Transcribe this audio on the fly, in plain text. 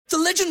The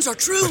legends are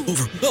true.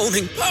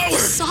 Overwhelming power!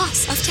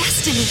 Sauce of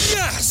destiny.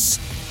 Yes!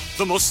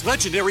 The most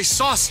legendary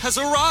sauce has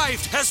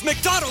arrived as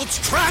McDonald's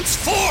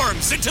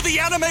transforms into the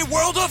anime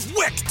world of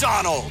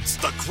WickDonald's.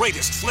 The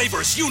greatest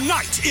flavors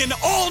unite in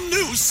all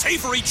new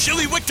savory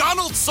chili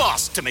McDonald's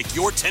sauce to make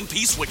your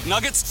 10-piece Wick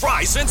Nuggets,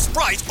 fries, and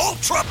Sprite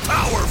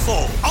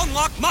ultra-powerful.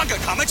 Unlock manga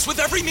comics with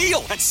every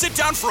meal and sit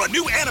down for a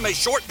new anime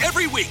short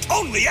every week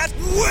only at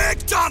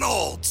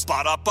WickDonald's.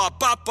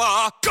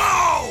 Ba-da-ba-ba-ba,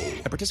 go!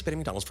 At participating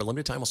McDonald's for a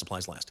limited time while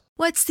supplies last.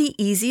 What's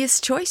the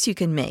easiest choice you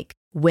can make?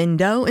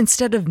 Window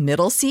instead of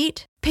middle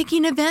seat?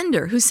 Picking a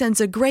vendor who sends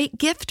a great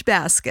gift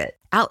basket?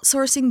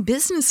 Outsourcing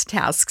business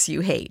tasks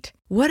you hate?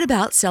 What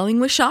about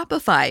selling with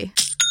Shopify?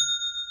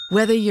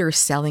 Whether you're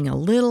selling a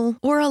little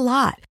or a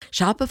lot,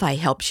 Shopify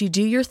helps you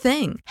do your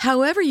thing,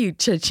 however you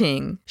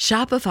cha-ching.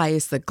 Shopify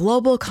is the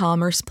global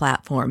commerce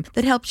platform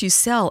that helps you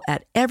sell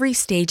at every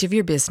stage of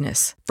your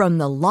business. From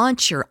the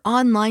launch your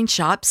online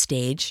shop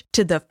stage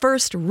to the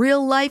first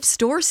real-life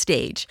store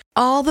stage,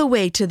 all the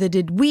way to the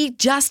did we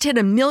just hit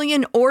 1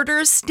 million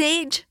orders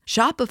stage.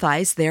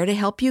 Shopify's there to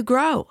help you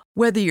grow.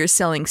 Whether you're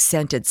selling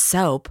scented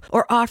soap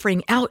or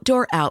offering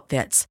outdoor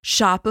outfits,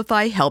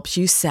 Shopify helps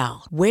you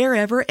sell.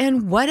 Wherever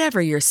and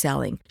whatever you're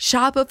selling,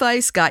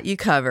 Shopify's got you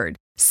covered.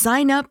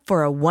 Sign up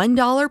for a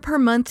 $1 per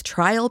month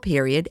trial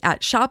period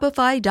at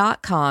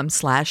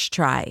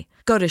shopify.com/try.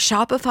 Go to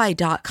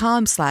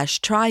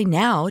shopify.com/try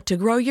now to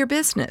grow your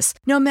business,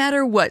 no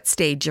matter what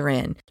stage you're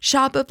in.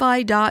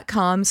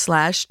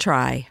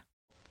 Shopify.com/try.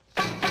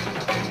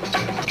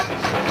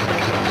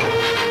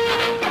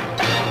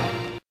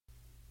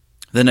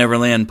 The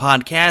Neverland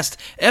Podcast,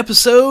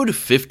 episode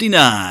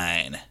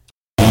 59.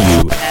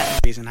 We're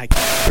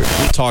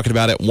talking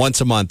about it once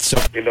a month. So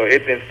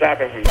it's been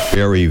stopping from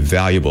very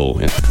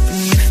valuable. You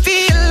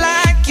feel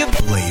like you're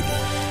label.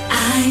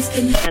 I've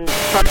been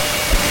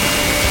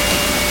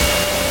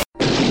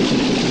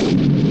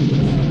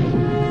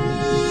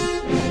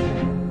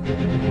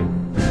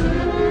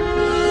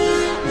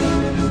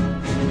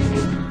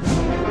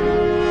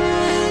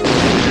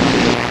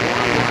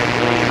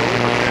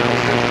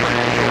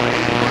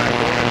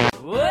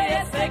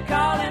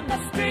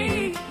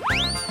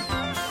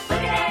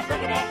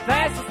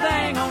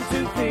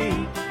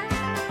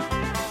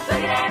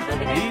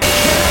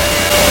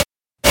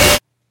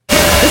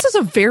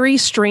a very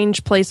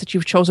strange place that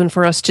you've chosen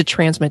for us to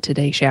transmit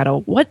today,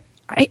 Shadow. What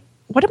am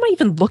I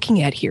even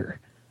looking at here?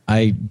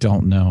 I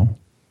don't know.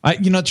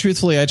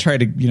 Truthfully, I try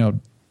to,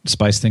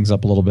 spice things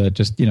up a little bit.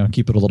 Just,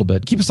 keep it a little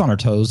bit. Keep us on our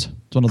toes.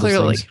 It's one of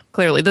those things.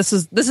 Clearly, this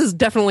is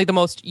definitely the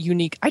most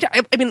unique.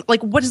 I mean,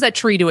 like, what is that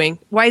tree doing?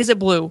 Why is it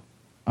blue?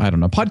 I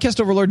don't know.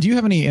 Podcast Overlord, do you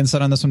have any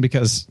insight on this one?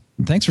 Because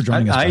thanks for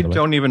joining us. I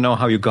don't even know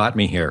how you got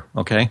me here.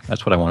 Okay,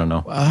 that's what I want to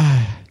know.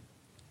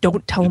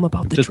 Don't tell him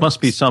about the This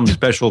must be some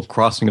special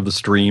crossing of the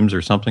streams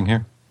or something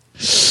here.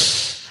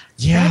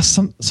 Yeah,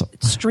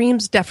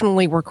 streams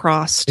definitely were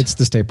crossed. It's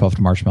the Stay Puft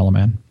Marshmallow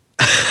Man.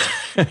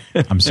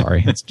 I'm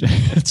sorry.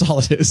 It's all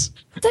it is.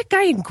 That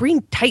guy in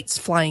green tights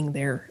flying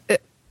there.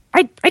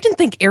 I didn't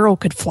think Arrow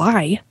could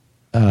fly.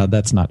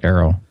 That's not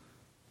Arrow.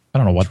 I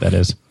don't know what that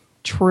is.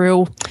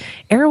 True.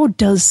 Arrow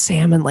does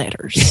salmon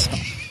ladders.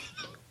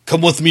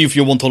 Come with me if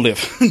you want to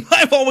live.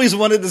 I've always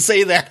wanted to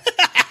say that.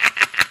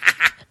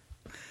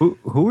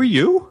 Who are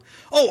you?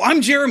 Oh,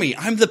 I'm Jeremy.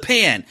 I'm the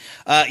Pan.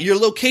 Your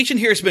location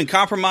here has been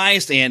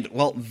compromised, and,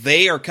 well,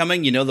 they are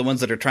coming. You know, the ones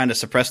that are trying to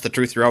suppress the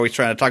truth you're always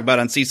trying to talk about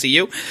on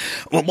CCU.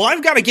 Well,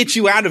 I've got to get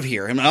you out of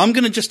here, and I'm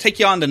going to just take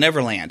you on to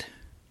Neverland.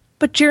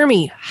 But,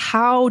 Jeremy,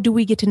 how do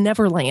we get to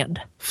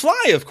Neverland?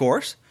 Fly, of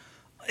course.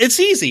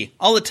 It's easy.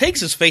 All it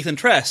takes is faith and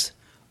trust.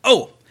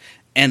 Oh,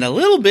 and a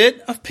little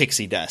bit of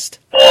pixie dust.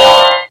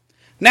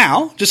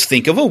 Now, just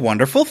think of a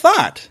wonderful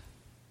thought.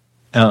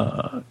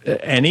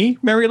 Any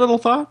merry little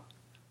thought?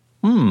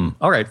 All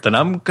right, then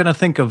I'm going to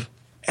think of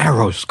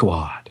Arrow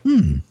Squad.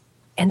 And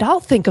I'll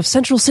think of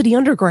Central City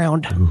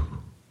Underground. Ooh.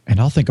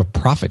 And I'll think of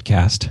Profit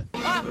Cast.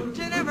 up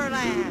to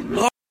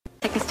Neverland.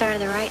 Take a start to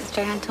the right and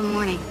stay until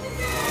morning.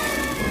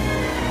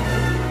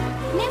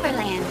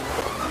 Neverland.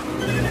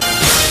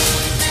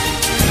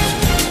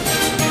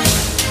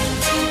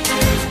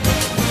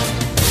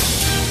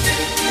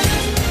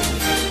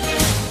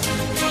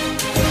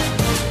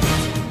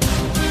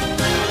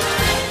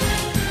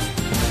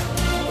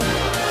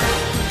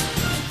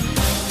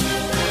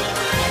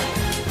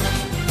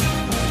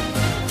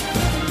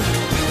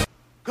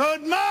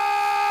 Good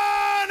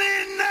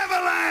morning,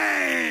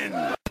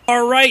 Neverland!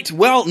 All right,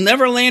 well,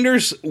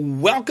 Neverlanders,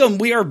 welcome.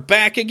 We are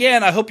back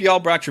again. I hope you all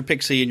brought your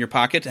pixie in your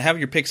pocket to have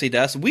your pixie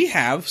dust. We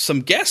have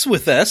some guests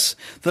with us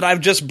that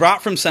I've just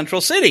brought from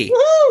Central City.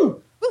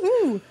 Woo!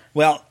 Woohoo!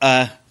 Well,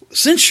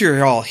 since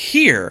you're all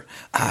here,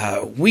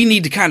 we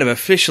need to kind of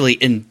officially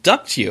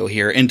induct you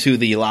here into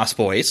the Lost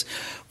Boys.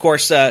 Of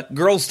course,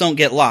 girls don't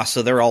get lost,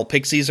 so they're all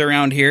pixies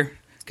around here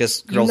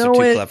because girls are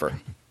too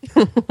clever.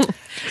 And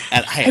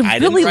I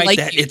really didn't write like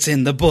that. It's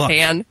in the book.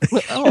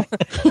 Oh.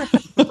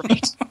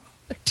 Right.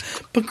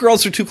 but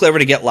girls are too clever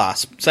to get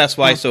lost. So that's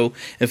why. So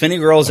if any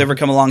girls ever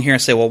come along here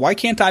and say, well, why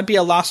can't I be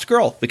a lost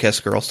girl? Because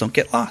girls don't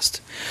get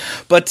lost.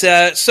 But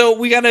so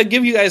we got to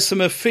give you guys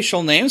some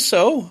official names.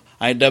 So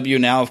I dub you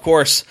now, of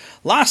course,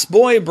 Lost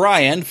Boy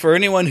Brian. For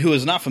anyone who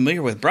is not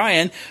familiar with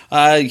Brian,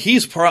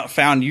 he's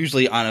found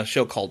usually on a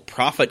show called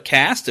Profit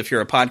Cast. If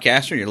you're a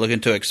podcaster and you're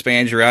looking to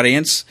expand your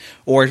audience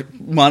or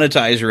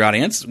monetize your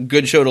audience,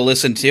 good show to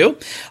listen to.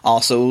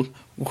 Also,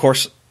 of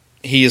course,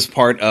 he is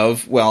part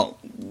of,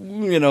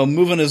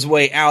 moving his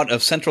way out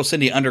of Central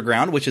City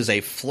Underground, which is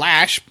a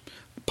Flash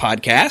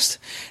podcast,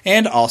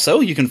 and also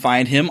you can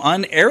find him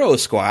on Arrow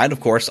Squad, of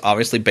course,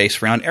 obviously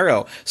based around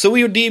Arrow. So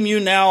we would deem you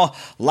now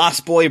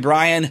Lost Boy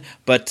Brian,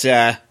 but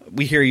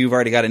we hear you've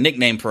already got a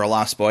nickname for a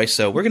Lost Boy,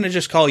 so we're going to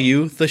just call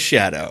you The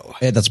Shadow.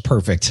 Hey, that's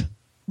perfect.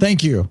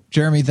 Thank you,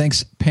 Jeremy.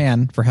 Thanks,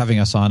 Pan, for having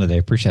us on today.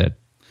 Appreciate it.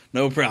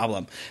 No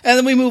problem. And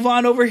then we move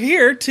on over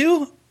here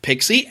to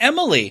Pixie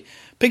Emily.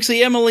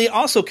 Pixie Emily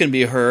also can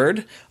be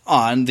heard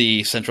on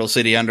the Central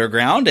City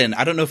Underground, and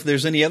I don't know if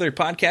there's any other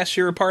podcasts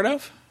you're a part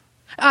of?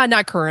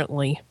 Not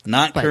currently.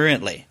 Not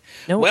currently.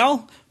 Nope.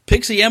 Well,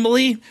 Pixie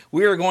Emily,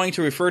 we are going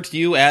to refer to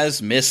you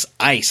as Miss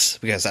Ice,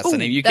 because that's the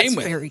name you came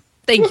with.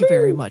 Thank you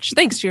very much.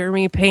 Thanks,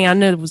 Jeremy,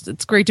 Pan.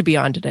 It's great to be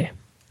on today.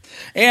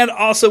 And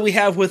also we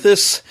have with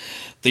us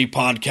the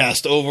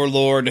podcast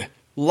overlord,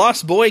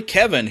 Lost Boy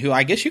Kevin, who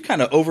I guess you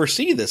kind of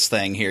oversee this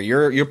thing here.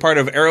 You're part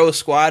of Arrow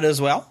Squad as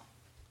well?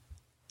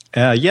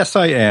 Yes,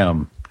 I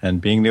am. And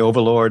being the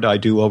overlord, I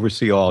do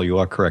oversee all. You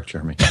are correct,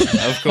 Jeremy.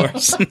 Of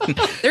course.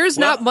 There's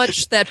not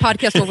much that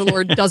podcast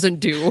overlord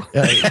doesn't do.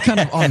 Kind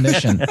of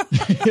omniscient.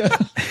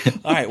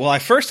 All right. Well,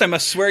 I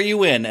must swear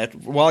you in.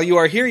 While you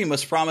are here, you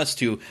must promise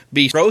to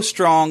grow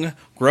strong,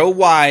 grow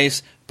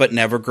wise, but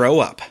never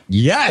grow up.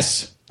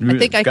 Yes. I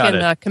think I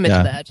can commit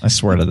to that. I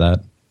swear to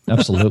that.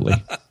 Absolutely.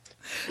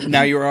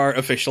 Now you're our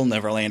official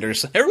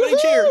Neverlanders. Everybody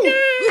cheer.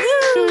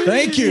 Yay!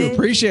 Thank you.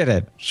 Appreciate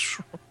it.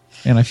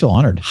 And I feel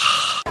honored.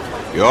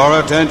 Your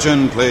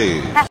attention,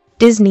 please.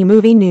 Disney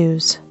movie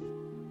news.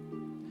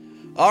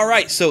 All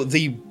right, so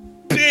the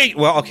big...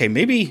 Well, okay,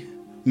 maybe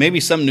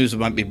some news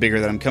might be bigger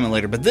than I'm coming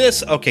later, but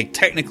this, okay,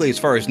 technically as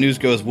far as news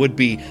goes, would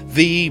be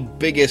the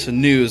biggest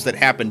news that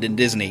happened in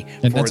Disney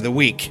for the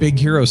week. Big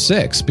Hero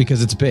 6,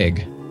 because it's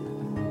big.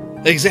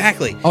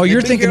 Exactly. Oh,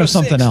 you're thinking of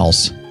something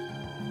else.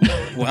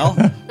 Well,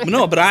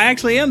 no, but I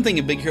actually am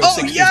thinking Big Hero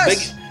 6.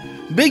 Yes!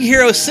 Big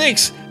Hero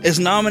 6 is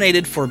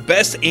nominated for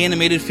Best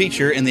Animated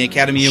Feature in the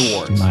Academy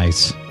Awards.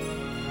 Nice.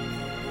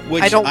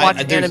 I don't watch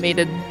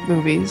animated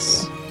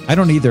movies. I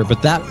don't either,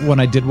 but that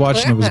one I did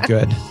watch and it was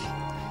good.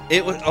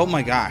 It was. Oh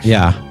my gosh.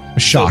 Yeah, I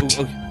was shocked.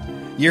 So,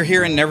 you're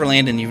here in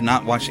Neverland and you've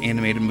not watched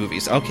animated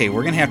movies. Okay,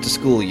 we're gonna have to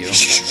school you.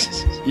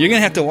 You're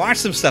gonna have to watch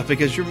some stuff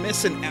because you're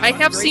missing out. I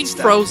have seen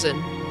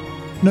Frozen.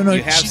 No,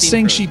 she's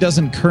saying she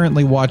doesn't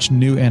currently watch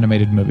new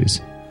animated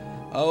movies.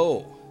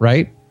 Oh.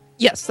 Right?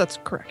 Yes, that's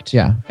correct.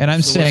 Yeah, and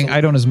I'm saying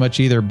I don't as much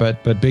either,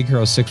 but Big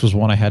Hero 6 was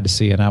one I had to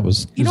see, and that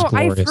was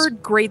glorious. I've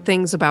heard great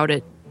things about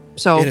it.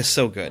 So it is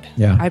so good.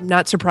 Yeah, I'm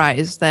not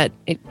surprised that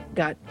it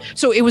got.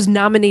 So it was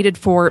nominated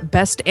for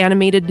Best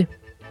Animated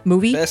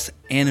Movie. Best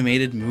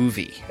Animated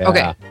Movie. Yeah.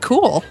 Okay,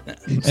 cool.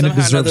 And somehow it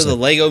deserves the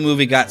Lego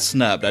Movie got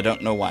snubbed. I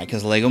don't know why,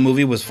 because the Lego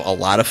Movie was a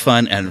lot of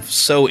fun and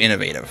so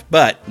innovative,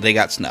 but they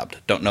got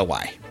snubbed. Don't know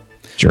why.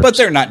 Jerks. But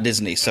they're not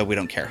Disney, so we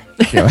don't care.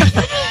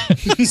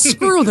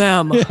 Screw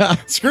them. Yeah.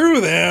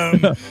 Screw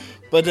them.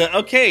 But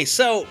okay,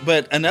 so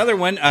but another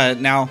one.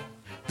 Now,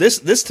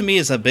 this to me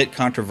is a bit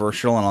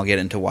controversial, and I'll get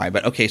into why.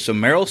 But okay, so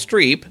Meryl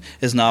Streep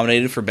is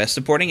nominated for Best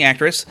Supporting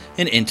Actress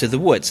in Into the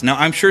Woods. Now,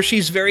 I'm sure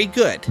she's very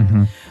good.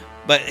 Mm-hmm.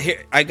 But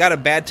here, I got a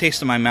bad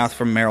taste in my mouth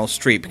from Meryl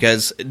Streep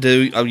because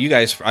you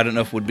guys, I don't know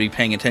if would be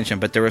paying attention,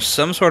 but there was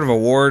some sort of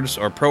awards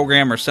or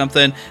program or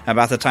something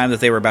about the time that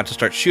they were about to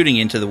start shooting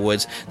Into the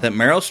Woods that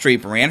Meryl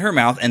Streep ran her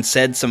mouth and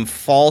said some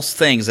false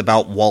things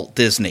about Walt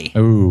Disney.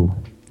 Ooh.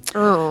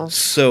 Oh.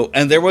 So,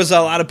 and there was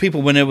a lot of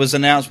people when it was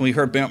announced, when we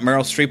heard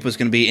Meryl Streep was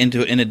going to be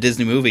in a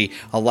Disney movie,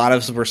 a lot of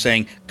us were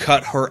saying,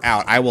 cut her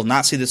out. I will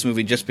not see this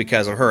movie just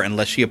because of her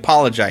unless she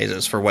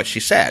apologizes for what she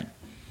said.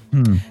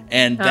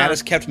 And that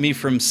has kept me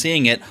from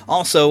seeing it.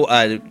 Also,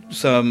 a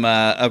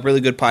really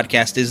good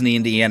podcast, Disney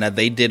Indiana,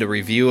 they did a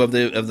review of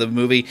the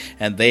movie,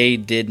 and they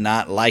did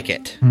not like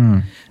it.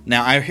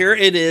 Now, I hear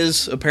it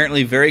is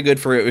apparently very good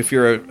for if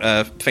you're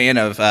a fan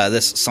of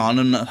this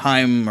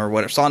Sondheim,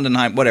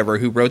 whatever,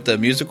 who wrote the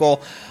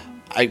musical.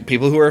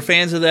 People who are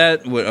fans of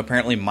that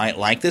apparently might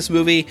like this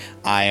movie.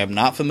 I am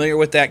not familiar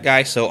with that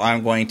guy, so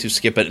I'm going to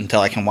skip it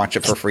until I can watch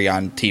it for free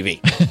on TV.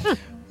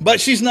 But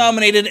she's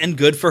nominated, and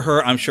good for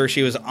her. I'm sure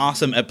she was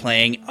awesome at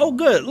playing, oh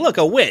good, look,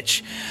 a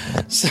witch.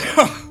 So,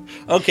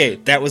 okay,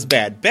 that was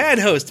bad. Bad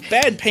host,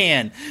 bad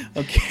Pan.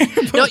 Okay.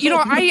 No,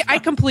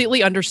 I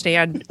completely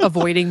understand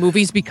avoiding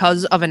movies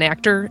because of an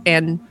actor,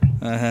 and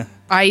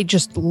I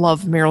just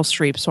love Meryl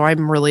Streep, so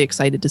I'm really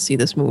excited to see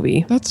this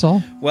movie. That's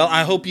all. Well,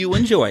 I hope you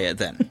enjoy it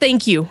then.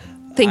 Thank you.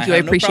 I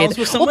appreciate it.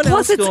 With someone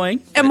plus else it's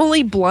going.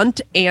 Emily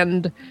Blunt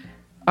and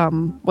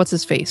what's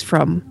his face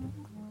from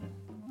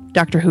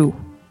Doctor Who?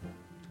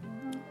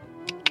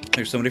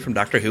 There's somebody from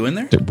Doctor Who in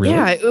there? Really?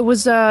 Yeah, it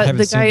was I haven't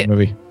the seen guy. the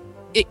movie.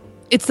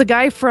 It's the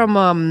guy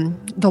from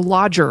The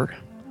Lodger.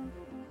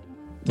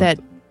 That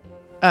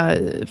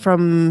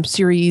from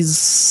series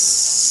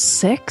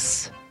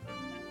 6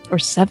 or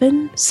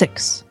 7?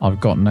 6. I've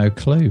got no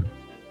clue.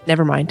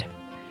 Never mind.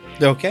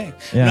 Okay.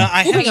 Yeah. Now,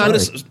 I have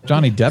noticed.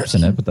 Johnny Depp's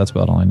in it, but that's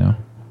about all I know.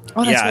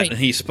 Oh, that's yeah, right.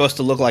 he's supposed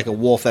to look like a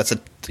wolf.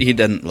 He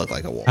doesn't look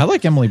like a wolf. I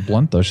like Emily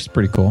Blunt though; she's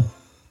pretty cool.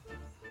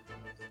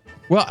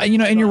 Well, and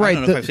you're right. I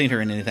don't know if I've seen her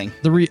in anything.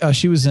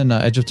 She was in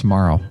Edge of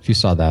Tomorrow. If you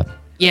saw that,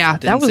 Yeah,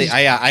 that was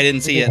I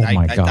didn't see it. Oh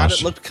my I thought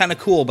gosh. it looked kind of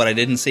cool, but I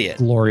didn't see it.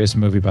 glorious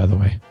movie, by the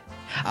way.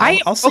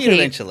 I'll see it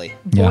eventually.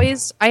 Yeah.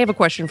 Boys, I have a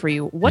question for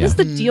you. What is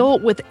the deal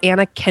with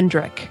Anna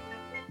Kendrick?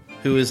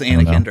 Who is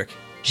Anna Kendrick?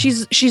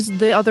 She's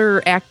the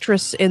other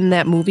actress in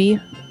that movie,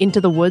 Into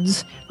the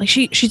Woods. Like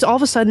she's all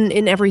of a sudden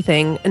in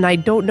everything, and I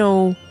don't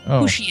know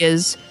who she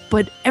is,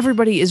 but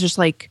everybody is just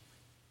like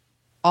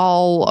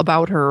all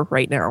about her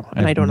right now,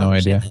 and I don't know. No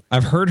idea.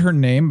 I've heard her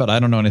name, but I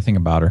don't know anything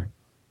about her.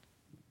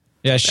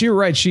 Yeah, you're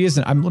right. She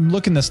isn't. I'm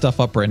looking this stuff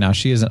up right now.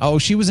 She isn't. Oh,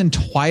 she was in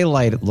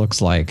Twilight. It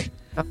looks like.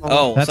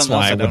 Oh, that's something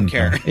why else I don't wouldn't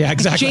care. know. Yeah,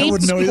 exactly. I James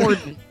wouldn't know either.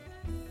 Corden.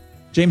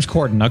 James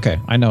Corden. Okay,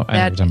 I know. I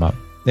know what you're talking about.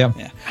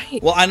 Yeah.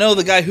 Well, I know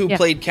the guy who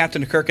played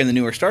Captain Kirk in the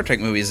newer Star Trek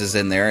movies is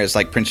in there as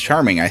like Prince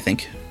Charming, I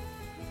think.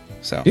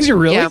 So Is he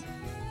really? Yeah.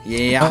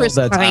 Yeah, Chris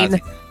Pine.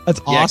 That's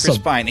yeah, awesome. Chris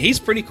Pine. He's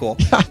pretty cool.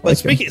 like But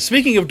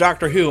speaking of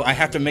Doctor Who, I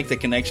have to make the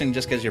connection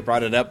just because you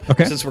brought it up.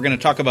 Okay. Since we're going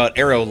to talk about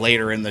Arrow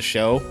later in the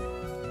show.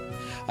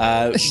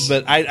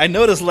 But I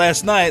noticed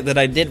last night that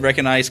I did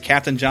recognize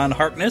Captain John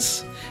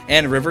Harkness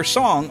and River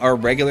Song are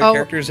regular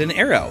characters in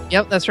Arrow.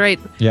 Yep, that's right.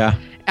 Yeah.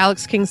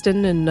 Alex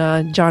Kingston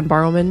and John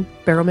Barrowman.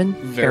 Very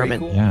Barrowman.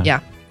 cool.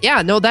 Yeah.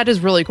 Yeah, no, that is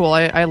really cool.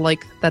 I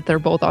like that they're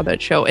both on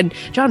that show. And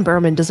John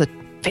Barrowman does a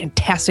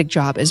fantastic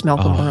job as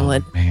Malcolm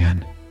Merlin.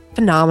 Man.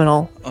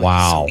 Phenomenal. Oh,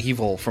 Wow. He's so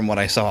evil from what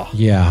I saw.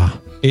 Yeah.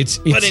 It's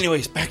But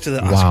anyways, back to the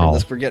Oscar Wow.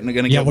 list. We're going to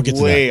Yeah, get we'll get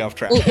to way that. off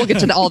track. We'll get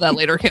to all that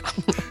later.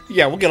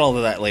 Yeah, we'll get all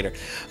to that later.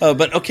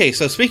 But okay,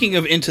 so speaking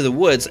of Into the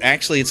Woods,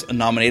 actually it's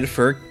nominated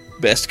for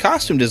Best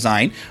Costume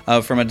Design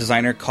from a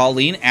designer,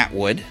 Colleen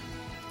Atwood.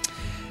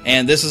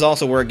 And this is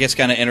also where it gets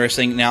kind of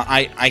interesting. Now,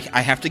 I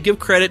have to give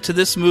credit to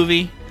this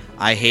movie.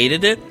 I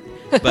hated it.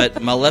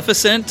 But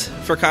Maleficent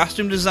for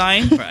costume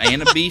design, for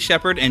Anna B.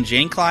 Shepard and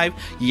Jane Clive,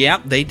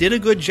 yeah, they did a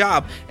good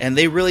job. And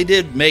they really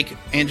did make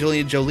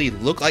Angelina Jolie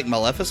look like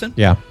Maleficent.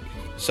 Yeah.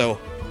 So,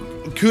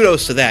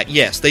 kudos to that.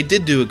 Yes, they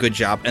did do a good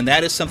job, and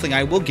that is something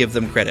I will give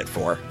them credit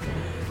for.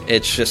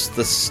 It's just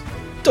the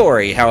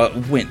story, how it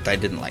went, I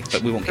didn't like,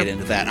 but we won't get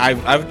into that.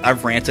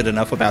 I've ranted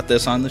enough about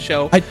this on the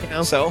show. I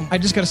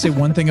just got to say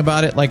one thing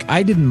about it. Like,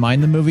 I didn't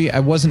mind the movie.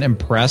 I wasn't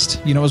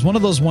impressed. It was one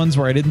of those ones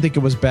where I didn't think it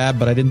was bad,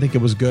 but I didn't think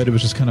it was good. It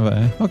was just kind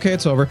of okay,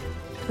 it's over.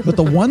 But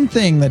the one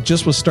thing that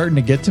just was starting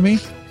to get to me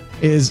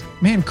is,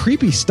 man,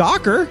 creepy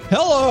stalker.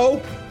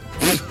 Hello.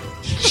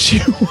 She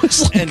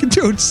was like,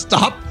 dude,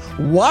 stop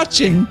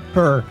watching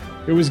her.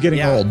 It was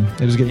getting old.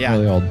 It was getting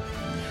really old.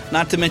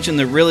 Not to mention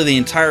that really the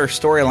entire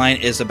storyline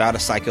is about a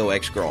psycho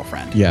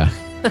ex-girlfriend. Yeah.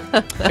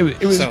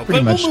 It was So, pretty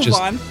but much we'll move just,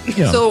 on.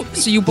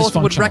 So you both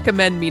would dysfunctional.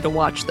 recommend me to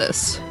watch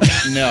this?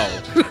 No.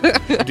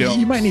 Don't.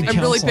 You might need I'm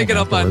really counseling picking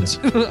up on.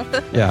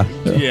 afterwards. Yeah.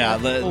 Yeah.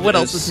 Well, what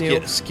else is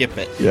new? Skip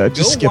it. Yeah, Go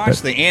just skip watch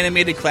it. the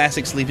animated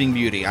classic Sleeping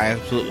Beauty. I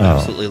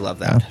absolutely love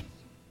that.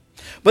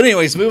 But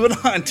anyways, moving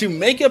on to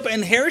makeup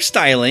and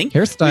hairstyling.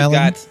 Hairstyling. We've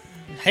got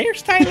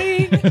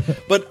hairstyling.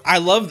 But I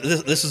love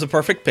this. This is a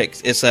perfect pick.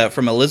 It's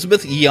from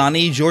Elizabeth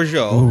Yanni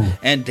Georgiou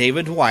and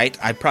David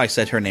White. I probably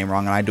said her name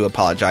wrong, and I do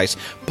apologize.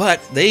 But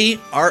they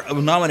are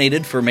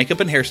nominated for makeup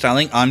and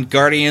hairstyling on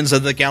Guardians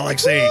of the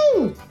Galaxy.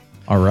 Woo!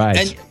 All right.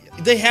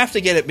 And they have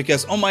to get it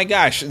because, oh my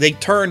gosh, they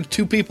turned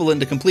two people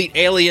into complete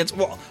aliens.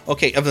 Well,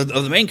 okay, of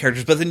the main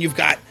characters, but then you've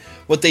got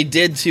what they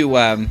did to,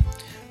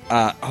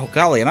 oh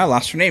golly, and I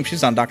lost her name.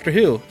 She's on Doctor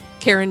Who.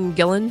 Karen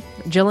Gillan?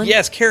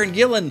 Yes, Karen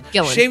Gillan.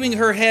 Shaving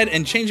her head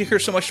and changing her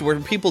so much to where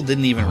people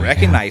didn't even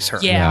recognize her.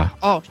 Yeah.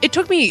 Oh, it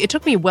took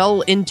me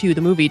well into the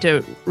movie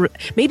to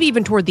maybe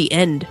even toward the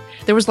end.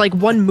 There was like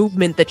one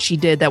movement that she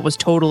did that was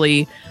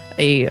totally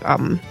a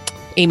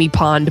Amy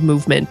Pond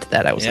movement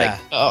that I was like,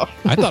 oh.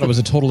 I thought it was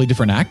a totally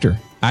different actor.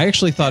 I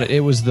actually thought it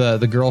was the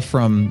girl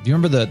from. Do you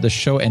remember the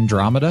show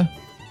Andromeda?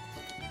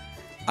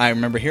 I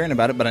remember hearing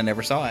about it, but I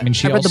never saw it. I mean,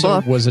 she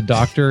also was a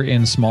doctor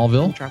in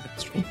Smallville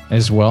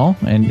as well,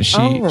 and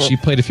she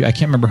played a few. I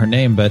can't remember her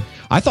name, but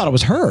I thought it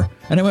was her,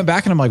 and I went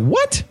back and I'm like,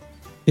 what?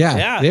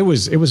 Yeah. It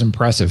was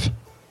impressive.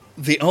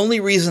 The only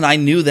reason I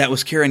knew that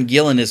was Karen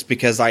Gillan is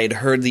because I had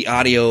heard the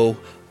audio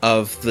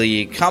of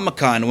the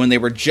Comic-Con when they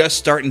were just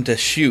starting to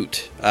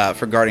shoot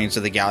for Guardians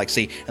of the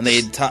Galaxy, and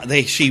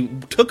she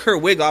took her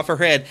wig off her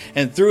head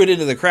and threw it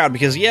into the crowd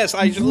because, yes,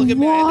 I just look at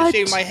me, I had to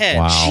shave my head.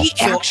 Wow. She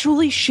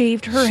actually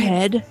shaved her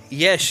head?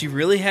 Yes, she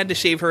really had to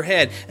shave her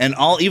head, and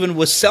even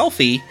with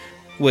Selfie,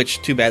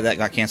 which, too bad that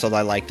got canceled,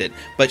 I liked it,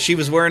 but she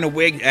was wearing a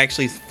wig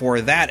actually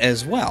for that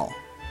as well.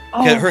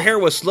 Her hair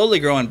was slowly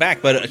growing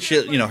back, but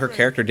her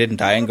character didn't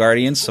die in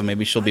Guardians, so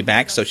maybe she'll be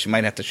back, so she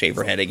might have to shave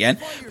her head again.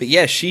 But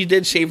yes, she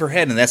did shave her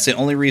head, and that's the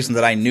only reason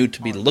that I knew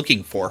to be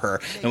looking for her.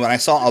 And when I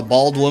saw a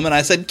bald woman,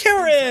 I said,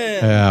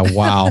 Karen!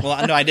 Wow.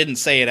 Well, no, I didn't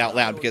say it out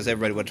loud because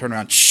everybody would turn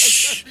around,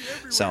 shh!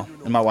 So,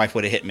 and my wife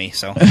would have hit me,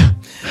 so.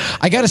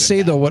 I gotta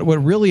say, though, what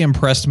really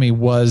impressed me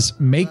was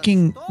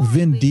making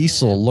Vin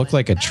Diesel look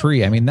like a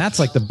tree. I mean, that's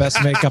like the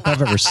best makeup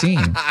I've ever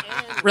seen.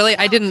 Really,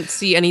 I didn't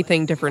see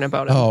anything different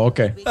about him. Oh,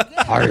 okay.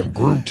 I am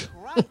Groot.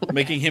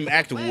 Making him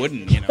act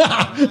wooden,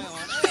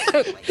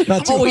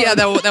 Oh, yeah,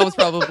 that was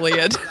probably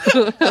it.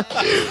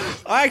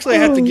 I actually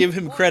have to give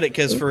him credit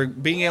because for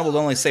being able to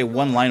only say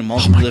one line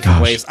multiple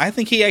different ways, I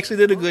think he actually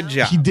did a good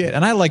job. He did,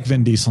 and I like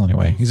Vin Diesel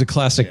anyway. He's a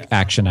classic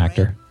action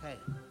actor.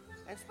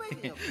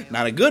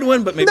 Not a good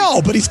one, but maybe.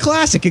 No, but he's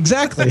classic,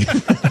 exactly.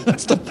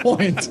 That's the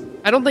point.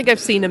 I don't think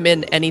I've seen him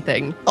in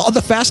anything. Oh,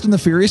 the Fast and the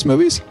Furious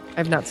movies?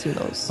 I've not seen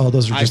those. Oh,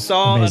 those are just I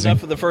saw amazing.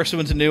 enough of the first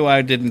one to know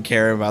I didn't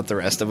care about the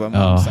rest of them.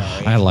 Oh, I'm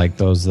sorry. I like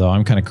those, though.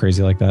 I'm kind of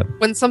crazy like that.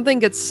 When something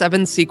gets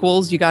 7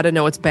 sequels, you got to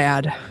know it's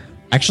bad.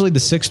 Actually, the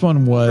 6th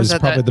one was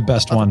probably the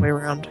best one. Way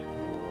around.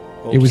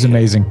 It was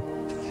amazing.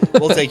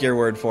 We'll take your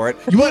word for it.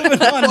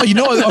 Oh, you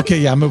know what? Okay,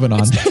 yeah, moving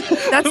on.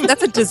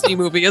 That's a Disney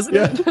movie, isn't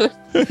it?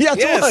 Yeah,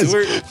 it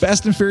was.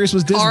 Fast and Furious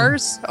was Disney.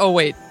 Cars? Oh,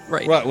 wait.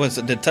 Right. What was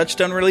it? Did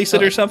Touchstone release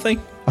it or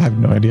something? I have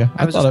no idea.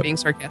 I was just being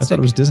sarcastic. I thought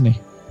it was Disney.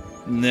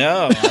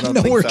 No, I don't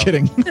No, think we're so.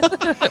 kidding.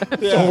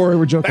 Don't worry,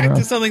 we're joking Back around.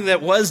 to something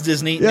that was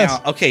Disney.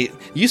 Yes. Now, okay,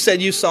 you said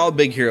you saw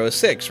Big Hero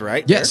 6,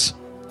 right? Yes.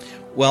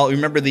 Well,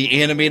 remember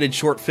the animated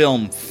short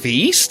film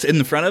Feast in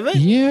the front of it?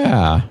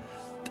 Yeah.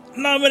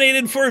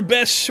 Nominated for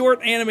Best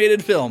Short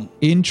Animated Film.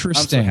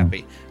 Interesting. I'm so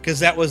happy because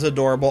that was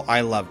adorable.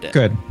 I loved it.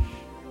 Good.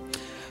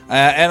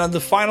 And the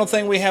final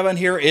thing we have on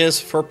here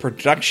is for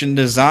production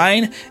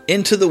design,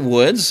 Into the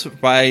Woods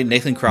by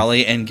Nathan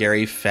Crowley and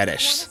Gary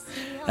Fetish.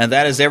 And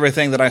that is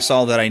everything that I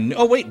saw that I know.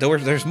 Oh, wait,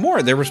 there's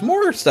more. There was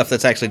more stuff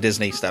that's actually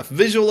Disney stuff.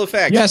 Visual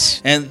effects.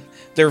 Yes. And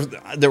there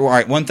all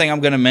right, one thing I'm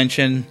going to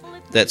mention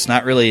that's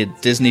not really a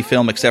Disney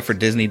film except for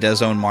Disney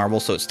does own Marvel,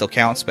 so it still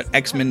counts, but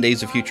X-Men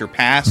Days of Future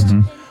Past.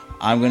 Mm-hmm.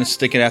 I'm going to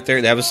stick it out there.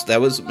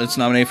 It's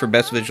nominated for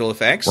Best Visual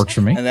Effects. Works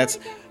for me. And that's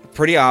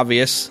pretty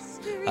obvious.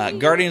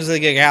 Guardians of the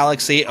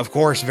Galaxy, of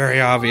course,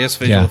 very obvious.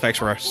 Visual effects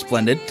were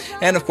splendid.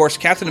 And, of course,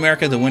 Captain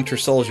America, the Winter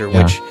Soldier,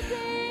 which,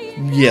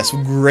 yes,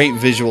 great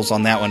visuals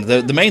on that one.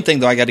 The main thing,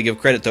 though, I got to give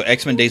credit to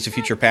X-Men Days of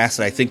Future Past,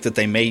 and I think that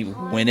they may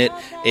win it,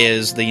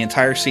 is the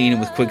entire scene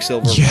with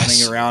Quicksilver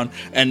running around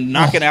and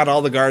knocking out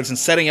all the guards and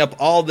setting up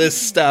all this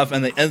stuff.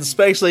 And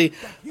especially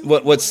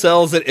what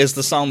sells it is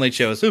the song they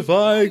chose, If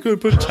I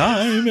Could Put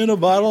Time in a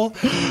Bottle.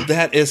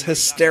 That is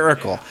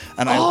hysterical.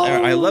 And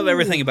I love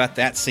everything about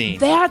that scene.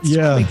 That's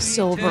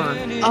Quicksilver.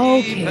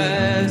 Okay.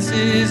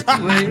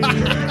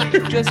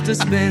 Just to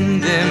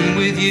spend them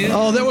with you.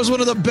 Oh, that was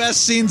one of the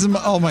best scenes.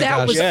 Oh, my that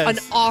gosh. was an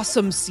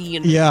awesome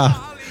scene.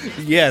 Yeah.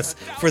 Yes,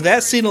 for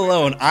that scene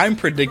alone, I'm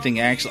going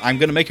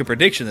to make a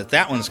prediction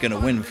that one's going to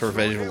win for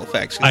visual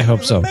effects. I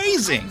hope so.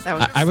 Amazing.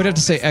 I would have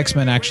to say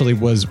X-Men actually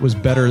was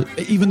better.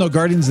 Even though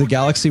Guardians of the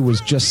Galaxy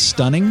was just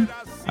stunning,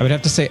 I would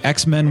have to say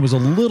X-Men was a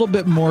little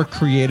bit more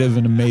creative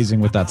and amazing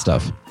with that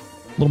stuff. A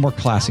little more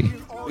classy.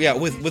 Yeah,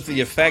 with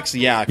the effects,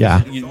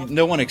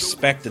 no one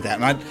expected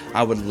that. And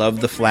I would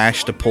love the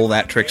Flash to pull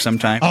that trick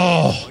sometime.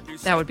 Oh,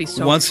 that would be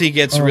so once he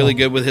gets really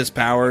good with his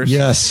powers.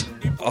 Yes.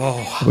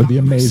 Oh, it would be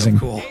amazing. So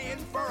cool.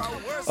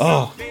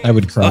 Oh, I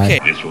would cry. Okay.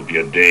 This will be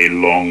a day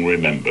long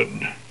remembered.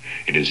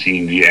 It has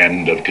seen the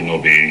end of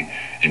Kenobi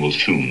and will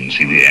soon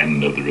see the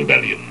end of the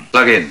rebellion.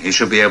 Plug in. He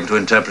should be able to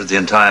interpret the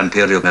entire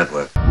Imperial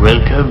network.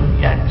 Welcome,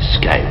 young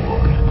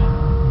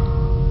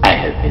Skywalker. I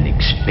have been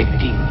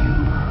expecting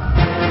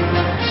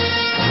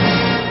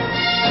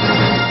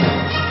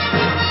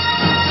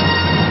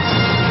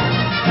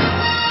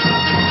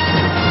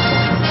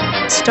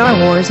you. Star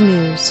Wars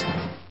news.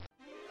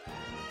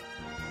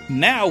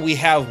 Now we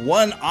have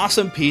one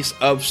awesome piece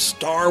of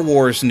Star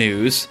Wars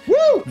news.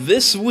 Woo!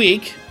 This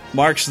week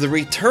marks the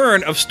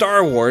return of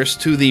Star Wars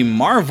to the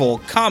Marvel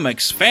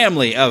Comics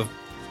family of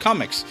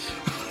comics.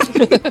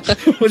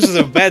 Which is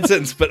a bad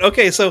sentence, but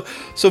okay, so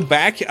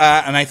back,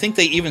 and I think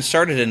they even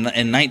started in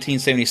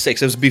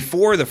 1976. It was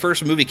before the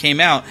first movie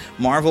came out.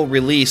 Marvel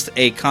released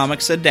a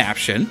comics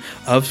adaptation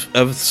of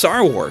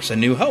Star Wars: A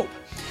New Hope.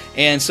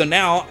 And so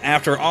now,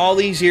 after all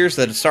these years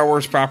that Star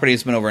Wars property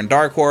has been over in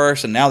Dark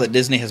Horse, and now that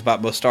Disney has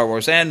bought both Star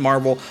Wars and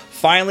Marvel,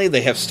 finally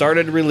they have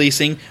started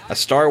releasing a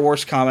Star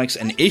Wars comics,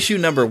 and issue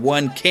number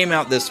 1 came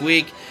out this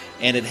week,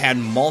 and it had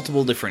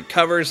multiple different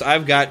covers.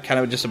 I've got kind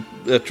of just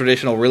a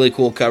traditional, really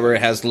cool cover. It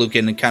has Luke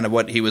in kind of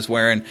what he was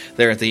wearing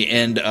there at the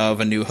end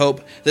of A New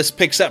Hope. This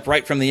picks up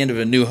right from the end of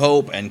A New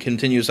Hope and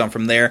continues on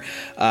from there.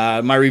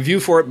 My review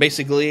for it,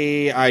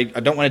 basically, I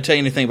don't want to tell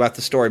you anything about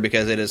the story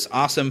because it is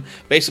awesome.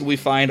 Basically, we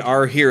find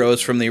our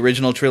heroes from the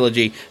original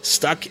trilogy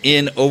stuck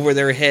in over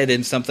their head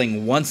in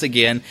something once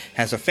again.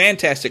 Has a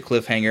fantastic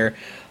cliffhanger.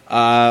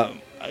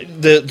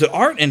 The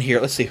art in here,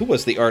 let's see, who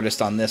was the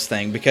artist on this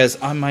thing? Because,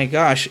 oh my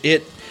gosh,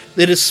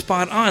 that is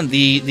spot on.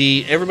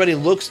 The everybody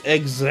looks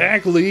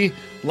exactly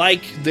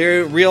like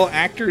their real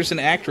actors and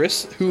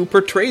actress who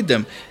portrayed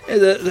them.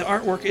 The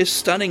artwork is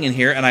stunning in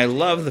here, and I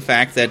love the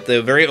fact that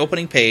the very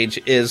opening page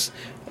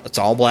it's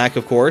all black,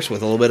 of course,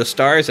 with a little bit of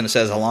stars, and it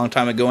says, "A long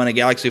time ago in a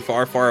galaxy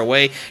far, far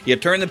away." You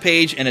turn the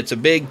page, and it's a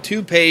big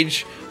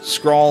 2-page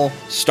scroll,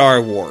 Star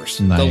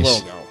Wars, nice. the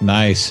logo.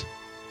 Nice.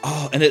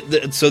 Oh,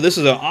 and so this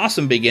is an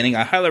awesome beginning.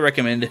 I highly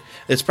recommend it.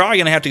 It's probably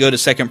going to have to go to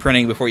second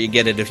printing before you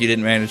get it if you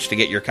didn't manage to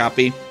get your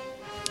copy.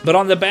 But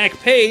on the back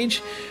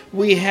page,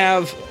 we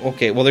have,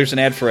 there's an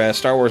ad for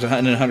Star Wars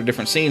 100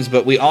 different scenes,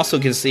 but we also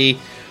can see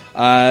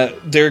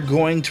they're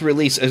going to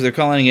release, as they're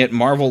calling it,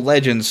 Marvel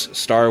Legends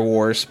Star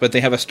Wars, but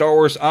they have a Star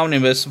Wars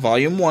Omnibus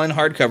Volume 1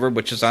 hardcover,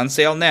 which is on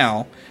sale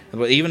now.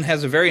 It even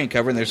has a variant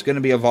cover, and there's going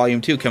to be a Volume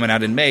 2 coming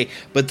out in May,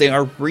 but they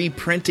are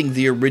reprinting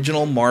the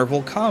original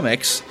Marvel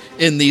comics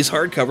in these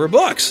hardcover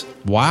books.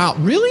 Wow,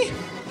 really?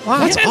 Wow,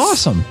 that's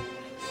awesome.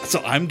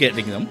 So I'm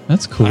getting them.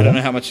 That's cool. I don't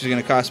know how much it's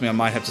going to cost me. I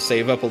might have to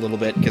save up a little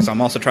bit, because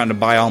I'm also trying to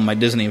buy all my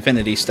Disney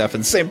Infinity stuff at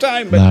the same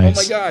time, but nice.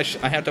 Oh my gosh,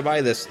 I have to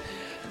buy this.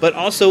 But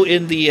also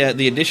in the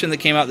edition that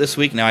came out this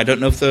week. Now I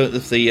don't know if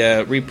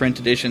the reprint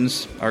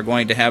editions are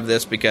going to have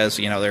this because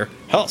they're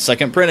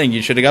second printing.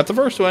 You should have got the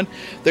first one.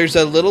 There's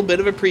a little bit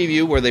of a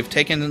preview where they've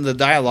taken the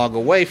dialogue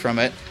away from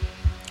it,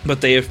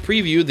 but they have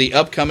previewed the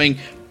upcoming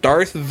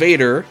Darth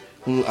Vader.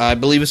 I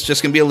believe it's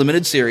just going to be a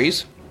limited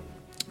series,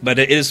 but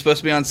it is supposed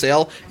to be on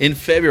sale in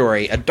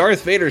February. A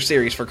Darth Vader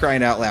series, for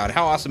crying out loud!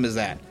 How awesome is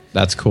that?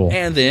 That's cool.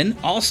 And then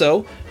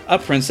also a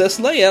Princess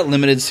Leia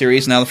limited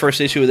series. Now, the first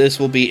issue of this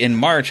will be in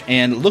March,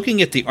 and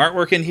looking at the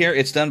artwork in here,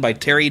 it's done by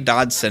Terry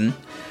Dodson,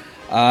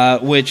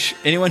 which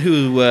anyone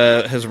who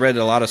has read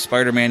a lot of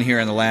Spider-Man here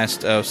in the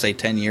last, say,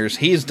 10 years,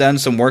 he's done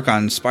some work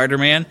on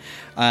Spider-Man.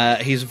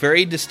 He's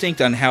very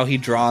distinct on how he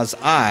draws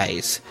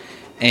eyes,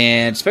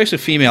 and especially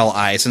female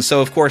eyes. And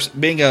so, of course,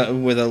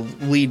 being with a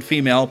lead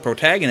female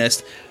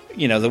protagonist,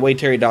 the way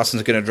Terry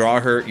Dawson's going to draw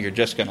her, you're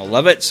just going to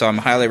love it. So I'm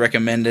highly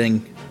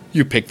recommending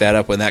you pick that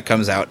up when that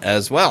comes out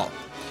as well.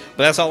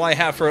 But that's all I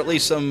have for at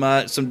least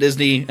some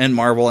Disney and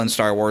Marvel and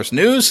Star Wars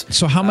news.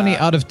 So how many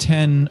out of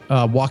 10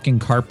 walking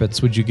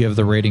carpets would you give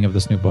the rating of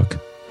this new book?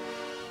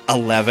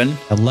 11.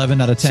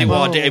 11 out of 10. See,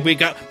 well, we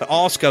got, but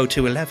all go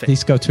to 11.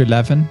 These go to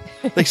 11?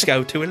 Let's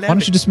go to 11. Why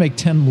don't you just make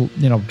 10,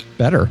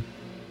 better?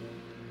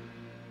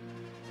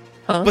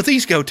 Huh? But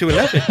these go to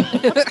 11.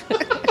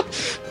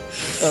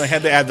 Well, I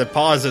had to add the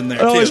pause in there,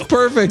 too. Oh, it's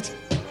perfect.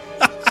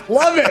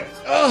 Love it.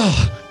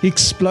 Oh, he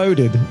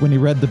exploded when he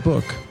read the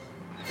book.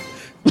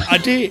 I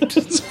did.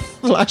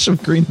 Flash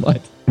of green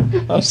light.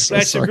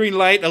 Flash of green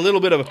light, a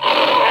little bit of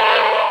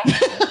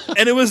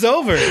and it was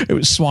over. It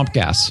was swamp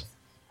gas.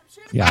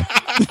 Yeah.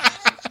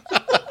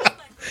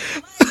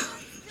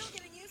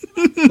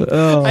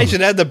 I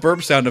should add the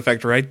burp sound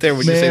effect right there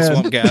when you say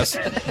swamp gas.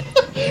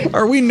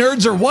 Are we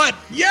nerds or what?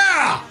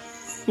 Yeah!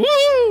 Woo!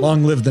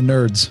 Long live the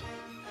nerds.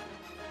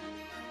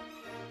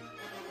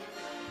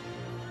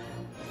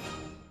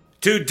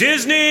 To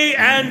Disney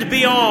and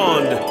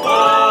beyond.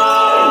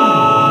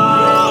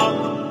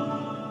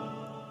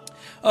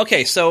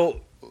 Okay,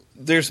 so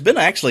there's been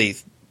actually,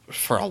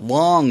 for a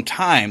long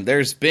time,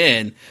 there's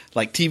been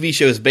like TV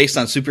shows based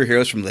on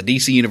superheroes from the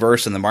DC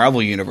universe and the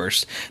Marvel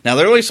universe. Now,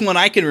 the earliest one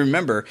I can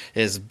remember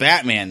is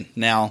Batman.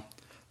 Now,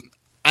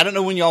 I don't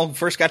know when y'all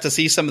first got to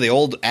see some of the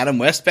old Adam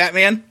West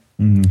Batman,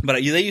 but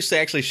they used to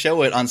actually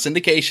show it on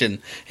syndication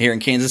here in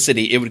Kansas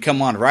City. It would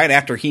come on right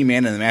after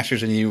He-Man and the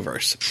Masters of the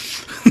Universe.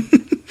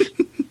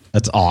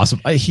 That's awesome.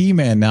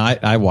 He-Man, now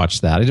I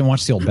watched that. I didn't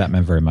watch the old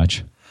Batman very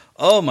much.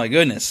 Oh, my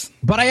goodness.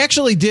 But I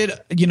actually did,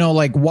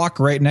 walk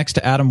right next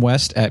to Adam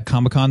West at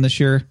Comic-Con this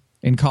year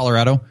in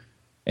Colorado.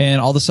 And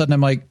all of a sudden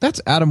I'm like,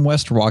 that's Adam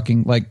West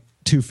walking like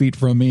 2 feet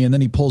from me. And then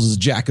he pulls his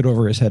jacket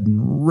over his head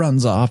and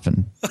runs off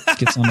and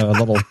gets on a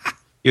little...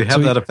 You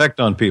have that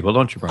effect on people,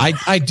 don't you, Brian?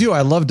 I do.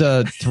 I love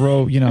to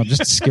throw,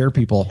 just scare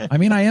people. I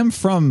mean, I am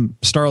from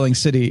Starling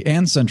City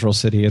and Central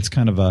City. It's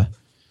kind of a...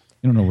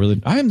 I don't know,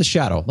 really. I am the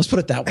Shadow. Let's put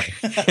it that way.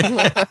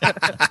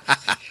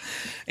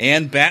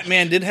 And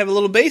Batman did have a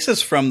little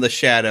basis from the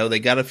Shadow. They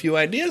got a few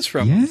ideas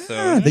from it.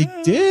 So, they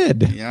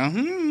did. Yeah.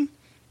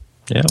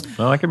 Yeah.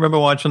 Well, I can remember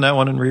watching that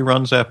one in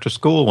reruns after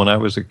school when I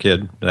was a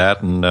kid.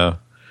 That and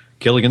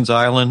Gilligan's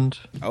Island.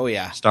 Oh,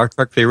 yeah. Star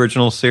Trek, the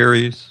original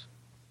series.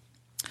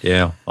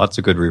 Yeah, lots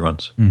of good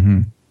reruns.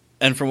 Mm-hmm.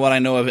 And from what I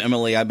know of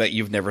Emily, I bet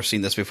you've never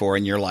seen this before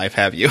in your life,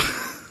 have you?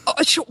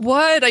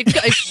 What?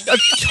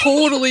 I've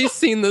totally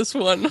seen this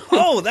one.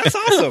 Oh, that's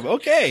awesome.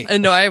 Okay.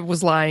 No, I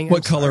was lying.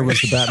 What color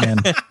was the Batman?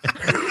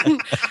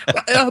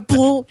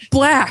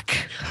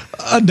 Black.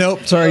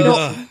 Nope. Sorry.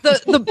 No,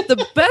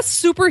 the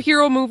best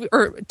superhero movie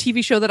or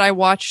TV show that I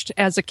watched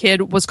as a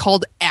kid was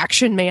called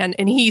Action Man,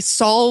 and he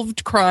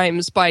solved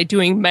crimes by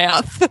doing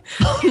math.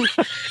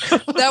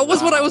 That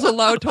was what I was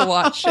allowed to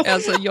watch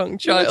as a young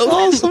child.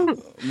 That's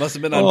awesome. Must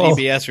have been on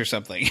PBS or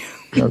something.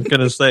 I was going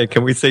to say,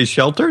 can we say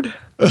Sheltered?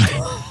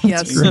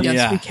 Yes, we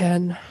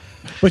can.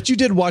 But you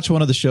did watch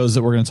one of the shows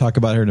that we're going to talk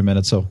about here in a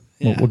minute, so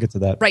we'll get to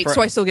that. Right,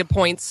 so I still get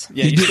points.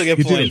 Yeah, you still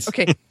get points.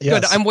 Okay,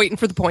 Yes. good. I'm waiting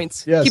for the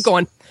points. Yes. Keep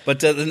going. But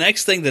the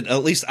next thing that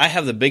at least I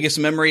have the biggest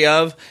memory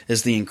of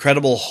is the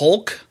Incredible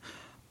Hulk.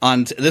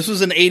 This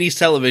was an 80s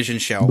television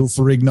show. Lou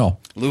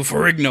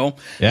Ferrigno.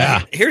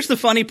 Yeah. Here's the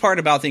funny part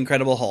about the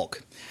Incredible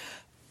Hulk.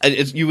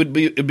 It'd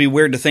be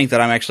weird to think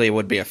that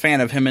would be a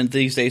fan of him in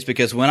these days,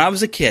 because when I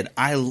was a kid,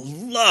 I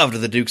loved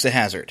the Dukes of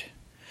Hazzard.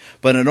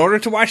 But in order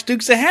to watch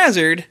Dukes of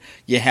Hazzard,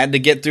 you had to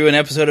get through an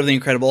episode of the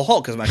Incredible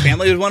Hulk, because my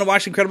family would want to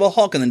watch Incredible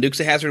Hulk, and then Dukes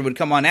of Hazzard would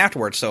come on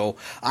afterwards. So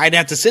I'd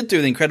have to sit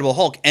through the Incredible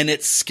Hulk, and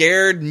it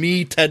scared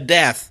me to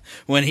death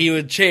when he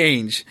would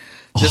change.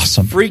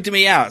 Just freaked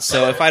me out.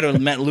 So if I'd have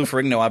met Lou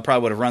Ferrigno, I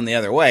probably would have run the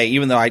other way,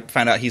 even though I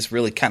found out he's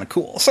really kind of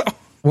cool. So.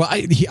 Well,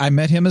 I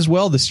met him as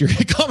well this year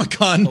at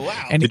Comic-Con. Oh,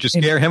 wow. And did you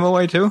scare him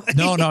away too?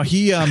 No,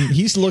 he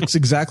looks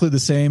exactly the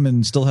same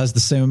and still has the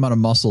same amount of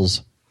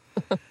muscles.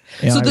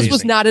 So this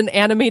was not an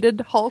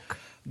animated Hulk?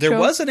 There show?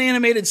 was an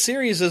animated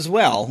series as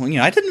well.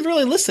 I didn't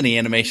really listen to the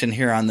animation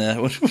here on the.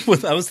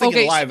 I was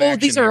thinking live action.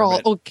 These are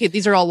all live action.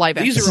 These are all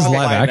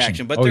live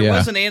action. But there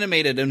was an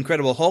animated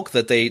Incredible Hulk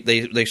that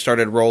they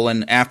started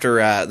rolling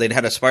after they'd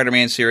had a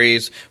Spider-Man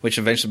series, which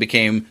eventually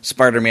became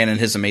Spider-Man and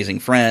His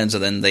Amazing Friends,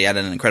 and then they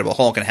added an Incredible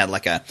Hulk and had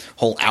like a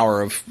whole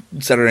hour of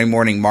Saturday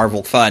morning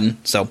Marvel fun.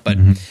 So, but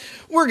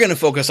we're going to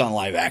focus on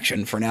live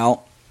action for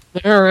now.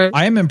 All right.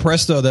 I am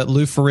impressed though that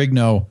Lou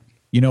Ferrigno,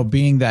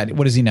 being that,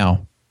 what is he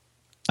now?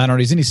 I don't know.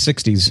 He's in his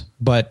 60s,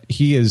 but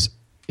he is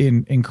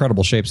in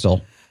incredible shape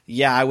still.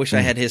 Yeah, I wish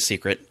I had his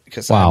secret.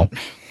 Wow.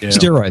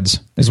 Steroids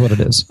is what it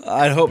is.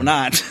 I'd hope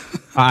not.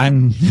 I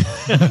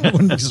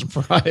wouldn't be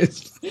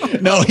surprised.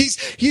 No,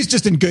 he's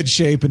just in good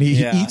shape, and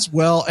he eats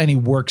well, and he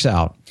works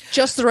out.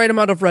 Just the right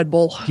amount of Red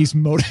Bull. He's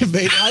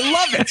motivated. I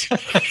love it.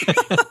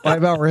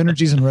 5-hour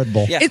energies and Red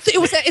Bull. Yeah.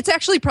 It's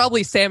actually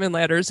probably salmon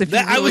ladders. If you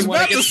really I was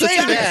want about to to say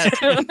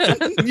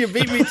that. You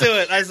beat me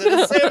to it. I said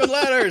it's salmon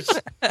ladders.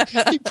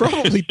 He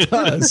probably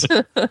does.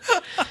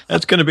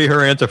 That's going to be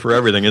her answer for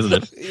everything, isn't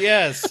it?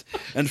 Yes.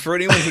 And for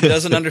anyone who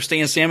doesn't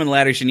understand salmon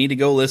ladders, you need to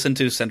go listen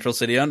to Central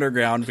City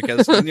Underground,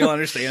 because then you'll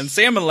understand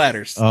salmon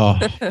ladders. Oh,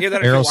 hear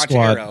that if Arrow you watch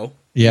Squad. Arrow.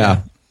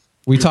 Yeah.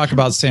 We talk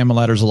about salmon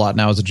ladders a lot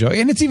now as a joke,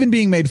 and it's even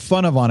being made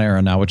fun of on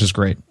Arrow now, which is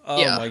great.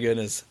 Oh my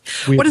goodness.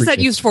 What is that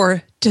used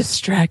for?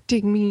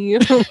 Distracting me.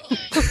 Yep.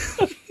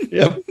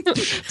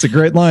 It's a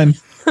great line.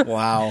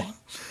 Wow.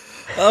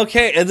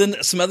 Okay, and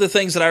then some other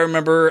things that I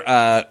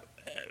remember.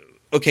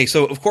 Okay,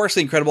 so of course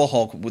the Incredible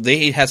Hulk,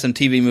 they had some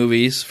TV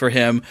movies for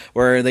him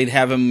where they'd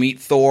have him meet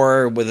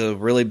Thor with a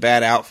really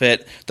bad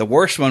outfit. The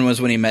worst one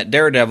was when he met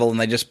Daredevil, and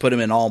they just put him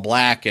in all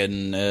black,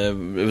 and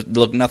it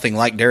looked nothing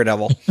like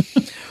Daredevil.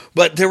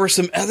 But there were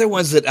some other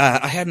ones that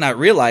I had not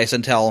realized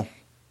until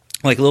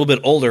like a little bit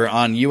older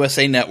on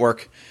USA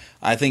Network.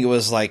 I think it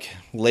was like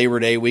Labor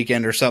Day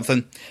weekend or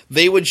something.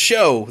 They would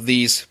show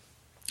these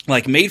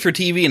like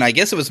made-for-TV, and I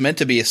guess it was meant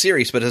to be a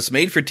series, but it's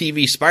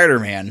made-for-TV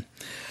Spider-Man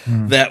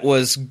that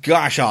was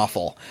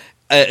gosh-awful.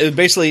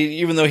 Basically,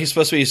 even though he's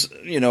supposed to be,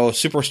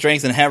 super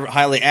strength and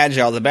highly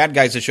agile, the bad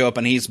guys would show up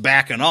and he's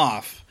backing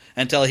off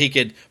until he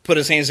could put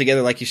his hands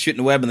together like he's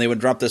shooting a web, and they would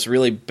drop this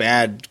really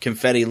bad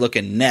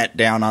confetti-looking net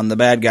down on the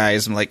bad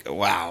guys. I'm like,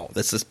 wow,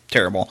 this is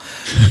terrible.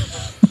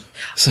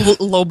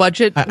 Low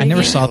budget? I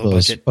never saw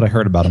those, but I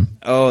heard about them.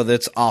 Oh,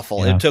 that's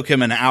awful. Yeah. It took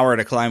him an hour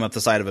to climb up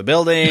the side of a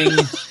building.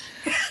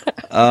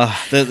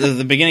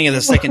 The beginning of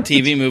the second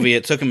TV movie,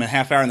 it took him a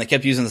half hour, and they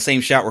kept using the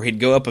same shot where he'd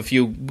go up a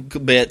few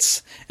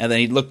bits, and then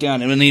he'd look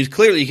down, and when you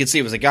could see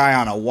it was a guy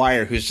on a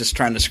wire who's just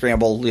trying to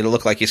scramble to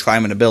look like he's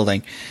climbing a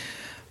building.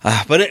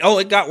 But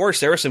it got worse.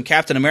 There were some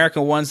Captain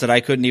America ones that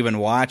I couldn't even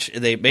watch.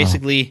 They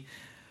basically,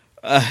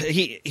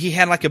 he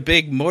had like a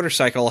big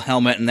motorcycle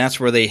helmet, and that's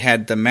where they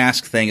had the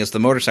mask thing as the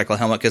motorcycle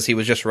helmet, because he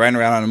was just riding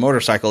around on a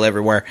motorcycle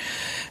everywhere,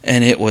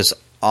 and it was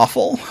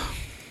awful.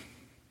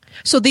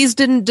 So these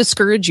didn't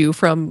discourage you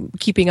from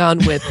keeping on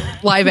with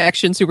live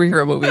action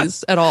superhero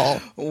movies at all?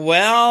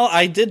 Well,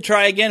 I did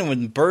try again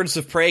when Birds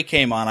of Prey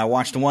came on. I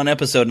watched one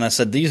episode and I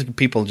said, these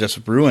people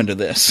just ruined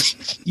this.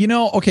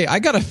 Okay, I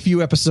got a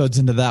few episodes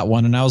into that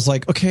one and I was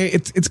like, okay,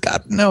 it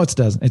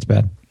doesn't. It's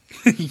bad.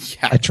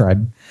 Yeah. I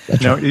tried.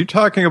 Now, are you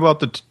talking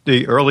about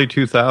the early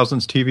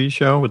 2000s TV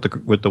show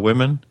with the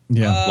women?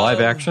 Yeah.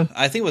 Live action?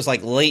 I think it was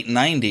like late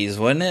 90s,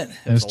 wasn't it?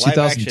 It was live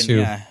 2002. action,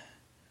 yeah.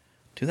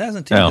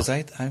 2002, because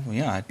I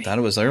thought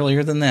it was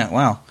earlier than that.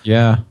 Wow.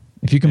 Yeah,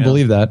 if you can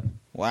believe that.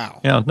 Wow.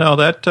 Yeah, no,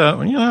 that,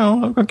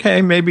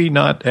 okay, maybe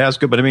not as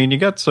good, but I mean, you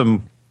got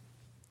some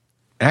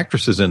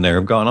actresses in there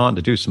who've gone on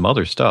to do some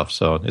other stuff,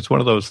 so it's one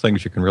of those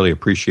things you can really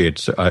appreciate,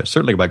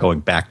 certainly by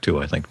going back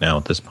to, I think, now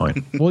at this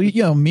point.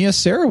 Well, Mia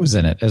Sara was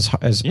in it as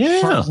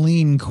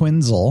Harleen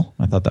Quinzel.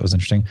 I thought that was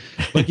interesting.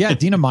 But yeah,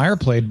 Dina Meyer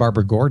played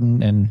Barbara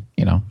Gordon, and,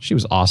 she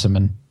was awesome.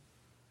 And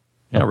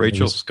yeah,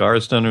 Rachel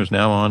Scarsden, who's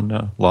now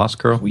on Lost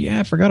Girl. Oh, yeah,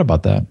 I forgot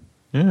about that.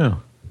 Yeah.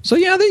 So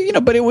yeah,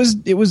 but it was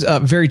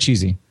very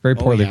cheesy, very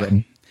poorly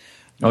written.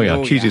 Oh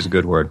yeah, cheesy is a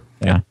good word.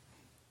 Yeah.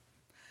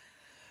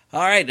 All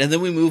right, and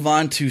then we move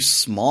on to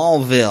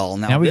Smallville.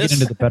 Now we get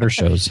into the better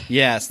shows.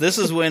 Yes, this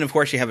is when, of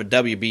course, you have a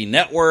WB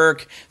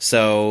network.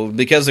 So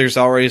because there's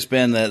always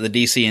been the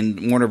DC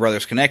and Warner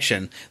Brothers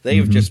connection,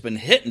 they've just been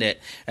hitting it.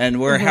 And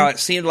where how it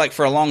seemed like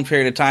for a long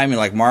period of time,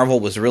 like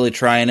Marvel was really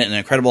trying it, and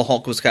Incredible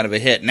Hulk was kind of a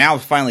hit. Now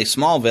finally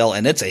Smallville,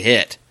 and it's a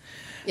hit.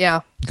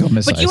 Yeah,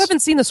 Miss but Ice. you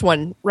haven't seen this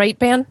one, right,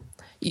 Ben?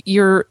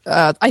 You're.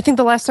 I think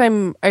the last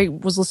time I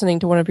was listening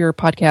to one of your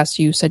podcasts,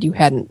 you said you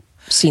hadn't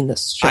seen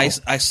this show.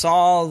 I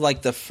saw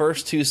like the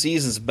first 2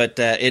 seasons, but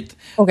it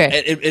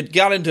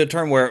got into a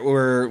term where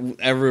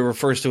everyone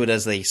refers to it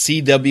as the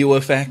CW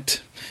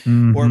effect,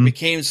 where it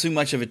became so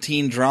much of a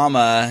teen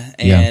drama,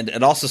 and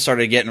it also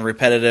started getting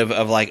repetitive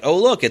of like, oh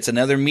look, it's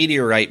another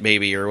meteorite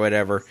baby or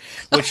whatever,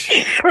 which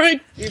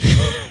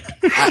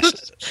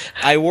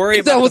I worry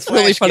about the Flash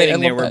really funny.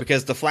 getting there,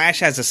 because the Flash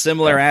has a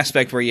similar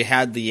aspect where you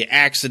had the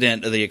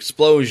accident or the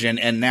explosion,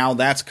 and now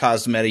that's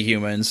caused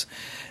metahumans.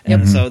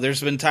 And so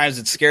there's been times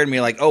it scared me,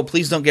 like, oh,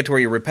 please don't get to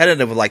where you're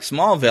repetitive with like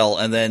Smallville,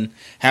 and then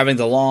having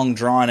the long,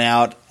 drawn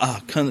out,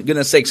 oh,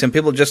 goodness sakes, and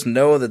people just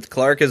know that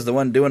Clark is the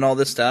one doing all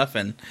this stuff.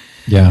 And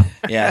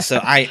so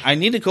I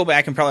need to go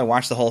back and probably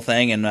watch the whole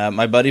thing. And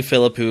my buddy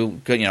Philip,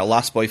 who,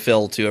 Lost Boy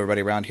Phil to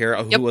everybody around here,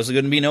 who was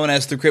going to be known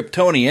as the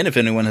Kryptonian, if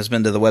anyone has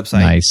been to the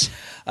website. Nice.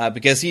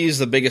 Because he's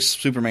the biggest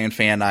Superman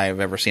fan I've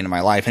ever seen in my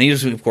life. And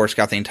he's, of course,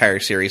 got the entire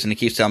series, and he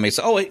keeps telling me,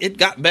 it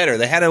got better.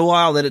 They had a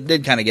while that it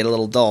did kind of get a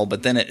little dull,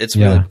 but then it's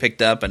really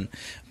picked up, and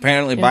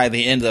apparently by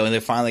the end, though,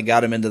 they finally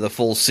got him into the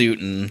full suit,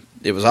 and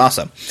it was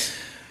awesome.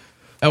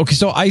 Okay,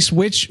 so Ice,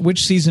 which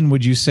season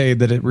would you say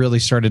that it really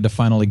started to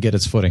finally get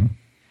its footing?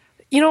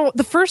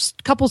 The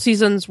first couple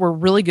seasons were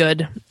really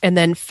good, and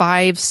then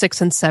 5,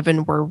 6, and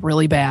 7 were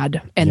really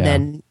bad, and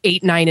then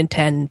 8, 9, and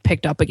 10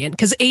 picked up again.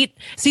 Because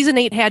season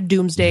 8 had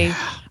Doomsday.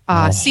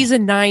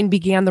 Season 9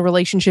 began the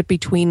relationship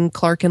between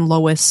Clark and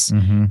Lois,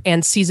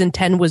 and season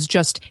 10 was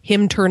just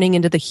him turning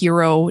into the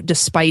hero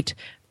despite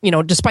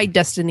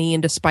destiny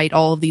and despite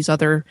all of these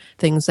other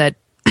things that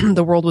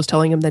the world was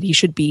telling him that he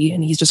should be,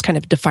 and he's just kind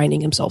of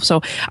defining himself.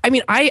 So, I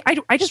mean,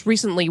 I just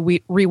recently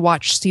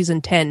rewatched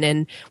season 10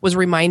 and was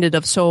reminded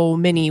of so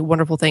many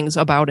wonderful things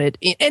about it.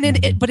 And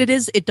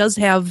it does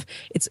have,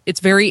 it's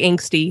very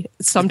angsty.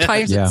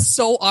 Sometimes it's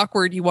so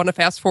awkward you want to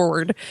fast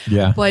forward.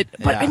 Yeah. But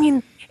I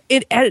mean,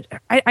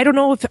 I don't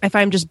know if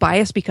I'm just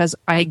biased because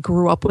I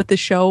grew up with the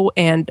show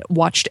and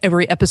watched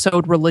every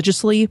episode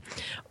religiously,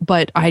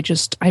 but I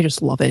just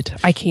love it.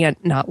 I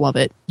can't not love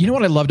it. You know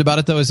what I loved about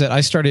it, though, is that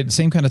I started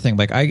same kind of thing.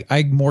 Like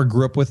I more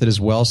grew up with it as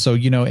well. So,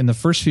 in the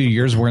first few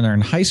years when they're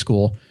in high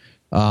school,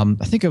 I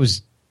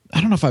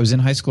don't know if I was in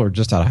high school or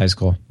just out of high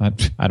school. I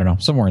don't know,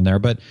 somewhere in there.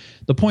 But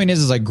the point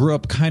is I grew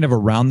up kind of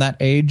around that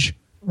age.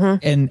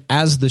 And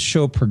as the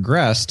show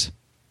progressed,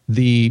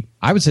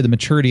 I would say the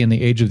maturity and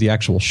the age of the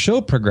actual show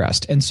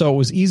progressed. And so it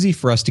was easy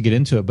for us to get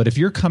into it. But if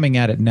you're coming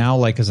at it now,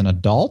 like as an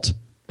adult,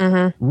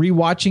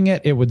 rewatching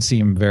it, it would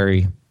seem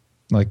very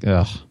like,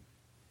 ugh.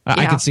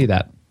 I could see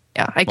that.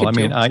 Yeah, I could.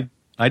 Well, I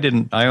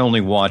mean, I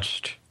only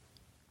watched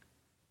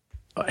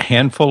a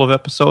handful of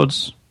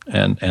episodes,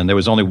 and there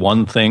was only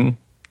one thing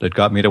that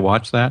got me to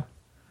watch that.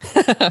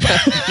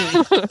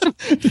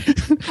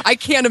 I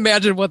can't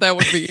imagine what that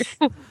would be.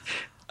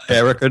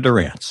 Erica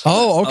Durance.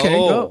 Oh, okay.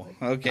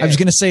 Okay. I was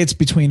going to say it's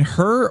between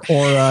her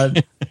or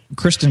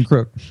Kristen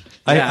Crook.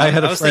 I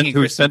had a friend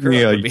who sent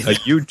me a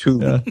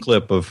YouTube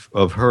clip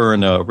of her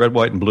in a red,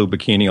 white, and blue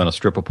bikini on a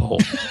stripper pole.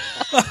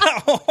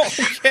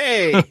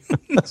 Okay.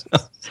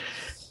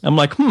 I'm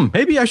like,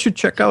 maybe I should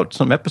check out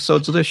some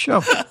episodes of this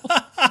show.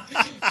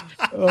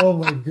 Oh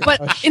my gosh.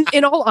 But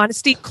in all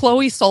honesty,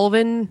 Chloe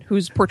Sullivan,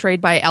 who's portrayed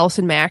by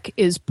Allison Mack,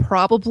 is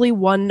probably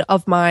one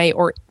of my,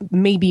 or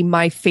maybe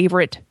my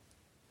favorite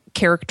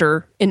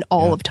character in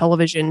all of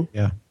television.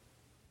 Yeah,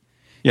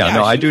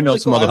 no, I do know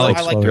some other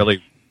folks who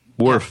really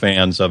were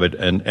fans of it,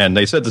 and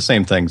they said the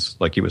same things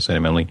like you were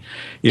saying, Emily.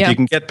 If you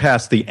can get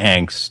past the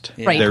angst,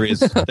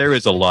 there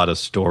is a lot of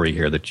story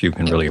here that you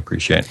can really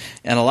appreciate.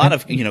 And a lot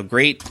of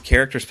great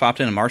characters popped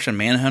in. Martian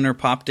Manhunter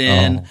popped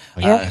in.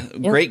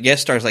 Great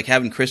guest stars like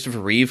having Christopher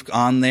Reeve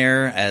on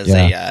there as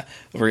a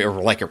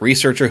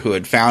researcher who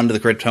had found the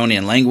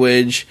Kryptonian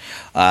language.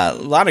 A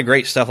lot of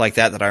great stuff like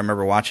that I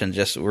remember watching.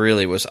 Just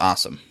really was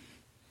awesome.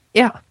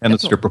 Yeah, and the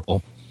stripper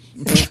pole.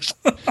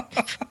 That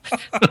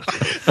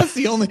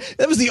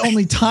was the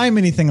only time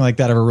anything like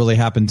that ever really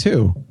happened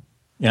too.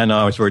 Yeah, no,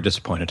 I was very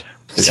disappointed.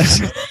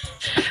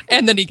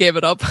 And then he gave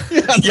it up.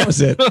 That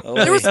was it.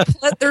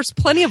 There's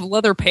plenty of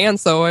leather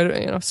pants though.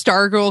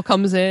 Stargirl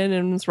comes in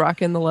and is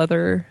rocking the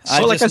leather.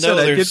 So like I said,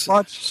 I did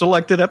watch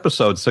selected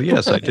episodes. So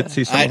yes, I did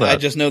see some of that. I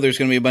just know there's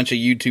going to be a bunch of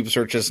YouTube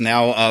searches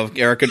now of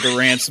Erica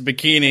Durant's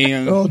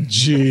bikini. Oh,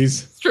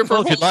 jeez.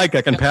 Well, if you'd like,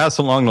 I can pass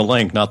along the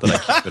link. Not that I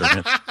keep it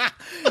in.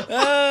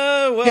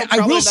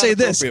 I will say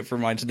this for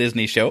my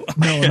Disney show.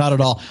 No, not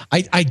at all.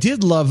 I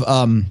did love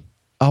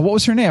what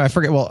was her name? I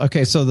forget. Well,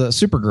 okay, so the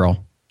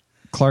Supergirl,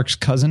 Clark's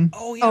cousin.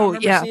 Oh yeah, I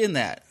remember seeing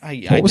that.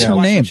 What was her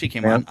name? When she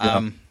came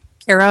on.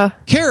 Kara.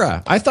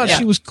 I thought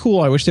she was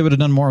cool. I wish they would have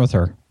done more with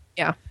her.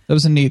 Yeah, that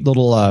was a neat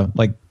little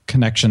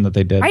connection that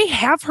they did. I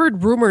have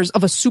heard rumors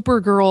of a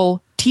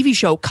Supergirl TV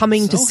show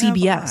coming to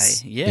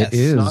CBS. Yes. It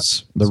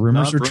is. The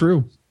rumors are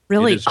true.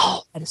 Really?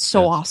 Oh, that is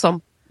so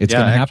awesome. It's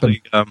going to happen.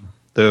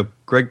 The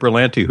Greg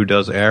Berlanti, who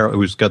does Arrow,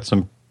 who's got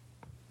some,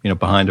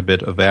 behind a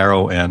bit of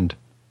Arrow and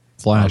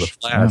Flash. The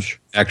Flash,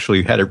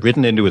 actually had it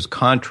written into his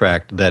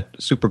contract that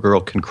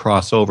Supergirl can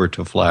cross over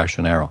to Flash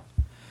and Arrow.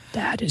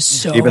 That is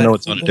so even though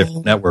it's on a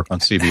different network on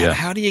CBS.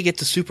 How do you get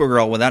to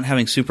Supergirl without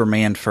having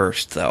Superman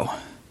first, though?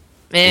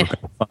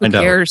 Who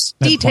cares?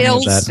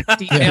 Details.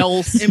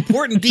 Details.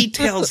 Important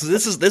details.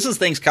 This is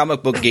things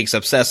comic book geeks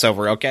obsess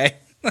over, okay?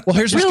 Well,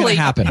 here's what's going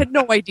to happen. I had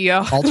no idea.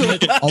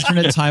 Alternate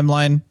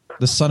timeline.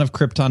 The son of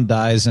Krypton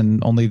dies,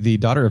 and only the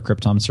daughter of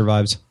Krypton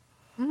survives.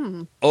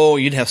 Oh,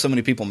 you'd have so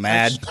many people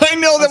mad. I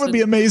know, that would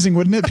be amazing,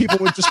 wouldn't it? People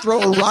would just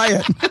throw a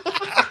riot.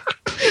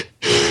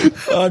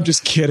 I'm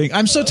just kidding.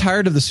 I'm so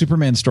tired of the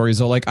Superman stories,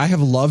 though. Like, I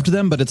have loved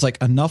them, but it's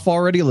like, enough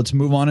already. Let's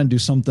move on and do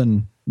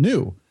something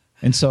new.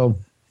 And so...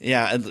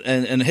 Yeah,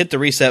 and hit the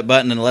reset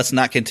button and let's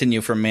not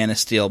continue from Man of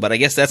Steel. But I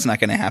guess that's not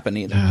going to happen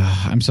either.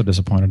 I'm so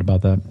disappointed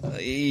about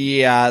that.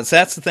 Yeah, so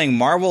that's the thing.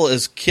 Marvel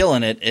is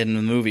killing it in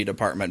the movie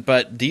department,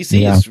 but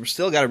DC has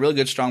still got a really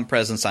good, strong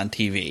presence on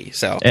TV.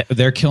 So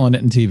they're killing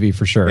it in TV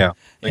for sure. Yeah,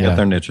 they got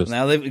their niches.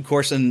 Now, of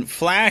course, in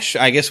Flash,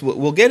 I guess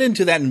we'll get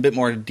into that in a bit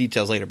more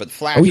details later. But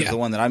Flash is the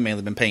one that I've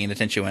mainly been paying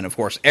attention to, and of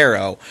course,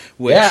 Arrow,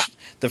 which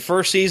the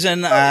first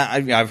season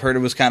I've heard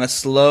it was kind of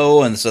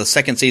slow, and so the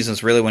second season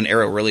is really when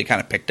Arrow really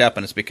kind of picked up,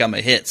 and it's become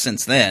a hit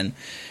since then.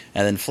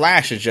 And then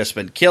Flash has just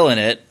been killing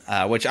it,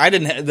 which I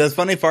didn't. The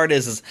funny part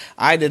is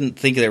I didn't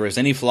think there was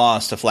any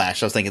flaws to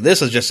Flash. I was thinking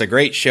this is just a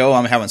great show.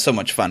 I'm having so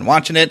much fun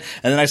watching it.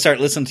 And then I start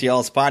listening to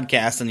y'all's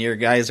podcast, and your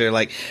guys are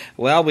like,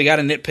 "Well, we got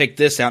to nitpick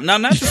this out." Now,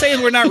 not to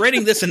say we're not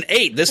rating this an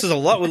 8. This is a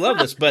lot. We love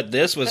this, but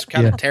this was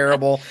kind of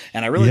terrible,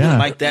 and I really didn't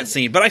like that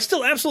scene. But I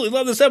still absolutely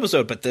love this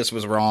episode. But this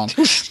was wrong.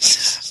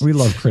 We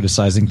love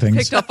criticizing things.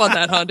 Picked up on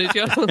that, huh? Did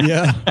you?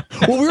 Yeah.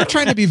 Well, we were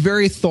trying to be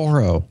very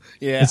thorough.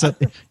 Yeah.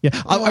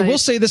 I will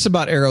say this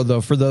about Arrow, though,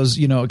 for those,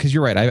 because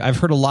you're right. I've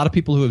heard a lot of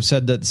people who have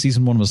said that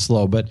season 1 was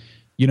slow, but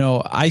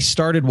I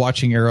started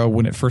watching Arrow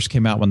when it first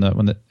came out,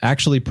 when it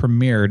actually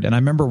premiered, and I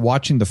remember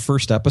watching the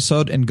first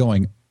episode and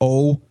going,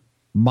 "Oh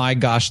my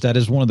gosh, that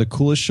is one of the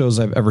coolest shows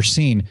I've ever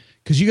seen."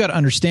 Because you got to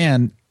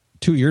understand,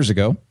 2 years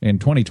ago in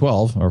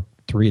 2012, or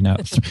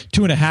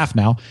 2.5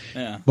 now,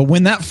 but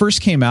when that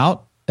first came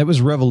out, it was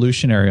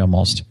revolutionary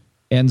almost,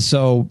 and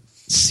so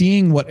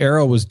seeing what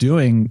Arrow was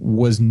doing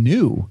was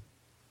new.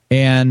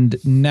 And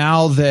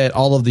now that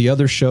all of the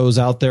other shows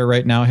out there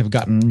right now have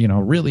gotten,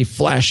 really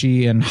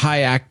flashy and high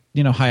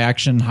action,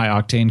 high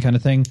octane kind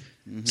of thing,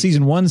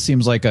 season 1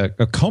 seems like a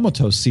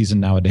comatose season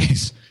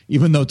nowadays,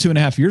 even though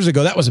 2.5 years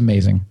ago, that was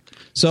amazing.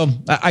 So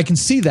I can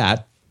see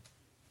that.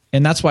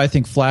 And that's why I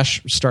think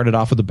Flash started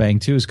off with a bang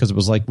too, is because it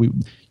was like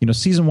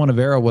season 1 of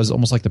Arrow was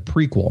almost like the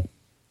prequel.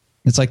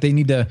 It's like they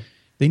need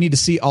to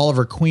see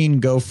Oliver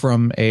Queen go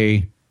from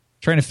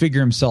trying to figure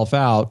himself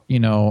out,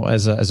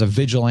 as a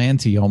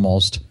vigilante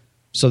almost,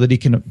 so that he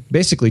can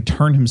basically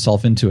turn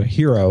himself into a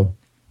hero.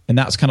 And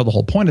that's kind of the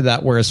whole point of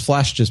that. Whereas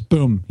Flash just,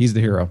 boom, he's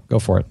the hero. Go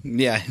for it.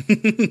 Yeah.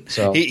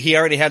 So he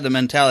already had the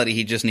mentality.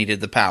 He just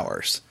needed the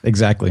powers.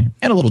 Exactly.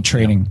 And a little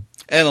training.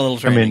 And a little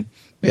training.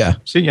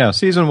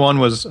 Season 1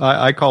 was,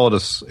 I call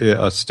it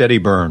a steady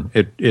burn.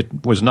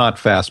 It was not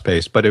fast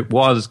paced, but it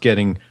was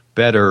getting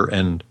better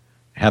and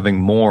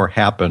having more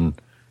happen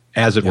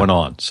as it went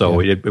on. So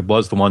it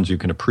was the ones you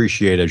can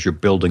appreciate as you're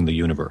building the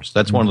universe.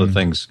 That's one of the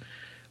things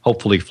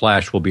hopefully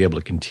Flash will be able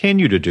to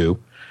continue to do,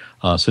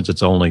 since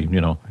it's only,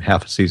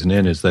 half a season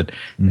in, is that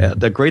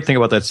the great thing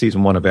about that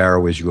season 1 of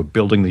Arrow is you were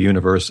building the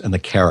universe and the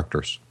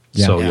characters.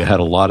 Yeah. So you had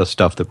a lot of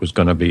stuff that was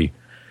going to be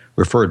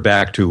referred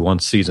back to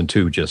once season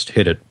 2 just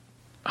hit it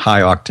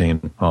high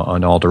octane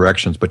on all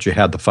directions, but you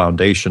had the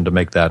foundation to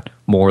make that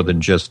more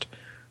than just,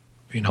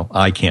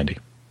 eye candy.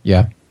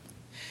 Yeah.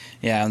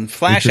 Yeah, and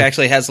Flash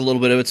actually has a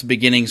little bit of its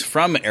beginnings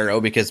from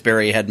Arrow, because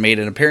Barry had made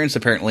an appearance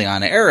apparently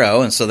on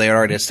Arrow, and so they had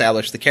already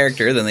established the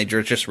character. Then they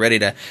were just ready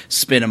to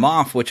spin him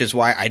off, which is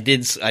why I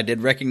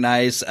did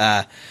recognize.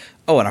 And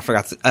I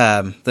forgot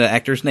the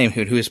actor's name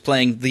who is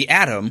playing the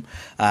Atom.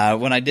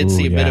 When I did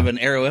see a bit of an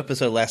Arrow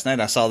episode last night,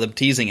 I saw them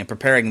teasing and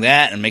preparing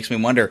that, and it makes me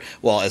wonder,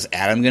 well, is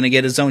Atom going to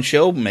get his own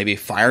show? Maybe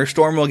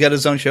Firestorm will get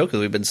his own show, because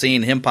we've been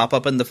seeing him pop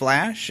up in The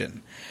Flash,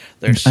 and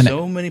there's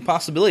so many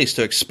possibilities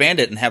to expand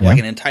it and have like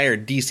an entire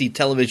DC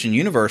television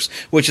universe,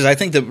 which is, I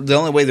think, the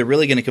only way they're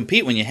really going to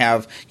compete when you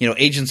have,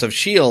 Agents of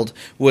S.H.I.E.L.D.,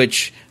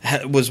 which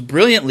was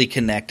brilliantly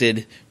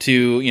connected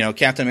to,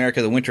 Captain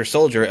America, the Winter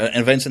Soldier.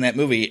 Events in that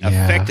movie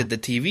affected the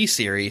TV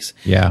series.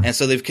 Yeah. And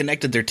so they've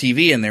connected their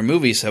TV and their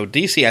movies. So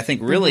DC, I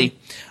think, really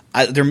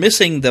they're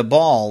missing the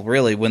ball,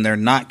 really, when they're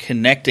not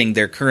connecting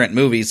their current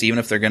movies, even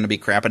if they're going to be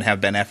crap and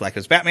have Ben Affleck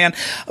as Batman.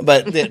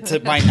 But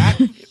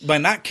by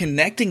not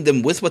connecting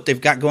them with what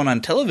they've got going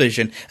on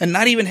television, and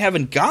not even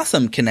having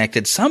Gotham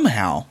connected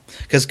somehow,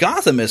 because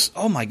Gotham is,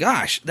 oh my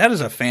gosh, that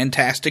is a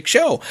fantastic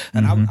show.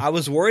 And I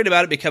was worried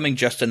about it becoming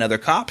just another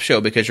cop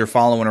show because you're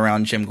following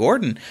around Jim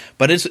Gordon.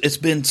 But it's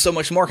been so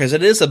much more, because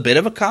it is a bit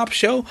of a cop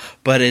show,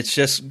 but it's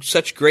just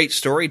such great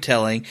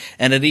storytelling,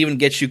 and it even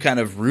gets you kind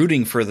of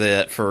rooting for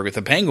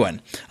the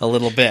Penguin a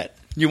little bit.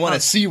 You want to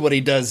see what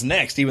he does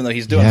next, even though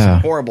he's doing some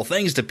horrible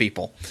things to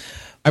people.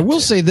 I will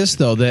say this,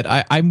 though, that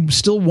I'm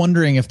still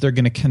wondering if they're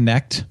going to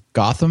connect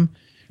Gotham,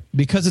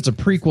 because it's a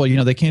prequel. You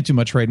know, they can't do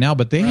much right now,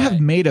 but they have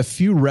made a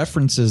few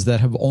references that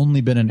have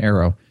only been in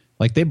Arrow.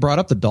 Like, they brought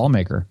up the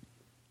Dollmaker,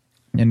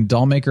 and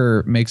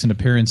Dollmaker makes an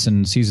appearance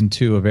in season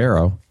 2 of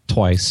Arrow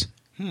twice.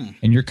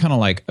 And you're kind of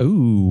like,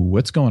 ooh,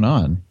 what's going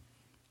on?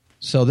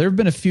 So there have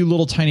been a few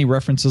little tiny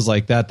references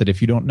like that if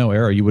you don't know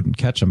Arrow, you wouldn't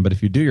catch them. But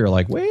if you do, you're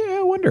like, wait,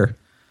 I wonder.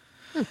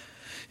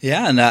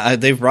 Yeah,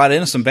 and they've brought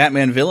in some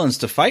Batman villains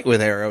to fight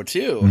with Arrow,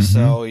 too.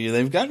 So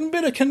they've gotten a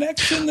bit of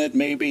connection that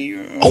maybe...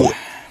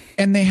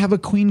 And they have a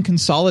Queen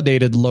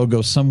Consolidated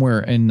logo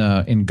somewhere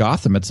in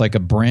Gotham. It's like a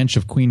branch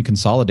of Queen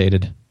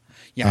Consolidated.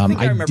 Yeah, I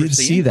remember did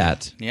see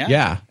that.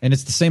 Yeah, and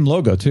it's the same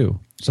logo, too.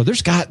 So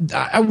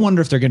I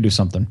wonder if they're going to do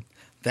something.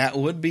 That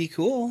would be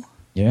cool.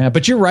 Yeah,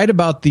 but you're right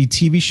about the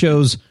TV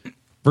shows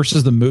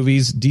versus the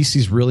movies.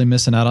 DC's really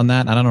missing out on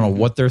that. I don't know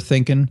what they're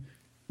thinking,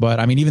 but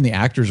I mean, even the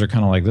actors are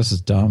kind of like, this is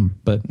dumb,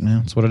 but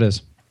it's what it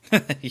is.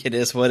 It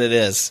is what it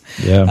is.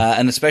 Yeah.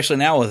 And especially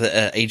now with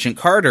Agent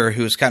Carter,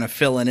 who's kind of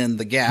filling in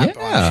the gap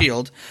on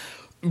S.H.I.E.L.D.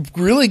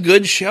 Really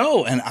good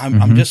show. And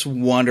I'm just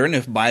wondering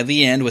if by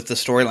the end, with the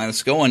storyline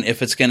that's going,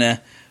 if it's going to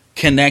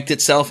connect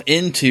itself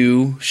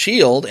into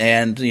S.H.I.E.L.D.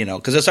 and,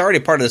 because it's already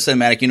part of the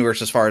cinematic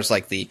universe as far as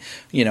like the,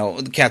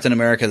 Captain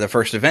America, the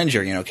First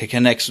Avenger,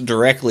 connects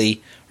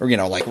directly or,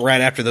 like right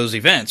after those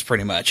events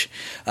pretty much.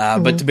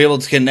 But to be able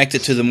to connect it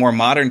to the more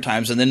modern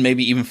times and then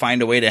maybe even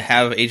find a way to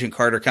have Agent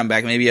Carter come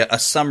back, maybe a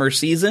summer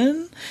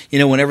season,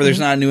 whenever there's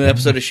not a new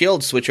episode of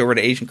S.H.I.E.L.D., switch over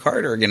to Agent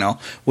Carter,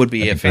 would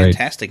be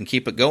fantastic and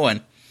keep it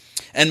going.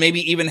 And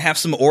maybe even have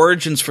some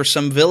origins for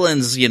some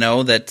villains,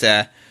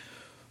 that,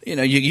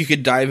 you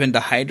could dive into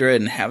Hydra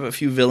and have a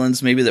few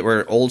villains maybe that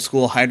were old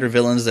school Hydra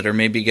villains that are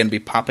maybe going to be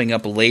popping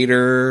up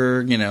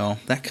later,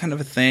 that kind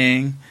of a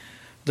thing.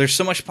 There's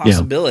so much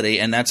possibility,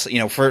 and that's,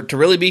 to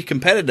really be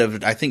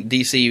competitive, I think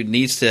DC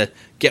needs to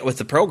get with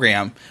the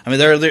program. I mean,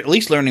 they're at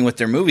least learning with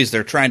their movies.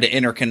 They're trying to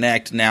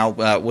interconnect now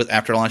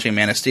after launching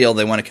Man of Steel.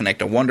 They want to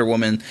connect a Wonder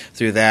Woman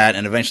through that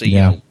and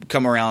eventually,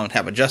 come around and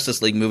have a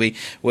Justice League movie,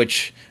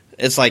 which...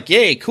 It's like,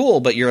 yay, cool,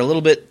 but you're a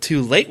little bit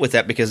too late with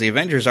that because the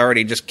Avengers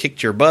already just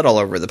kicked your butt all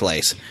over the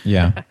place.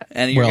 Yeah.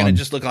 And you're going to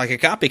just look like a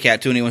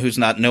copycat to anyone who's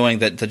not knowing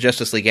that the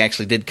Justice League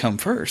actually did come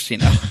first,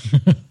 Yeah.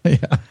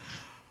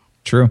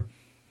 True.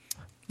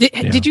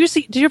 Did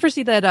you ever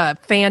see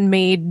that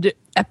fan-made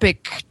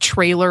epic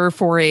trailer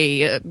for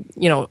a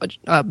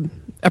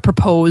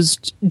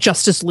proposed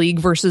Justice League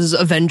versus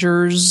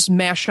Avengers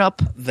mashup?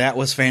 That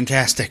was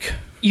fantastic.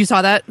 You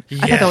saw that?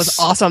 Yes. I thought that was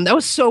awesome. That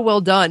was so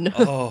well done.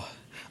 Oh,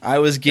 I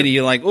was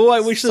giddy, like, I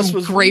wish this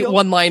was great real.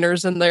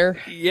 One-liners in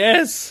there.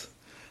 Yes.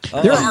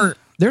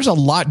 There's a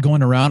lot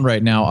going around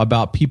right now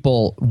about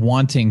people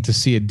wanting to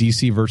see a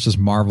DC versus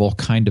Marvel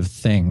kind of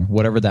thing,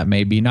 whatever that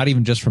may be. Not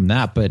even just from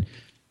that, but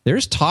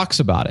there's talks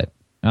about it.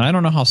 And I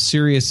don't know how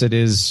serious it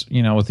is,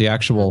 with the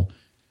actual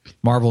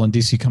Marvel and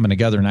DC coming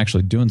together and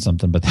actually doing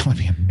something, but that would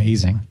be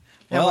amazing.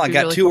 Well, I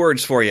got two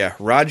words for you.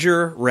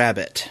 Roger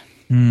Rabbit.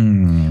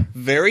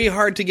 Very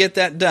hard to get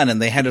that done,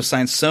 and they had to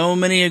sign so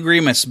many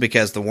agreements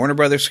because the Warner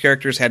Brothers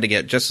characters had to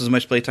get just as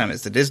much playtime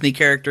as the Disney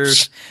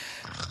characters.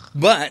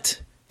 But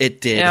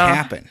it did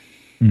happen.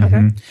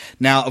 Okay.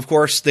 Now, of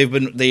course, there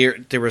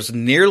was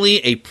nearly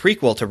a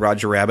prequel to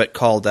Roger Rabbit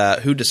called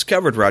Who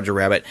Discovered Roger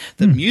Rabbit.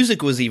 The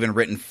music was even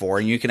written for,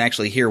 and you can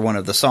actually hear one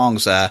of the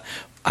songs. I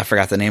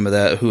forgot the name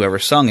of whoever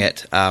sung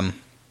it.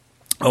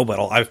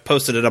 But I've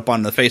posted it up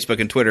on the Facebook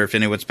and Twitter if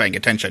anyone's paying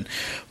attention.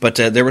 But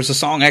there was a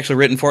song actually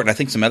written for it, and I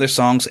think some other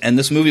songs. And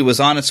this movie was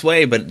on its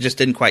way, but it just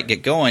didn't quite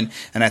get going.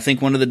 And I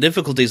think one of the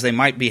difficulties they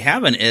might be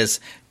having is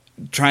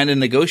trying to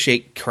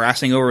negotiate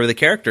crossing over the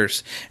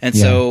characters. And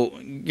so,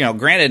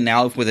 granted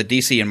now with a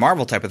DC and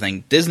Marvel type of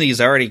thing, Disney's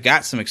already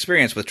got some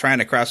experience with trying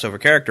to cross over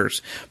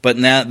characters. But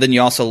now then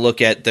you also look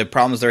at the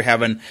problems they're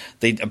having.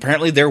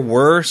 Apparently there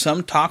were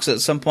some talks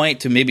at some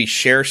point to maybe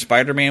share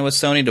Spider-Man with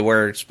Sony to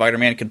where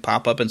Spider-Man could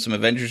pop up in some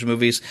Avengers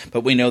movies.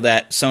 But we know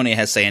that Sony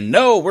has saying,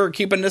 no, we're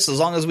keeping this as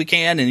long as we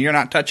can and you're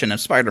not touching a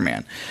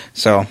Spider-Man.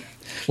 So,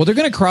 well, they're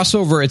going to cross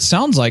over, it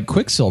sounds like,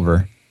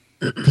 Quicksilver.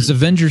 Because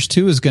Avengers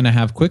 2 is going to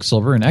have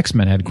Quicksilver and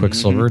X-Men had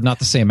Quicksilver. Not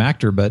the same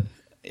actor, but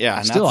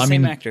still, not the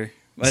same actor.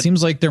 It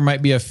seems like there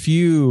might be a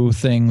few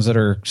things that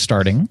are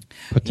starting,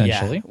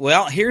 potentially. Yeah.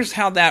 Well, here's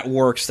how that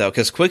works, though,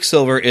 because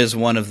Quicksilver is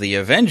one of the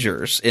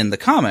Avengers in the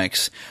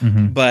comics,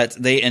 but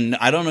and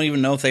I don't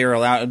even know if they are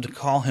allowed to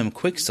call him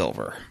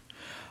Quicksilver.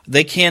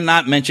 They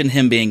cannot mention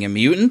him being a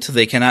mutant.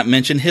 They cannot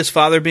mention his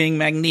father being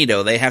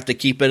Magneto. They have to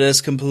keep it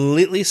as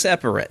completely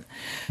separate.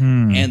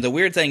 And the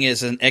weird thing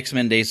is, in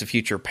X-Men Days of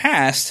Future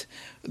Past,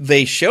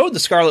 they showed the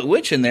Scarlet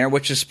Witch in there,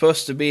 which is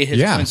supposed to be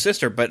his twin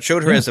sister, but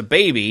showed her as a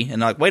baby.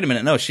 And like, wait a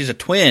minute, no, she's a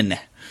twin.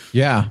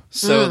 Yeah.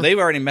 So they've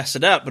already messed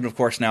it up, but of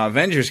course now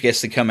Avengers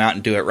gets to come out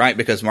and do it right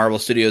because Marvel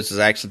Studios has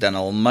actually done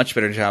a much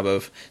better job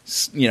of,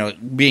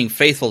 being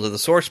faithful to the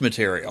source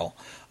material.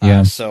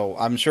 So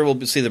I'm sure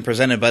we'll see them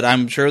presented, but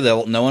I'm sure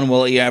no one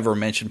will ever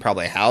mention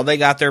probably how they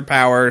got their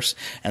powers,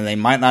 and they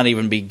might not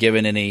even be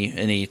given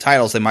any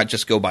titles. They might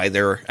just go by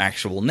their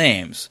actual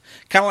names.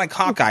 Kind of like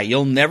Hawkeye.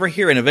 You'll never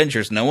hear in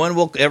Avengers, no one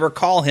will ever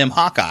call him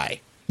Hawkeye.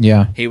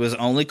 Yeah. He was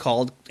only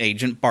called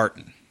Agent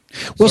Barton.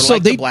 Well, so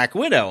like the Black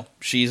Widow.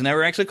 She's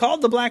never actually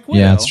called the Black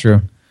Widow. Yeah, that's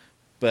true.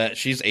 But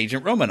she's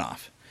Agent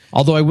Romanoff.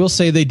 Although I will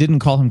say they didn't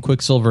call him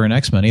Quicksilver in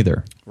X-Men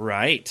either.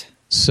 Right.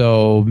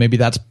 So maybe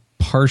that's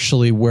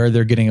partially where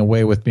they're getting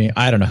away with being.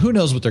 I don't know. Who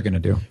knows what they're going to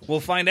do? We'll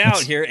find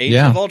out here. Age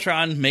of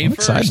Ultron, May 1st.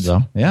 Excited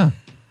though. Yeah.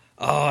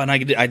 Oh, and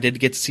I did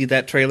get to see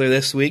that trailer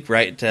this week,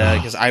 right?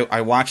 Because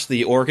I watched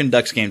the Oregon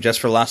Ducks game just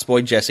for Lost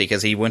Boy Jesse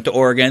because he went to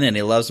Oregon and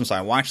he loves them. So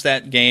I watched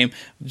that game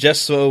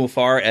just so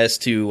far as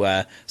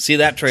to see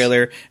that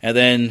trailer and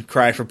then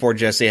cry for poor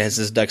Jesse as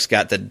his Ducks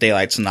got the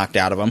daylights knocked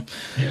out of him.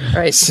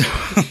 Right. So.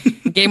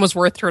 The game was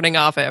worth turning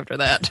off after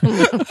that.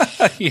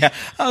 Yeah,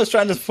 I was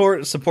trying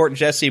to support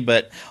Jesse,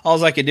 but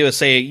all I could do is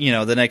say,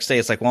 the next day,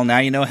 it's like, well, now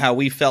you know how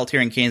we felt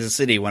here in Kansas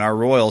City when our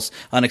Royals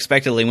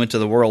unexpectedly went to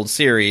the World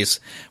Series,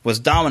 was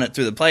dominant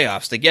through the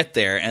playoffs to get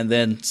there, and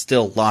then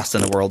still lost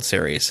in the World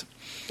Series.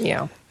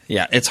 Yeah.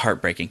 Yeah, it's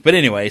heartbreaking. But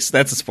anyways,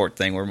 that's a sport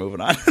thing. We're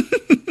moving on.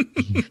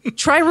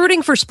 Try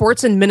rooting for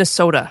sports in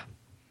Minnesota.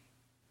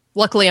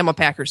 Luckily, I'm a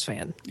Packers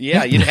fan.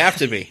 Yeah, you'd have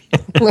to be.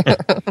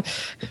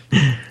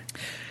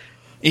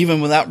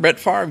 Even without Brett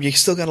Favre, you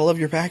still got to love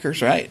your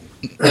Packers, right?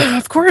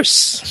 Of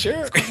course.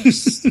 Sure.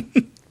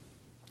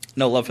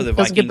 No love for the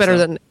Vikings. Doesn't get better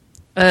than...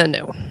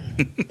 no.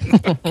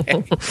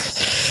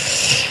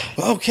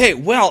 Okay,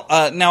 well,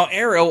 now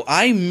Arrow,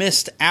 I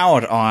missed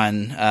out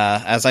on,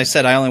 as I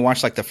said, I only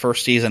watched like the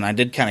first season. I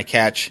did kind of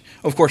catch,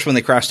 of course, when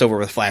they crossed over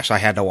with Flash, I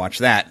had to watch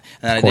that.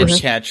 And I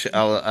did catch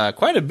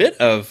quite a bit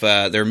of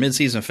their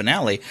mid-season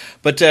finale.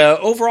 But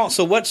overall,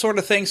 so what sort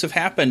of things have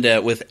happened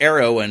with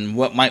Arrow and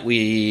what might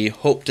we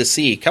hope to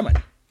see coming?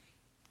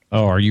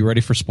 Oh, are you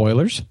ready for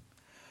spoilers?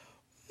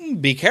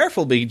 Be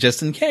careful,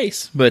 just in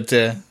case. But...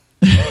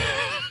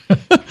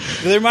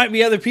 there might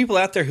be other people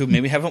out there who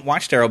maybe haven't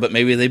watched Arrow, but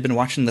maybe they've been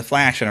watching The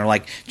Flash and are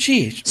like,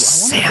 gee,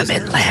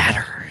 salmon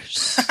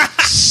ladders.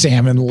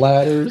 Salmon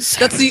ladders.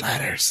 That's the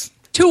ladders.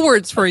 2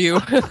 words for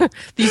you.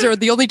 These are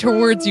the only 2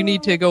 words you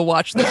need to go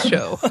watch this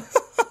show.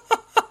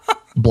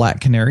 Black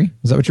Canary.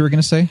 Is that what you were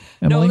going to say,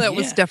 Emily? No, that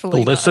was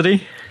definitely Felicity.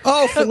 Not.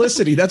 Oh,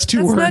 Felicity. That's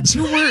 2 words. That's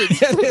not 2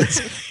 words. It's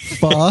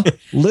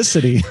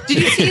Felicity.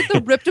 Did you see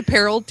the Ripped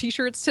Apparel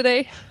t-shirts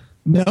today?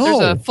 No. There's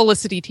a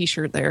Felicity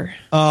t-shirt there.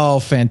 Oh,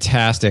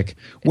 fantastic.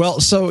 Well,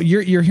 so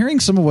you're hearing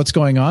some of what's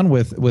going on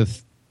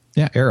with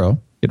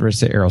Arrow. Get ready to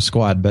say Arrow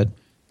Squad, but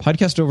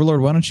Podcast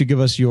Overlord, why don't you give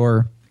us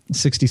your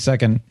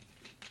 60-second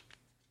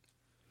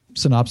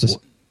synopsis?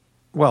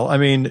 Well, I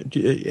mean,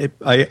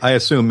 I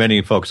assume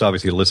many folks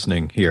obviously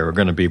listening here are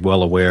going to be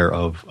well aware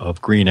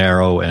of Green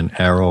Arrow and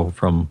Arrow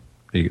from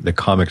the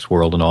comics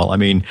world and all. I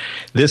mean,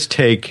 this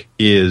take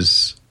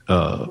is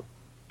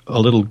a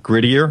little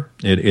grittier.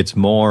 It's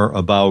more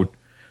about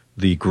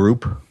the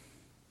group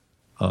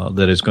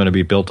that is going to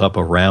be built up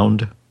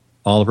around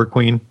Oliver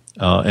Queen.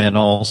 And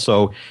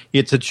also,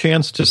 it's a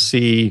chance to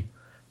see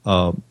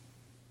the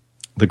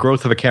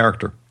growth of a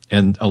character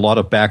and a lot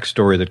of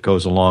backstory that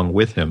goes along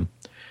with him.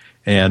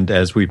 And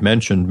as we've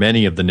mentioned,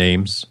 many of the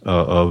names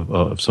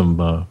of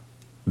some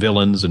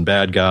villains and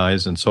bad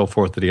guys and so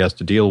forth that he has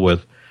to deal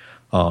with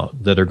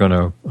that are going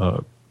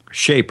to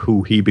shape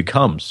who he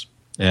becomes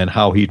and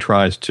how he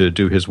tries to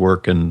do his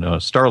work in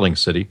Starling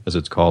City, as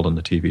it's called in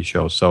the TV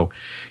show. So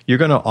you're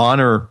going to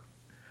honor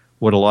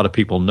what a lot of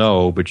people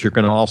know, but you're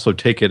going to also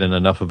take it in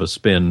enough of a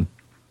spin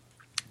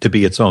to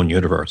be its own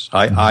universe.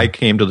 I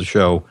came to the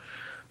show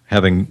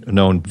having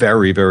known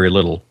very, very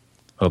little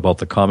about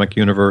the comic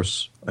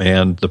universe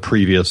and the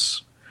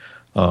previous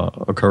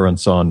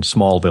occurrence on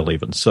Smallville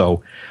even.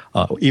 So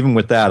even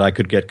with that, I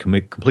could get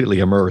completely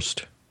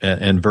immersed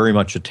and very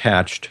much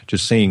attached to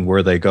seeing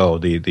where they go.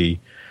 The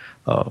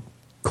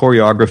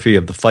choreography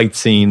of the fight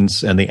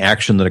scenes and the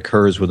action that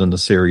occurs within the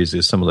series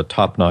is some of the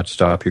top-notch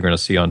stuff you're going to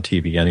see on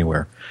TV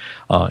anywhere.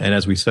 And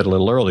as we said a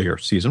little earlier,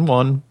 Season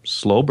 1,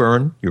 slow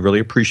burn. You really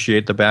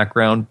appreciate the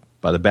background.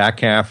 By the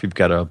back half, you've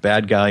got a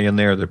bad guy in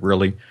there that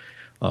really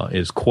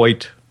is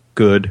quite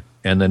good.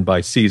 And then by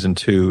Season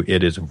 2,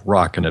 it is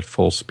rocking at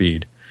full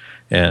speed.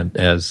 And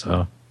as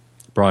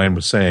Brian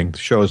was saying,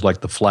 shows like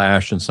The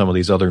Flash and some of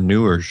these other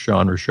newer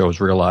genre shows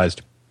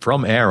realized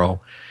from Arrow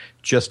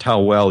just how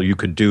well you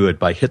could do it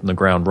by hitting the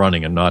ground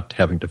running and not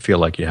having to feel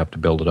like you have to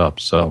build it up.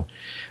 So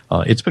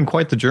it's been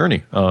quite the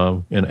journey.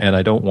 And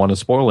I don't want to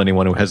spoil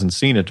anyone who hasn't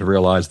seen it to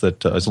realize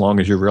that as long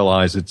as you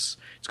realize it's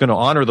It's going to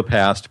honor the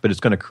past, but it's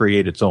going to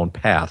create its own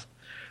path.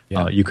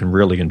 Yeah. You can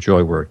really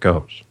enjoy where it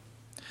goes.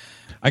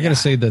 I got to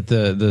say that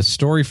the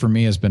story for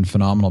me has been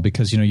phenomenal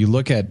because, you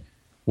look at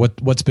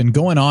what's been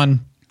going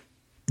on.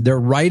 They're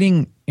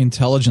writing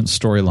intelligent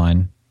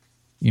storyline.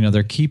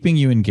 They're keeping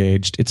you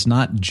engaged. It's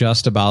not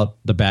just about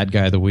the bad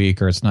guy of the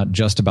week, or it's not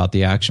just about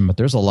the action, but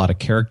there's a lot of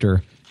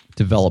character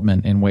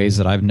development in ways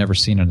that I've never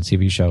seen on a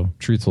TV show,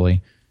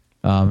 truthfully.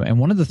 And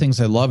one of the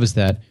things I love is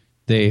that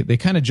they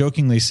kind of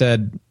jokingly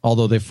said,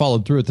 although they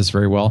followed through with this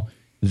very well,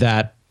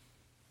 that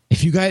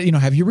if you guys,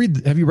 have you read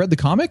the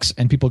comics?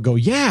 And people go,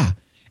 yeah.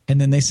 And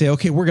then they say,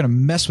 okay, we're going to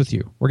mess with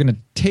you. We're going to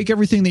take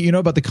everything that you know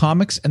about the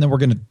comics, and then we're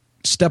going to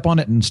step on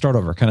it and start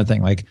over, kind of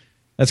thing. Like,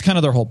 that's kind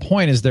of their whole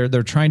point, is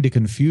they're trying to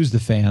confuse the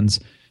fans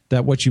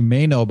that what you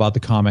may know about the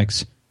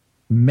comics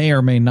may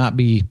or may not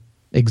be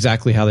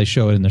exactly how they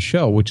show it in the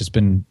show, which has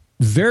been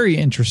very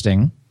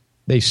interesting.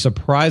 They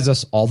surprise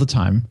us all the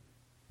time.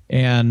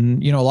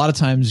 And, a lot of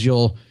times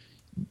they'll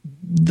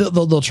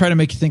try to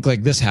make you think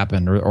like this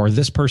happened, or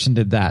this person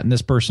did that, and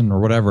this person or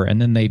whatever.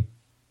 And then they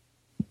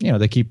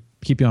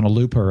keep you on a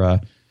loop, or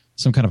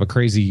some kind of a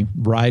crazy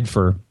ride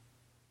for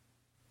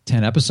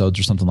 10 episodes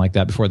or something like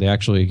that before they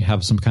actually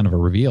have some kind of a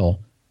reveal.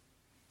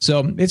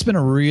 So it's been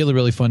a really,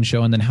 really fun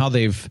show. And then how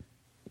they've,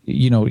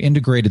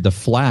 integrated The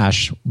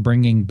Flash,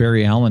 bringing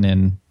Barry Allen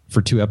in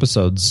for 2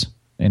 episodes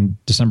in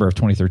December of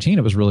 2013.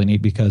 It was really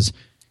neat because,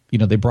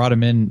 they brought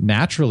him in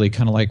naturally,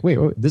 kind of like,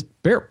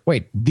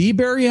 the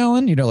Barry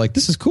Allen, like,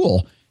 this is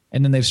cool.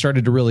 And then they've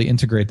started to really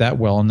integrate that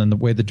well. And then the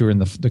way they're doing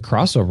the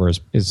crossover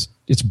is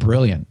it's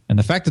brilliant. And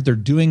the fact that they're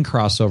doing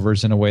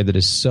crossovers in a way that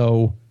is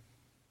so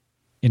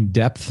in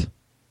depth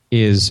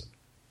is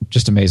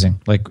just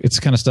amazing. Like, it's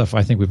the kind of stuff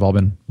I think we've all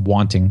been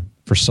wanting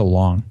for so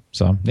long.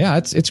 So yeah,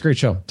 it's a great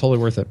show. Totally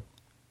worth it.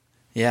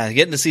 Yeah,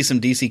 getting to see some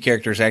DC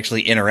characters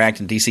actually interact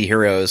in DC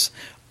Heroes.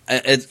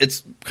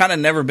 It's kind of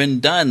never been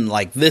done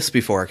like this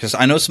before, because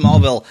I know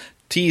Smallville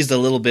teased a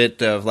little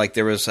bit of, like,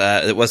 there was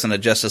it wasn't a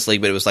Justice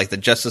League, but it was like the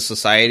Justice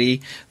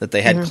Society that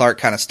they had Clark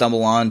kind of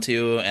stumble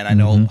onto, and I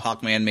know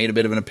Hawkman made a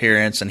bit of an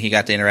appearance and he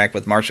got to interact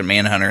with Martian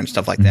Manhunter and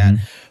stuff like that.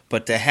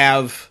 But to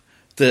have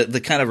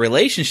the kind of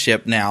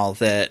relationship now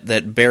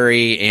that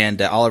Barry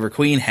and Oliver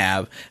Queen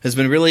have has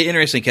been really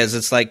interesting, because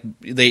it's like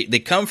they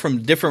come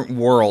from different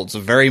worlds,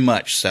 very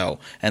much so,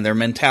 and their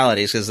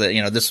mentalities. Because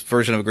this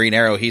version of Green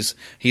Arrow, he's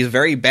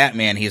very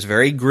Batman, he's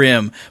very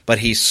grim, but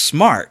he's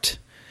smart,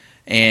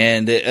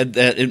 and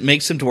it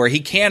makes him to where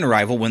he can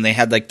rival when they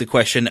had like the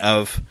question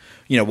of,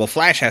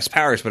 Flash has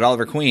powers, but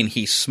Oliver Queen,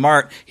 he's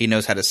smart. He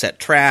knows how to set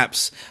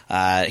traps.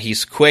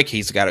 He's quick.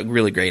 He's got a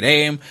really great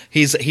aim.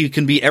 He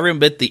can be every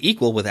bit the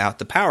equal without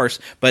the powers.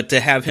 But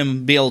to have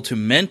him be able to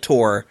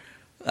mentor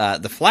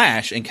the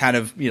Flash and kind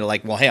of,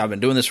 hey, I've been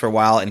doing this for a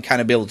while, and kind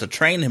of be able to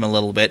train him a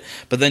little bit.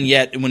 But then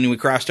yet, when we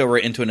crossed over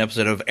into an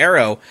episode of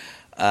Arrow,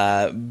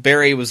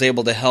 Barry was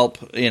able to help,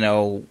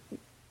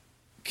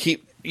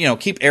 keep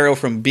Arrow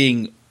from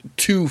being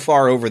too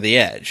far over the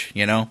edge,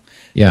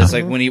 Yeah. It's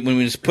like when he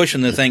was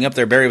pushing the thing up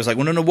there, Barry was like,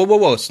 "No,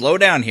 whoa, slow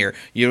down here.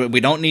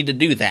 We don't need to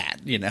do that."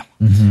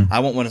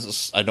 I don't want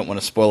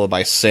to spoil it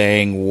by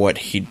saying what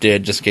he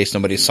did, just in case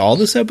nobody saw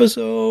this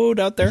episode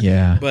out there.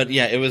 Yeah. But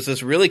yeah, it was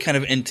this really kind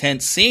of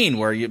intense scene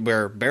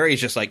where Barry's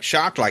just like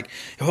shocked, like,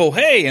 "Oh,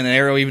 hey!" And then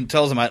Arrow even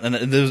tells him, and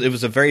it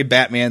was a very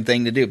Batman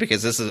thing to do,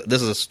 because this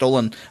is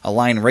a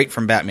line right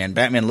from Batman.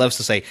 Batman loves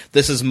to say,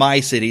 "This is my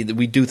city. That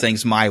we do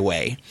things my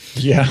way."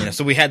 Yeah.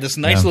 So we had this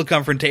nice little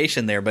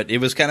confrontation there, but it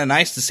was kind of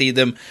nice to see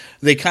them.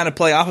 They kind of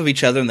play off of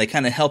each other, and they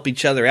kind of help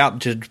each other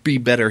out to be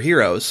better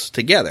heroes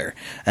together,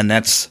 and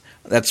that's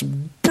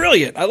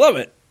brilliant. I love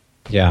it.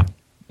 Yeah,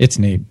 it's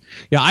neat.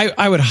 Yeah,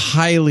 I would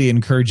highly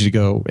encourage you to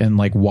go and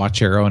like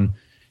watch Arrow, and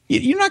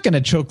you're not going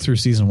to choke through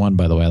season 1,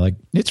 by the way. Like,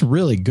 it's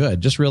really good.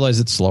 Just realize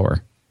it's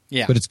slower.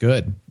 Yeah, but it's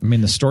good. I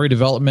mean, the story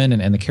development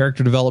and the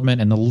character development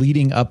and the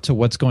leading up to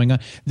what's going on.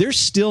 There's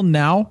still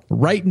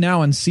right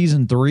now in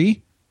season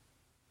 3.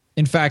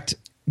 In fact,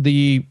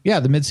 the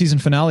mid-season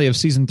finale of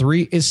season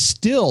 3 is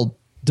still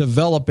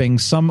developing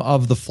some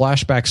of the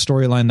flashback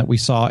storyline that we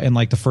saw in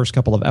like the first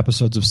couple of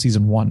episodes of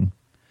season 1.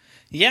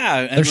 Yeah,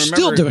 and they're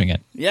still doing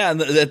it. Yeah,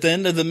 at the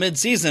end of the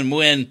mid-season,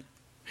 when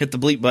hit the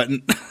bleep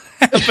button.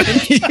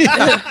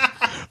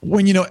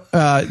 When you're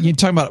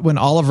talking about when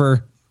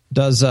Oliver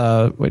does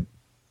wait.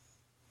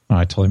 Oh,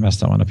 I totally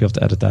messed that one up. You have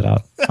to edit that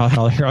out.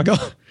 Here I'll go.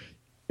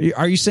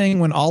 Are you saying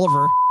when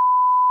Oliver?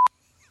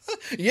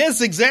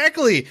 Yes,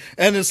 exactly.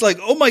 And it's like,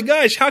 oh my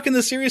gosh, how can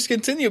the series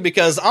continue?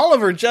 Because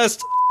Oliver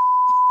just...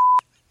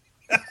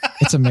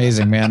 It's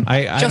amazing, man.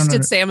 I just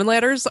did salmon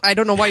ladders. I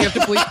don't know why you have to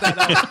bleep that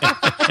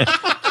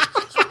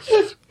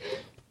out.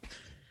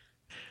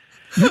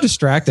 You're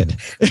distracted.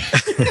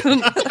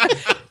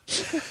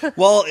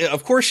 Well,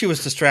 of course she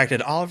was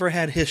distracted. Oliver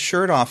had his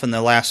shirt off in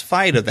the last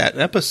fight of that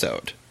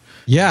episode.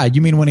 Yeah,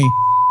 you mean when he...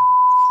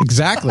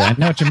 Exactly. I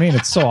know what you mean.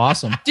 It's so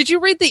awesome. Did you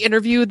read the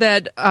interview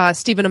that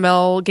Stephen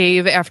Amell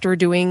gave after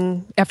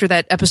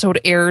that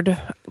episode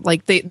aired?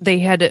 Like they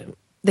had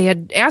they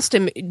had asked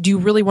him, do you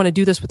really want to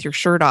do this with your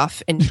shirt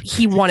off? And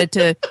he wanted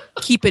to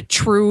keep it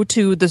true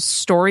to the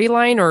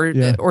storyline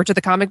or to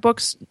the comic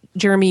books.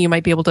 Jeremy, you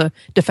might be able to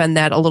defend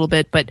that a little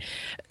bit, but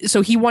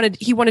so he wanted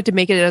to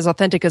make it as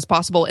authentic as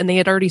possible. And they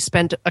had already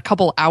spent a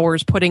couple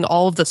hours putting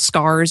all of the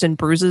scars and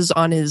bruises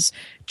on his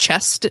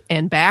chest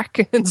and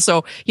back. And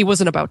so he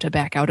wasn't about to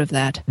back out of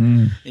that.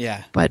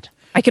 Yeah. But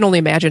I can only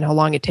imagine how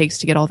long it takes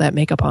to get all that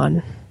makeup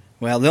on.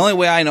 Well, the only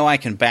way I know I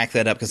can back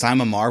that up, because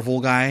I'm a Marvel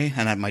guy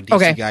and my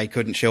DC guy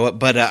couldn't show up,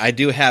 but I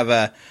do have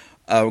a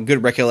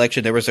good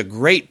recollection. There was a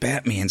great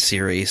Batman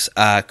series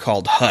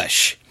called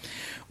Hush,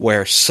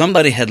 where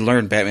somebody had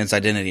learned Batman's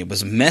identity. It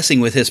was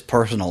messing with his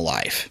personal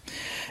life.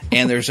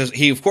 And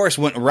he, of course,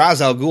 Ra's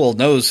al Ghul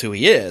knows who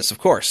he is, of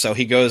course, so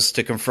he goes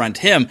to confront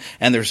him,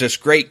 and there's this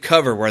great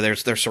cover where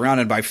they're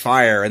surrounded by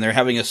fire, and they're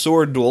having a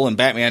sword duel, and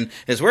Batman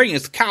is wearing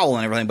his cowl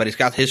and everything, but he's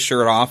got his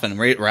shirt off, and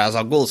Ra's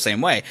al Ghul the same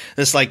way.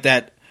 It's like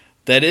that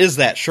is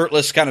that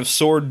shirtless kind of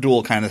sword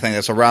duel kind of thing.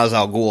 That's a Ra's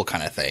al Ghul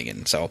kind of thing.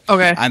 And so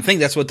I think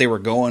that's what they were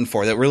going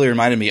for. That really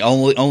reminded me,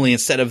 only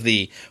instead of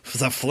the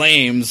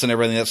flames and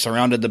everything that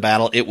surrounded the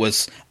battle, it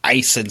was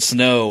ice and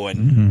snow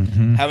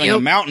and having a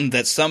mountain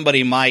that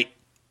somebody might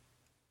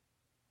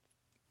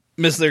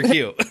miss their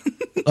cue.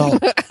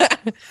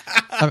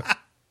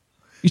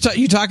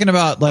 You talking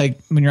about like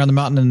when you're on the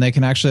mountain and they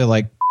can actually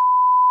like,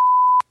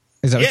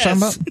 is that what you're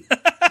talking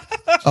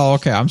about? Oh,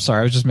 okay. I'm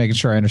sorry. I was just making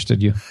sure I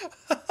understood you.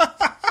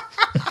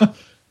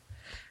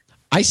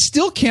 I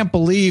still can't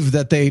believe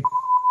that they.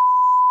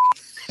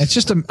 It's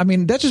just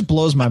that just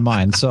blows my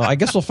mind. So I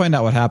guess we'll find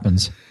out what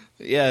happens.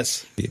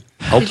 Yes.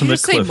 Ultimate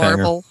cliffhanger.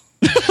 Marvel?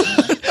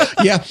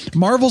 Yeah,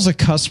 Marvel's a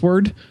cuss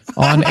word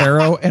on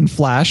Arrow and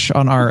Flash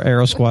on our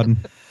Arrow Squad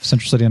and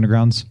Central City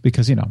Undergrounds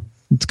because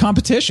it's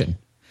competition.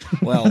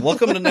 Well,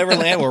 welcome to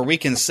Neverland, where we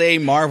can say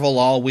Marvel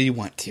all we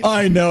want to.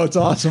 I know, it's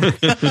awesome. I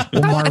thought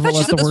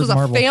you said this was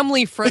a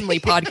family-friendly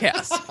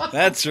podcast.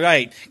 That's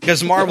right,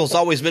 because Marvel's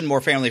always been more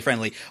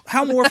family-friendly.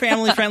 How more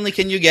family-friendly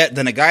can you get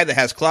than a guy that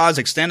has claws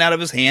extend out of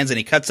his hands and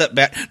he cuts up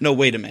bat? No,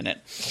 wait a minute.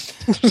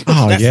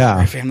 Oh, That's yeah. not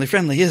very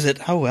family-friendly, is it?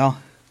 Oh,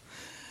 well.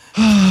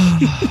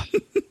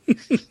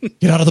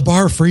 Get out of the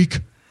bar, freak.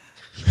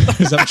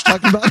 Is that what you're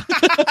talking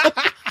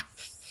about?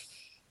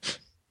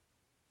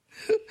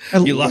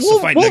 You lost the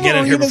fight. Now get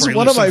in here before you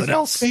lose something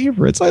else.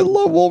 Favorites. I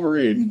love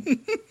Wolverine.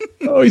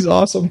 Oh, he's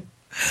awesome.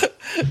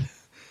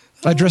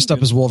 I dressed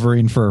up as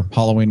Wolverine for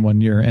Halloween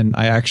one year, and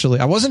I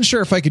wasn't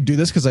sure if I could do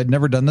this because I'd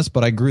never done this,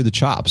 but I grew the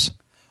chops.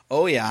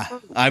 Oh yeah,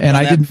 I've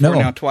done that before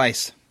now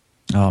twice.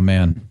 Oh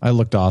man, I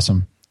looked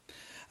awesome.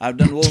 I've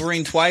done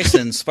Wolverine twice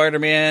and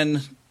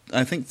Spider-Man,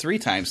 I think 3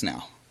 times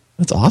now.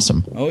 That's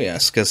awesome. Oh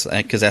yes, because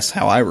that's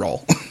how I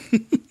roll.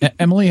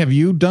 Emily, have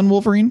you done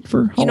Wolverine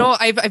for Halloween?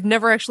 I've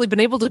never actually been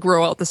able to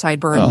grow out the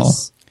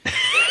sideburns. Oh.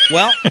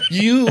 Well,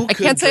 I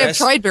can't say I've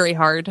tried very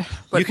hard.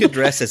 But you could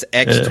dress as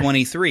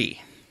X-23.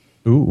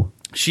 Ooh.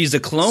 She's a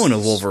clone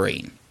of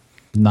Wolverine.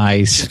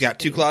 Nice. She's got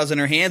 2 claws in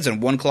her hands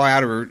and 1 claw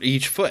out of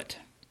each foot.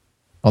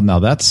 Oh, now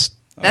that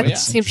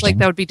seems like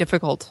that would be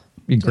difficult.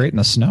 Be great in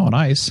the snow and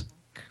ice.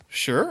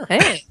 Sure.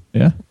 Hey.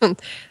 Yeah.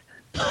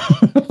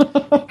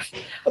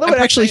 That would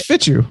actually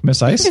fit you,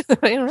 Miss Ice.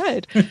 All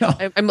right.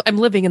 I'm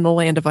living in the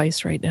land of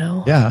ice right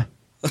now. Yeah.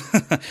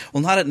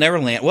 Well, not at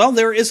Neverland. Well,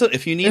 there is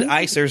if you need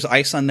ice, there's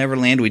ice on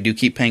Neverland. We do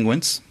keep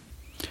penguins.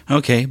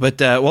 Okay, but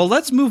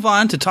let's move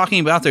on to talking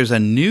about there's a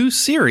new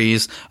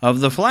series of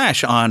The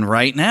Flash on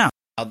right now.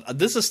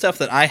 This is stuff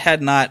that I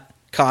had not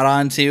caught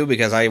on to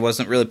because I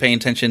wasn't really paying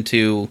attention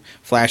to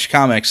Flash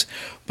comics,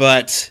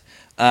 but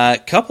a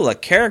couple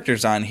of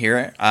characters on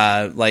here,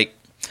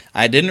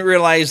 I didn't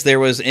realize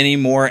there was any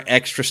more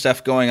extra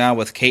stuff going on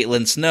with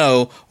Caitlin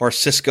Snow or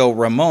Cisco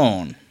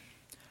Ramon.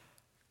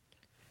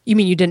 You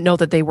mean you didn't know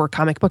that they were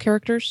comic book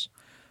characters?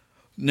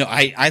 No,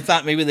 I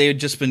thought maybe they had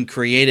just been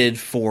created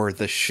for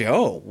the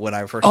show when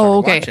I first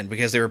started watching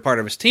because they were part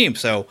of his team.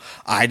 So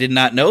I did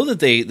not know that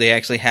they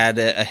actually had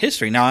a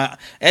history. Now,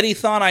 Eddie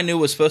thought I knew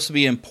was supposed to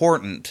be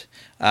important.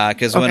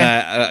 Because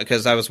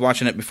I was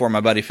watching it before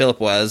my buddy Philip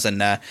was,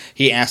 and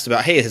he asked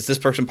about, hey, has this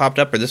person popped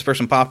up or this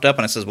person popped up?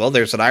 And I says, well,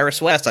 there's an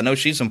Iris West. I know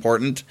she's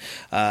important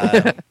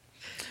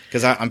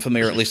because I'm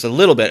familiar at least a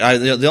little bit.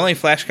 The only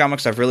Flash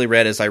comics I've really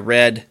read is I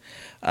read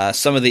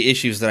some of the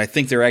issues that I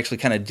think they're actually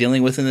kind of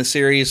dealing with in the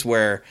series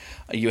where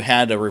you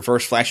had a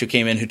Reverse Flash who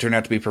came in who turned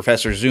out to be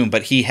Professor Zoom,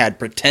 but he had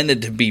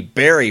pretended to be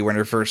Barry when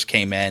he first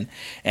came in.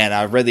 And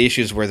I read the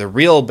issues where the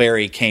real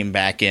Barry came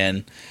back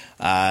in.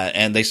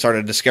 And they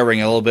started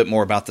discovering a little bit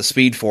more about the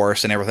Speed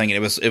Force and everything.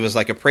 And it was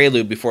like a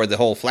prelude before the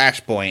whole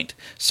Flashpoint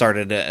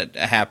started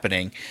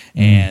happening.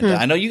 And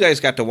I know you guys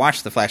got to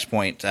watch the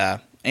Flashpoint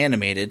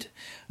animated,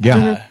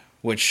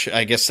 which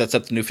I guess sets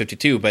up the New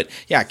 52. But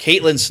yeah,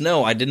 Caitlin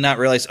Snow, I did not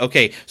realize.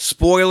 Okay,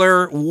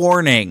 spoiler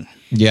warning.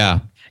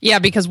 Yeah. Yeah,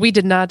 because we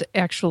did not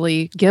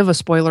actually give a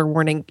spoiler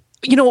warning.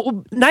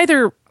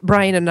 Neither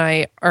Brian and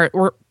I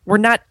we're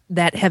not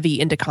that heavy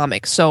into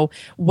comics. So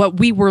what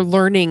we were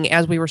learning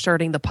as we were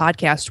starting the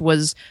podcast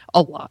was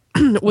a lot,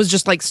 was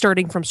just like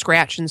starting from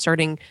scratch and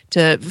starting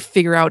to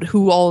figure out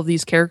who all of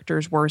these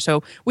characters were.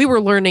 So we were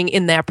learning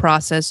in that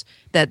process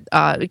that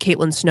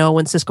Caitlin Snow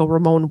and Cisco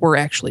Ramon were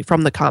actually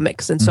from the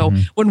comics. And so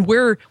when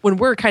we're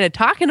kind of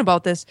talking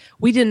about this,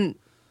 it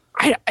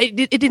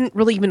didn't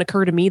really even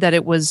occur to me that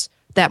it was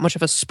that much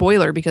of a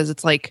spoiler, because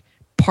it's like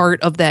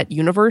part of that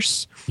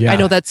universe. Yeah. I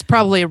know that's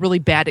probably a really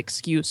bad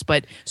excuse,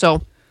 but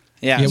so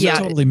we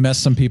totally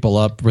messed some people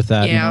up with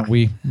that. Yeah.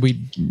 We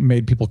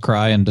made people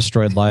cry and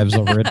destroyed lives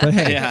over it. But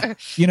hey,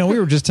 we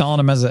were just telling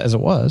them as it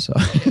was. So.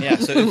 Yeah,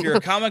 so if you're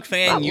a comic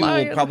fan, you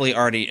will probably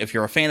already, if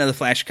you're a fan of the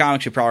Flash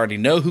comics, you probably already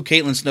know who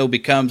Caitlin Snow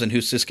becomes and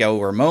who Cisco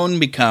Ramon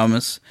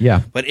becomes.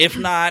 Yeah. But if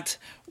not,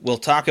 we'll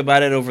talk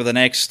about it over the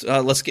next,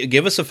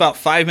 give us about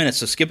 5 minutes.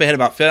 So skip ahead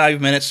about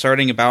 5 minutes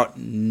starting about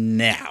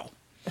now.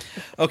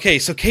 Okay,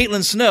 so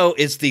Caitlin Snow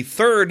is the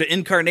third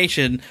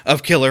incarnation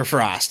of Killer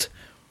Frost.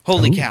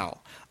 Holy cow.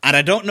 And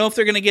I don't know if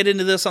they're going to get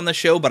into this on the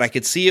show, but I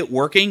could see it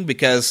working,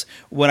 because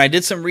when I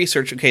did some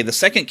research, okay, the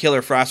second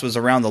Killer Frost was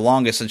around the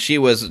longest, and she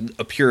was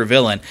a pure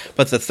villain.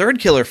 But the third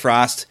Killer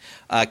Frost,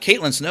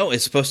 Caitlin Snow,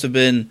 is supposed to have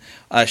been,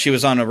 she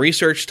was on a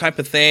research type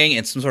of thing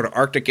in some sort of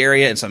Arctic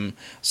area, and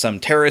some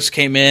terrorists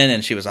came in,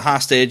 and she was a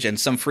hostage, and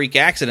some freak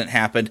accident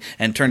happened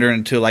and turned her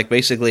into like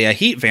basically a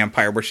heat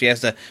vampire, where she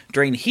has to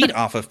drain heat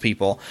off of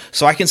people.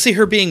 So I can see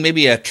her being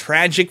maybe a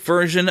tragic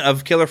version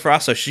of Killer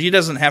Frost, so she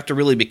doesn't have to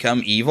really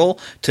become evil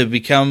to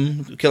become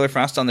Killer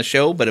Frost on the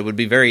show, but it would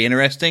be very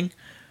interesting.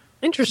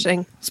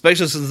 Interesting.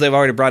 Especially since they've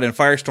already brought in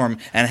Firestorm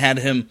and had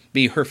him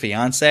be her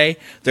fiance.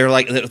 They're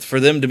like, for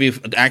them to be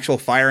actual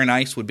fire and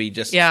ice would be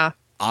just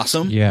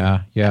awesome.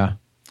 Yeah, yeah.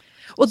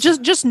 Well,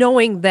 just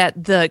knowing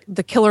that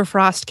the Killer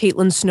Frost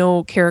Caitlin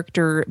Snow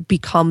character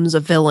becomes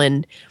a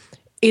villain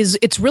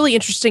it's really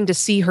interesting to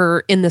see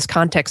her in this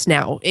context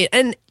now.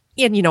 And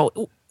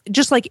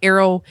just like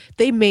Arrow,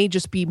 they may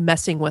just be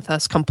messing with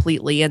us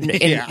completely, and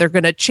they're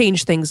going to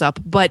change things up.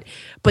 But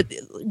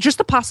just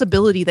the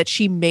possibility that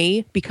she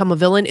may become a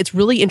villain, it's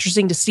really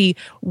interesting to see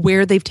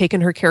where they've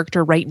taken her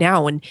character right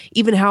now, and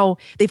even how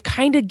they've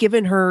kind of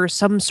given her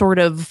some sort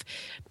of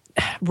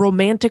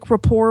romantic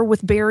rapport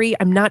with Barry.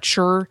 I'm not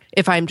sure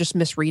if I'm just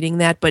misreading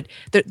that, but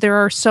there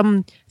are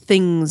some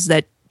things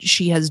that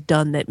she has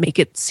done that make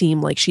it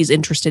seem like she's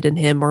interested in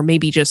him, or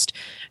maybe just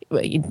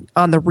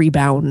on the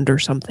rebound or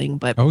something.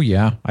 But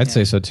I'd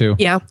say so too.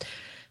 Yeah.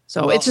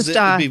 So it's just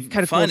it'd be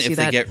kind of fun cool to see if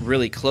they that. get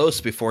really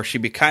close before she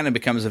kind of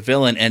becomes a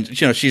villain, and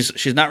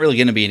she's not really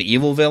going to be an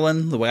evil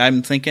villain the way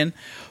I'm thinking.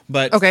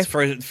 But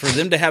for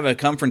them to have a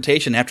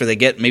confrontation after they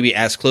get maybe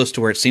as close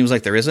to where it seems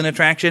like there is an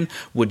attraction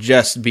would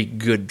just be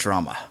good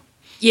drama.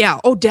 Yeah.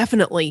 Oh,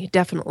 definitely.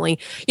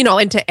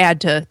 And to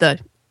add to the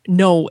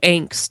no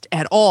angst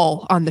at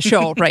all on the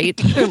show, right?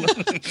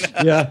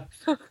 Yeah.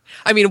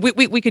 I mean,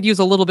 we could use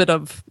a little bit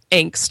of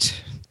angst.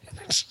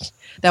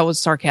 That was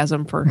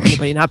sarcasm for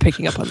anybody not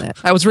picking up on that.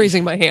 I was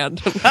raising my hand.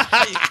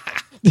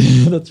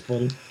 That's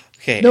funny.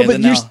 Okay. No,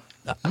 but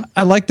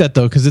I like that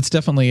though, because it's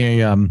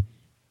definitely a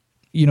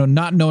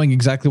not knowing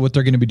exactly what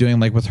they're going to be doing,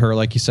 like with her,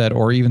 like you said,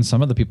 or even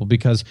some of the people,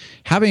 because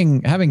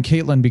having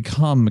Caitlin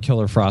become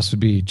Killer Frost would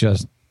be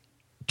just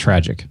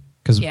tragic.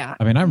 Because I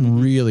mean, I'm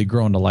really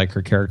grown to like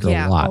her character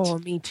a lot. Oh,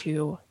 me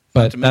too.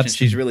 But not to mention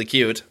she's really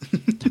cute.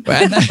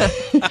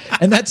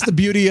 And that's the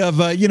beauty of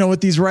what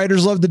these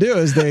writers love to do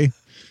is they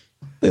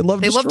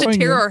love to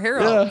tear our hair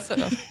out.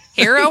 So,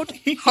 hair out,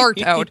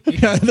 heart out.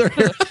 Yeah, their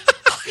hair.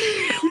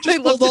 They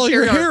love all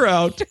your hair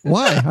out.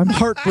 Why? I'm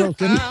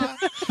heartbroken.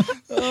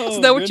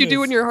 Isn't that what you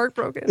do when you're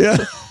heartbroken? Yeah,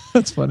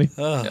 that's funny.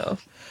 Yeah.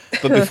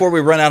 But before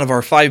we run out of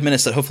our 5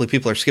 minutes that hopefully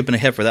people are skipping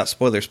ahead for that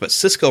spoilers, but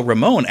Cisco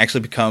Ramon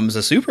actually becomes a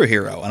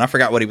superhero, and I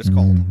forgot what he was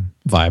called.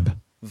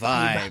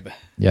 Vibe.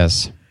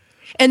 Yes.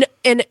 And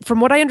from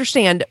what I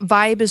understand,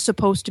 Vibe is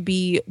supposed to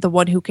be the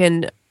one who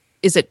can,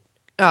 is it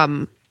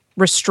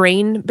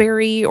restrain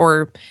Barry,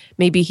 or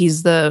maybe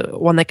he's the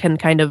one that can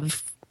kind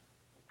of,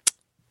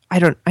 I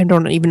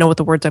don't even know what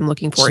the words I'm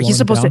looking for. He's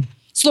supposed to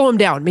slow him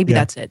down. Maybe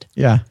that's it.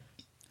 Yeah.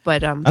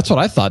 But that's what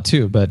I thought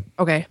too. But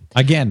okay,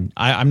 again,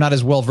 I'm not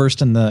as well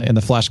versed in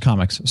the Flash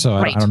comics, so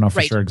I don't know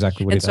for sure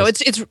exactly what. And so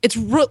does. it's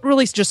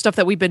really just stuff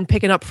that we've been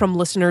picking up from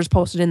listeners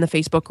posted in the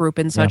Facebook group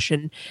and such,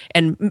 and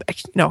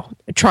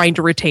trying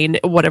to retain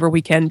whatever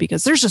we can,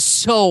 because there's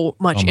just so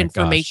much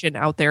information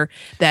out there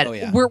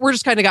that we're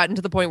just kind of gotten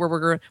to the point where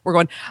we're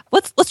going,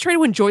 let's try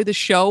to enjoy the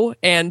show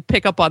and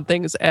pick up on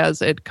things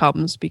as it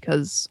comes,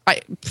 because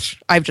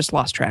I've just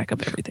lost track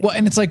of everything. Well,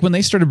 and it's like when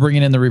they started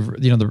bringing in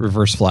the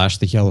Reverse Flash,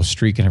 the yellow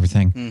streak and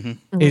everything.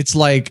 Mm-hmm. It's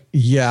like,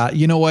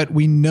 you know what?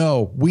 We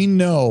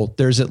know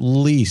there's at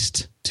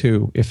least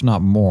 2, if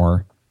not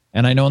more.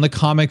 And I know in the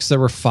comics there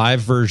were 5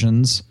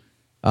 versions.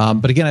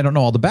 But again, I don't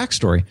know all the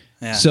backstory.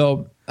 Yeah.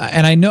 So,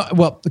 and I know,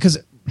 because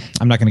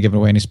I'm not going to give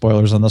away any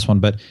spoilers on this one,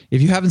 but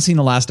if you haven't seen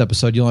the last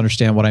episode, you'll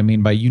understand what I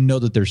mean by,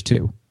 that there's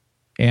 2.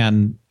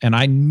 And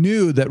I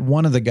knew that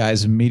one of the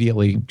guys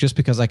immediately, just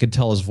because I could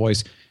tell his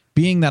voice,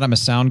 being that I'm a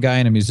sound guy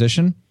and a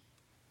musician,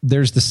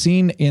 there's the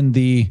scene in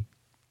the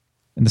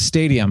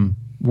stadium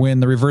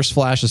when the Reverse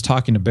Flash is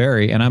talking to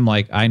Barry, and I'm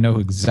like, I know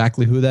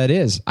exactly who that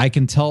is. I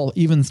can tell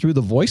even through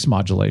the voice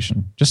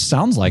modulation. Just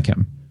sounds like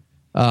him.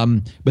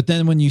 But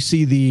then when you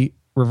see the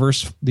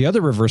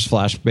other Reverse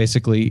Flash,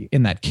 basically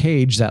in that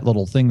cage, that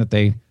little thing that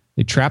they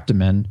trapped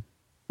him in,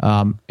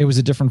 it was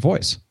a different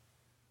voice.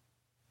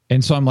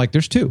 And so I'm like,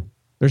 there's two.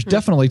 There's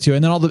definitely two.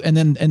 And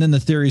then and then the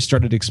theories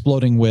started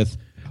exploding with,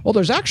 well,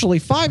 there's actually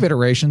 5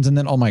 iterations. And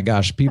then, oh my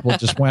gosh, people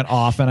just went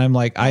off. And I'm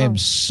like, I am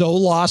so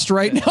lost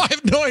right now. I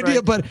have no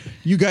idea, but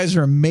you guys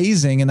are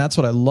amazing. And that's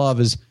what I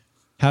love, is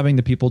having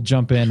the people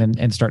jump in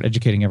and start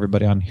educating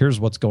everybody on here's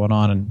what's going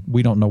on. And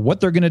we don't know what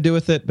they're going to do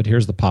with it, but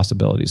here's the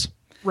possibilities.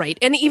 Right.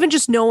 And even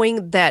just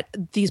knowing that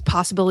these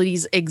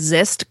possibilities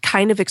exist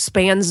kind of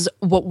expands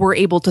what we're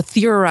able to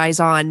theorize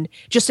on,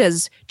 just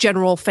as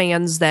general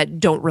fans that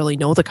don't really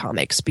know the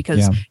comics,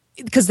 because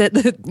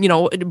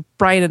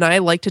Brian and I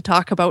like to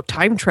talk about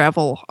time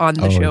travel on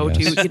the show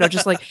too.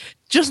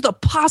 Just the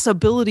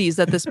possibilities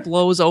that this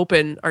blows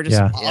open are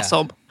just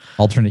awesome.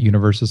 Alternate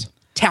universes,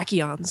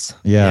 tachyons.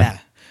 Yeah.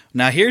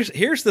 Now here's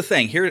the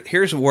thing.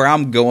 Here's where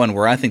I'm going.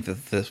 Where I think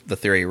that the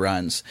theory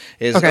runs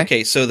is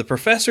okay. So the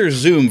Professor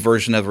Zoom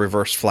version of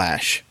Reverse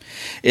Flash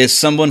is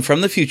someone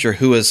from the future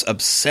who is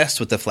obsessed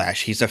with the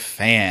Flash. He's a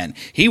fan.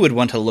 He would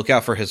want to look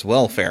out for his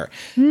welfare.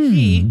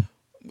 He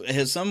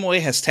some way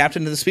has tapped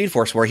into the Speed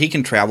Force where he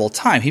can travel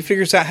time. He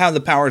figures out how the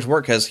powers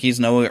work because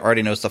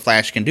already knows the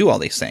Flash can do all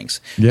these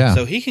things. Yeah.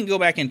 So he can go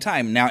back in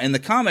time. Now, in the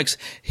comics,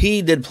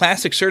 he did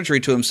plastic surgery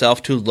to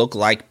himself to look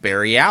like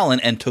Barry Allen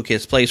and took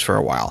his place for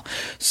a while.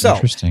 So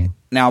interesting.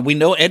 Now we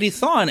know Eddie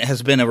Thawne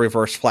has been a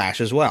Reverse Flash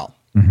as well.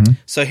 Mm-hmm.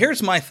 So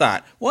here's my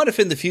thought. What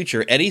if in the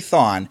future, Eddie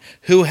Thawne,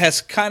 who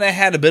has kind of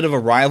had a bit of a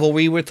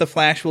rivalry with the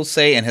Flash, we'll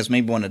say, and has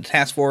maybe wanted a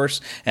task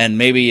force, and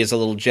maybe is a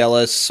little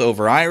jealous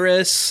over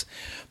Iris,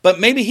 but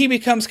maybe he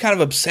becomes kind of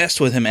obsessed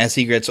with him as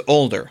he gets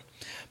older.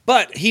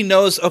 But he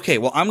knows, okay,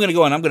 well, I'm going to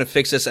go and I'm going to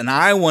fix this, and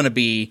I want to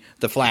be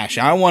the Flash.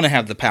 I want to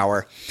have the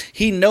power.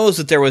 He knows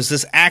that there was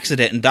this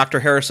accident, and Dr.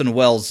 Harrison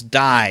Wells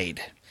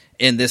died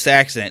in this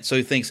accident. So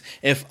he thinks,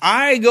 if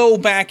I go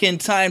back in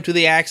time to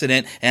the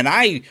accident and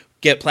I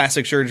get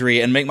plastic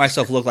surgery and make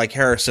myself look like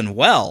Harrison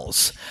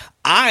Wells,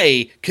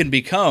 I can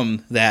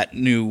become that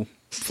new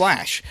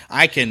Flash.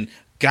 I can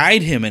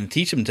guide him and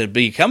teach him to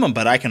become him,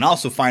 but I can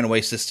also find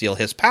ways to steal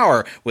his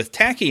power with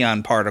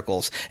tachyon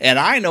particles. And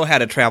I know how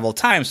to travel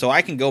time, so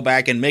I can go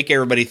back and make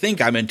everybody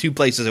think I'm in 2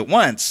 places at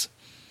once.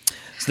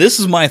 So this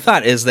is my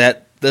thought, is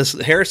that this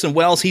Harrison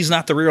Wells, he's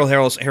not the real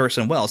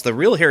Harrison Wells. The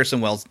real Harrison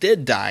Wells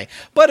did die,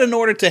 but in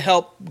order to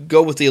help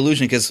go with the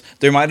illusion, because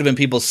there might have been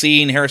people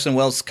seeing Harrison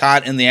Wells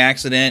caught in the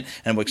accident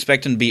and would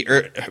expect him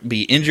to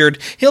be injured,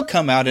 he'll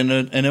come out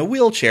in a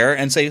wheelchair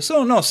and say,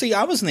 "So no, see,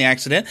 I was in the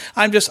accident.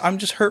 I'm just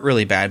hurt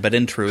really bad." But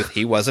in truth,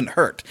 he wasn't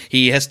hurt.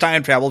 He has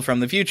time traveled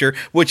from the future,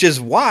 which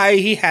is why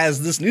he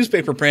has this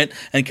newspaper print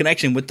and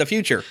connection with the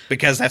future,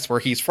 because that's where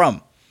he's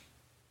from.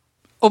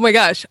 Oh my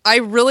gosh, I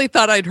really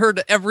thought I'd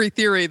heard every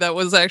theory that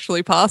was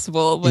actually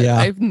possible, but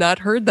I've not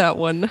heard that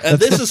one. And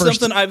this is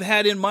something I've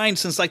had in mind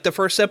since like the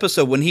first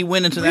episode when he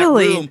went into that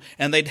room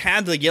and they'd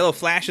had the yellow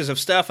flashes of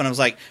stuff, and I was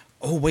like,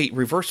 oh wait,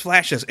 Reverse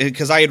Flashes,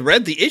 because I had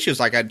read the issues,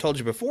 like I told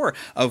you before,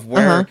 of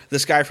where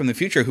this guy from the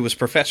future who was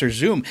Professor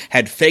Zoom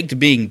had faked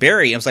being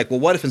Barry. I was like,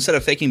 well, what if instead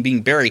of faking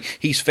being Barry,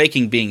 he's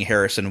faking being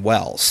Harrison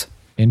Wells?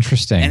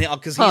 Interesting. And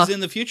because he's in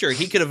the future,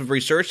 he could have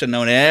researched and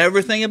known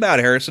everything about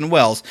Harrison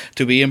Wells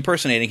to be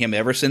impersonating him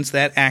ever since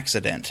that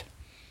accident.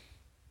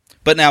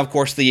 But now, of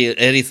course, the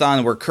Eddie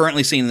Thawne we're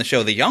currently seeing in the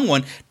show, the young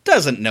one,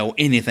 doesn't know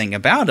anything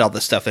about all the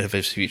stuff of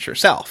his future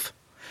self.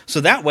 So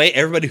that way,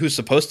 everybody who's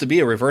supposed to be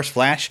a Reverse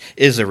Flash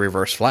is a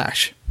Reverse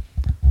Flash.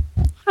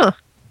 Huh.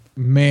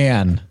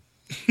 Man.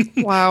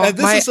 Wow. And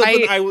this is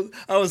something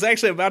I was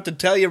actually about to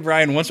tell you,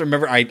 Brian. Once,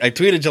 remember, I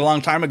tweeted you a long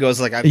time ago. It's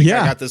like, I think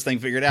I got this thing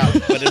figured out.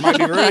 But it might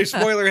be really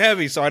spoiler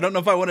heavy, so I don't know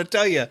if I want to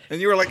tell you.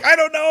 And you were like, I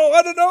don't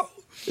know.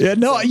 Yeah,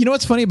 no. You know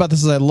what's funny about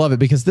this is I love it,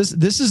 because this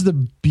is the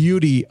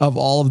beauty of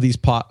all of these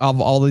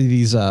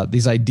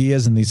these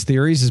ideas and these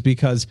theories, is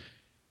because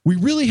we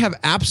really have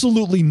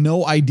absolutely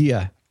no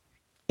idea.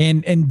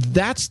 And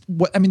that's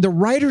what I mean. The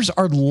writers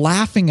are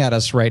laughing at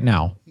us right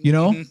now. You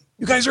know. Mm-hmm.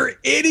 You guys are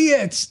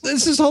idiots.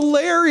 This is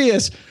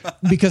hilarious.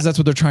 Because that's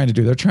what they're trying to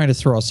do. They're trying to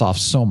throw us off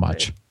so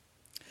much.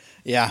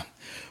 Yeah.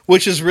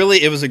 Which is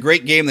really, it was a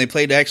great game. They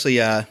played actually,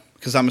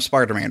 because I'm a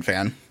Spider-Man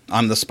fan.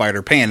 I'm the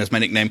Spider-Pan is my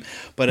nickname.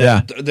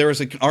 But there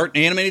was an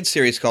animated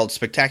series called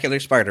Spectacular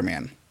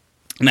Spider-Man.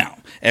 Now,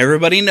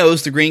 everybody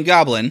knows the Green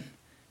Goblin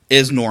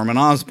is Norman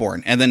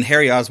Osborn. And then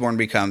Harry Osborn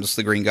becomes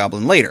the Green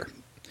Goblin later.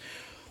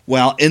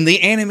 Well, in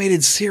the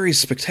animated series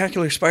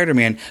Spectacular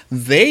Spider-Man,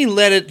 they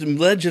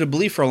led you to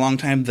believe for a long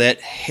time that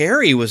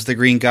Harry was the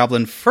Green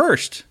Goblin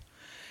first.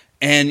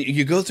 And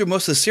you go through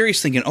most of the series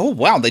thinking, oh,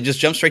 wow, they just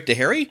jumped straight to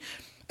Harry?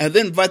 And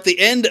then by the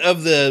end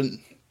of the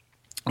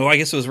I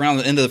guess it was around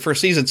the end of the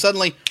first season,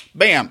 suddenly,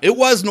 bam, it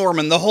was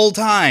Norman the whole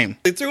time.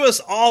 They threw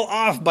us all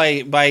off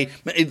by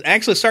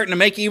actually starting to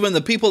make even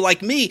the people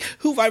like me,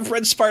 who I've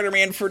read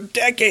Spider-Man for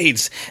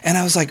decades. And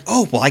I was like,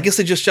 oh, well, I guess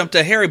they just jumped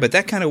to Harry, but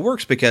that kind of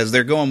works because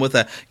they're going with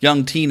a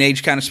young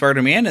teenage kind of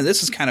Spider-Man, and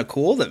this is kind of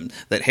cool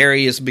that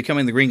Harry is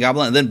becoming the Green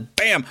Goblin, and then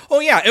bam,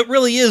 oh yeah, it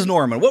really is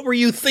Norman. What were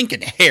you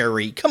thinking,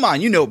 Harry? Come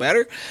on, you know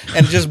better.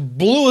 And it just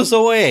blew us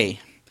away.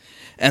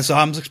 And so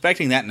I'm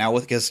expecting that now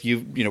because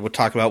we'll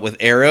talk about with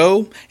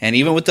Arrow and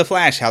even with The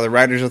Flash, how the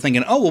writers are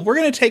thinking, oh, well, we're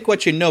going to take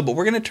what you know, but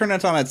we're going to turn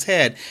it on its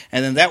head.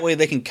 And then that way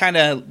they can kind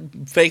of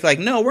fake like,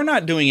 no, we're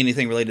not doing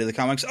anything related to the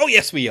comics. Oh,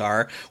 yes, we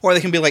are. Or they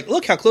can be like,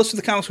 look how close to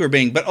the comics we're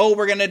being, but oh,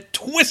 we're going to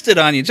twist it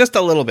on you just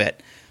a little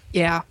bit.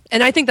 Yeah.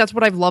 And I think that's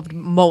what I've loved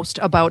most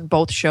about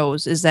both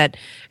shows is that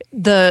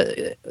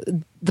the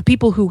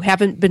people who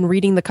haven't been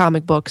reading the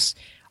comic books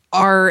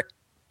are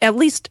at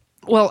least...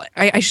 Well,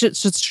 I should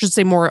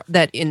say more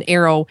that in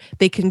Arrow,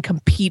 they can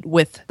compete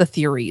with the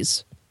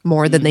theories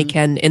more than they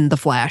can in The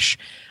Flash.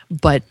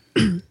 But,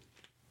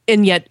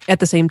 and yet,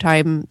 at the same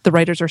time, the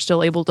writers are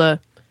still able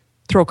to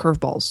throw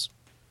curveballs.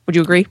 Would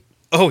you agree?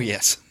 Oh,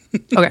 yes.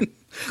 Okay,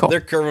 cool.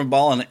 They're curving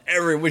ball in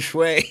every which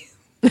way.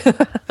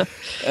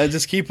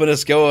 Just keeping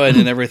us going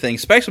and everything,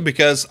 especially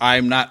because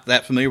I'm not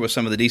that familiar with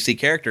some of the DC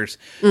characters.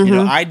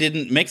 Mm-hmm. I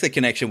didn't make the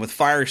connection with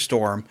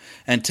Firestorm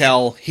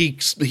until he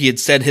had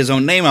said his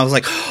own name. I was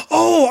like,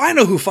 oh, I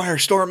know who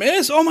Firestorm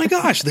is. Oh my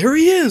gosh, there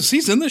he is.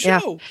 He's in the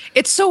show. Yeah.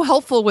 It's so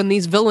helpful when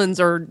these villains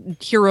or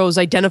heroes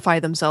identify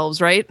themselves,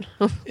 right?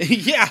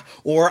 Yeah.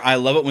 Or I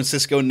love it when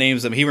Cisco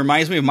names them. He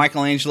reminds me of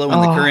Michelangelo in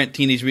the current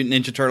Teenage Mutant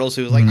Ninja Turtles,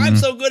 who's like, I'm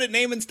so good at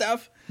naming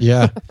stuff.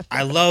 Yeah.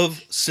 I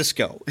love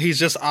Cisco. He's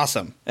just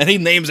awesome. And he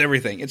names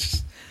everything.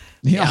 It's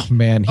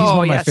man, he's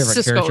one of my favorite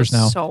Cisco characters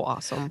now. Is so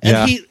awesome.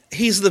 And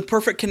he's the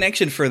perfect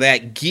connection for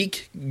that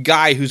geek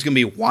guy who's going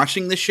to be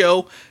watching the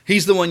show.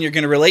 He's the one you're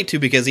going to relate to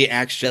because he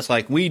acts just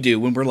like we do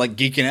when we're like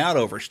geeking out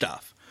over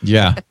stuff.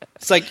 Yeah.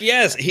 It's like,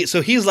 yes,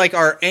 so he's like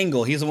our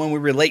Angle. He's the one we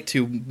relate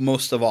to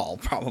most of all,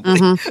 probably.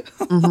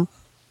 Mm-hmm. Mm-hmm.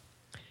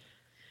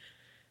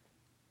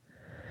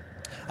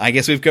 I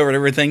guess we've covered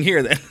everything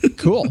here then.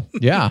 Cool.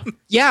 Yeah.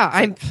 Yeah,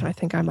 I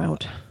think I'm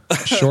out.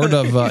 Short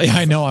of,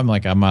 I know I'm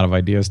out of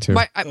ideas too.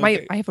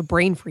 I have a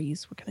brain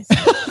freeze. What can I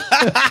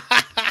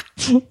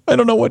say? I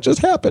don't know what just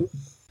happened.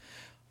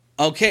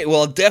 Okay,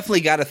 well,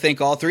 definitely got to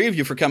thank all three of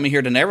you for coming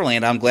here to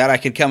Neverland. I'm glad I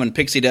could come and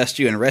pixie dust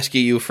you and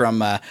rescue you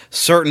from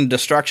certain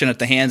destruction at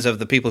the hands of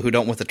the people who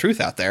don't want the truth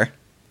out there.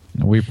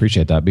 We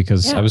appreciate that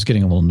because I was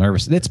getting a little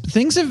nervous.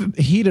 Things have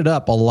heated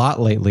up a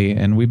lot lately,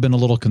 and we've been a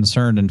little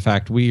concerned. In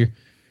fact, we're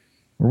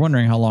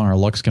wondering how long our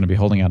luck's going to be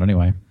holding out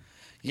anyway.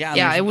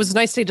 Yeah, it was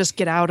nice to just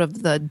get out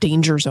of the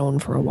danger zone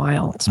for a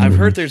while. I've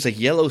heard there's a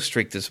yellow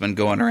streak that's been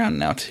going around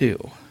now, too.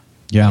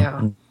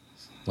 Yeah.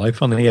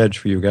 Life on the edge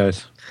for you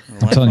guys.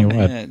 I'm telling you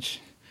what.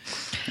 Edge.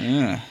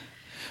 Yeah.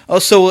 Oh,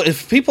 so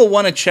if people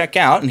want to check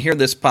out and hear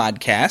this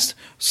podcast,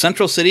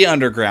 Central City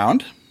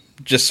Underground,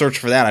 just search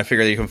for that. I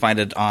figure you can find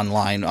it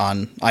online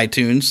on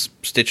iTunes,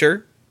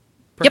 Stitcher,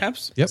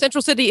 perhaps? Yep.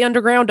 Central City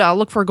Underground,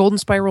 look for Golden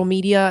Spiral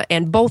Media,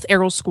 and both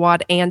Arrow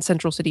Squad and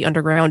Central City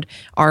Underground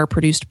are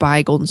produced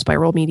by Golden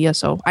Spiral Media.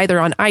 So either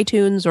on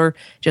iTunes or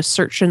just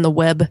search in the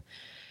web,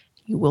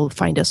 you will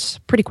find us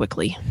pretty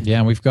quickly. Yeah,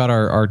 and we've got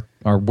our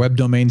web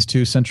domains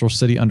too,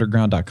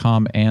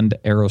 centralcityunderground.com and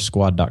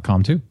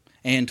arrowsquad.com too.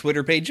 And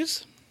Twitter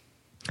pages?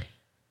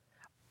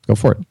 Go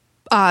for it.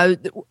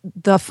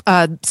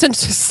 The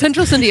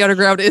Central City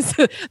Underground is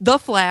The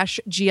Flash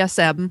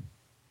GSM.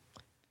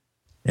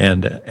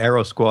 And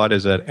Arrow Squad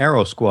is at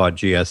Arrow Squad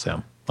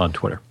GSM on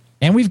Twitter.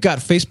 And we've got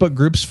Facebook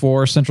groups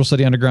for Central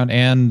City Underground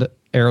and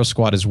Arrow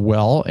Squad as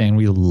well. And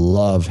we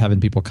love having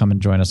people come and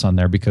join us on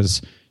there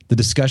because the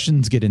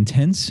discussions get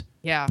intense,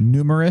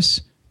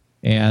 numerous,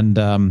 and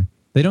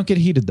they don't get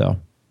heated, though.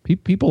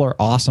 People are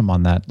awesome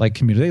on that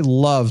community. They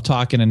love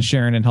talking and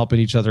sharing and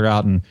helping each other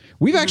out. And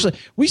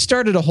we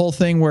started a whole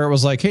thing where it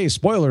was like, hey,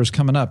 spoilers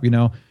coming up,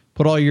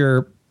 put all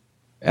your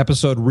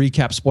episode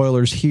recap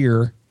spoilers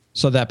here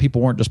so that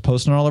people weren't just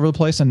posting all over the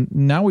place. And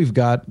now we've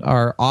got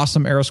our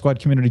awesome Arrow Squad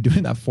community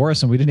doing that for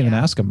us, and we didn't even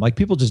ask them.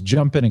 People just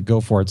jump in and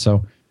go for it.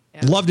 So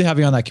love to have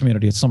you on that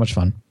community. It's so much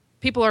fun.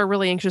 People are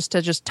really anxious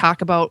to just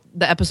talk about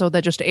the episode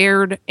that just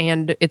aired,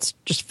 and it's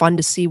just fun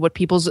to see what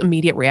people's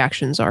immediate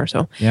reactions are.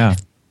 So yeah,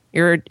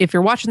 if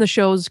you're watching the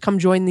shows, come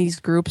join these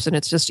groups, and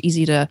it's just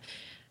easy to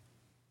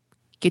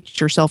get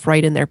yourself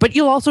right in there. But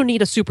you'll also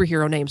need a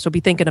superhero name, so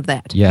be thinking of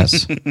that.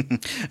 Yes.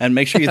 And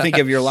make sure you think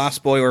of your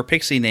Lost Boy or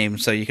Pixie name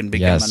so you can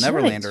become a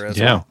Neverlander as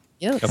well.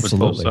 Yes. Covers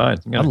both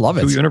sides. I love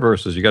it. 2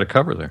 universes you got to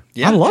cover there.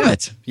 Yeah, I love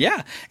it.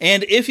 Yeah.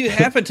 And if you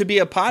happen to be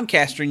a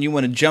podcaster and you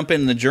want to jump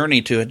in the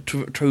journey to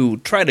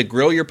try to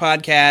grow your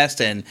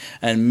podcast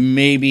and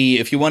maybe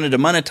if you wanted to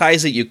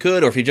monetize it, you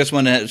could, or if you just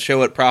want to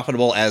show it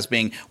profitable as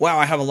being, wow,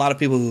 I have a lot of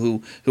people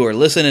who are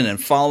listening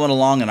and following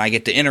along and I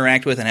get to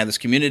interact with and have this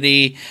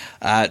community,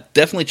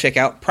 definitely check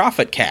out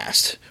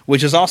ProfitCast,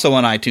 which is also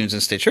on iTunes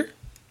and Stitcher.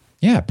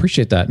 Yeah,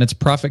 appreciate that. And it's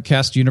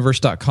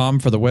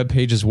ProfitCastUniverse.com for the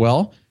webpage as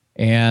well.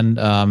 And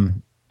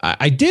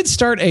I did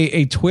start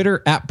a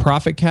Twitter at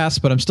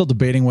ProfitCast, but I'm still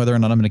debating whether or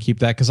not I'm going to keep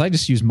that because I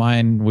just use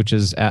mine, which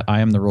is at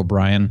I am the real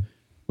Brian,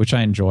 which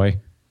I enjoy,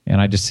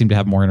 and I just seem to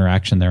have more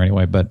interaction there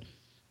anyway. But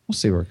we'll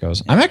see where it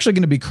goes. I'm actually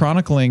going to be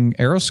chronicling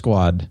Aero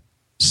Squad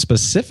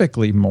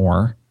specifically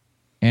more,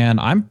 and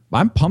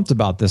I'm pumped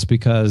about this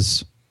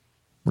because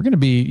we're going to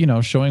be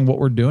showing what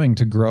we're doing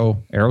to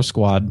grow Aero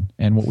Squad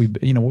and what we've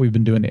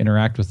been doing to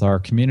interact with our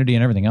community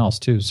and everything else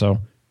too. So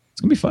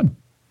it's going to be fun.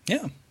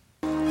 Yeah.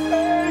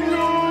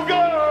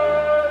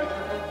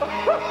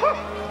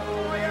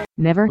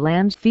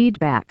 Neverland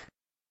feedback.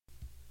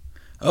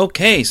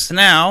 Okay, so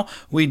now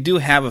we do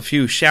have a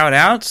few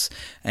shout-outs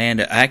and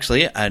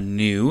actually a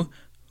new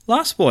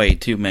Lost Boy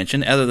to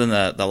mention, other than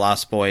the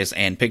Lost Boys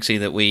and Pixie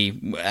that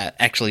we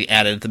actually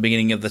added at the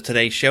beginning of the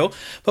Today Show.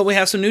 But we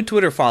have some new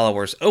Twitter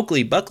followers: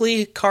 Oakley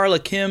Buckley, Carla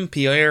Kim,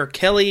 Pierre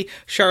Kelly,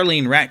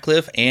 Charlene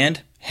Ratcliffe,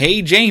 and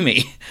Hey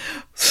Jamie.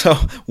 So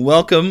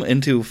welcome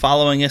into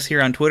following us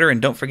here on Twitter, and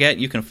don't forget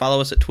you can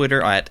follow us at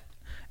Twitter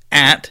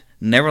at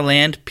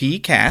Neverland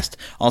PCast.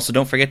 Also,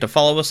 don't forget to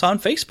follow us on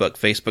Facebook,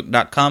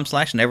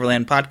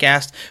 facebook.com/Neverland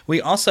Podcast.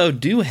 We also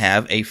do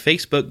have a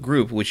Facebook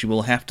group, which you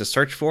will have to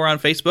search for on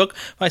Facebook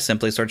by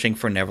simply searching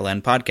for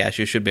Neverland Podcast.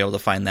 You should be able to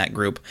find that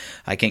group.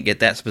 I can't get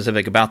that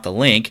specific about the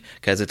link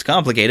because it's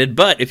complicated,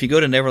 but if you go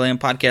to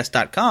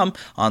neverlandpodcast.com,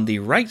 on the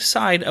right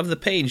side of the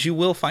page, you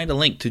will find a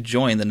link to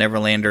join the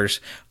Neverlanders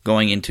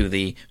going into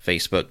the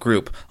Facebook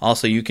group.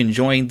 Also, you can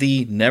join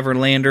the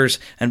Neverlanders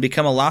and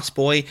become a Lost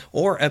Boy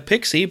or a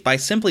Pixie by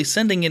simply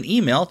sending an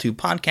email to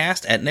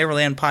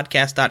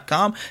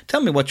podcast@neverlandpodcast.com.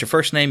 Tell me what your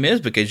first name is,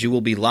 because you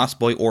will be Lost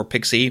Boy or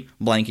Pixie,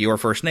 blank your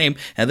first name.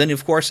 And then,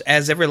 of course,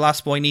 as every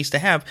Lost Boy needs to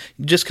have,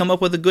 just come up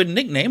with a good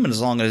nickname, and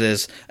as long as it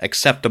is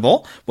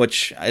acceptable,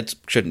 which it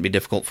shouldn't be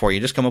difficult for you,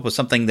 just come up with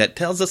something that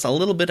tells us a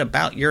little bit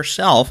about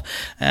yourself.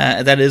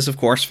 That is, of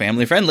course,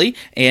 family friendly,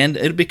 and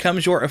it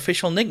becomes your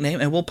official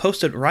nickname, and we'll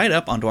post it right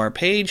up onto our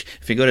page.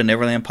 If you go to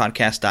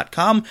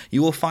neverlandpodcast.com,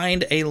 you will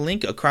find a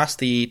link across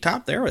the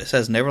top there. It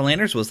says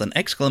Neverlanders with an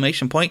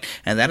exclamation point,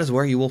 and that is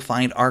where you will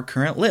find our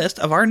current list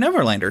of our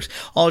Neverlanders.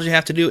 All you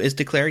have to do is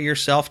declare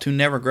yourself to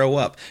never grow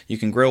up. You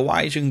can grow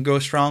wise, you can grow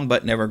strong,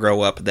 but never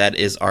grow up. That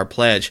is our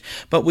pledge.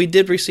 But we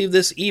did receive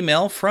this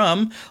email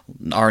from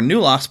our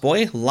new Lost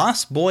Boy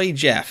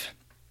Jeff.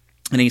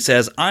 And he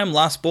says, I'm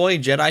Lost Boy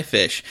Jedi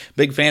Fish.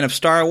 Big fan of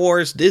Star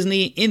Wars,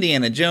 Disney,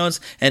 Indiana Jones,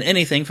 and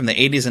anything from the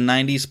 80s and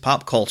 90s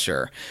pop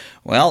culture.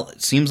 Well,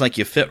 it seems like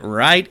you fit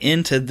right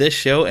into this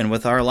show and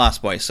with our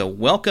Lost Boy. So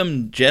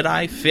welcome,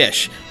 Jedi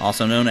Fish,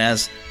 also known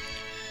as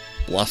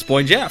Lost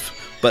Boy Jeff.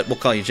 But we'll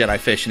call you Jedi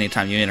Fish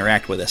anytime you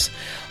interact with us.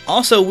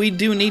 Also, we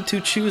do need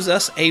to choose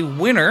us a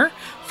winner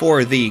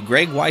for the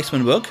Greg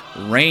Weisman book,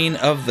 Reign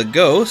of the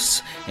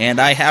Ghosts, and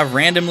I have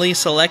randomly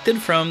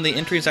selected from the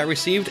entries I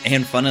received,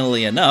 and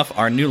funnily enough,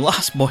 our new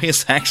Lost Boy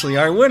is actually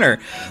our winner.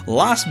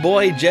 Lost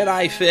Boy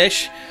Jedi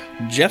Fish,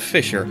 Jeff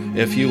Fisher.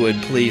 If you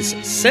would please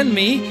send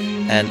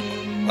me an...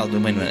 Oh, wait a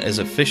minute, is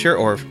it Fisher,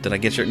 or did I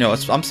get your... No,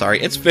 I'm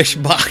sorry, it's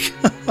Fishbach.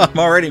 I'm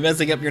already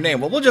messing up your name.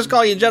 Well, we'll just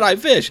call you Jedi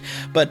Fish.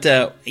 But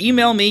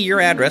email me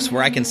your address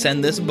where I can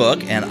send this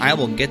book, and I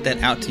will get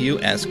that out to you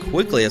as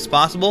quickly as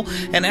possible.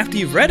 And after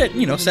you've read it,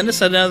 send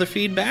us another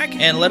feedback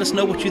and let us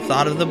know what you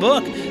thought of the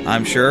book.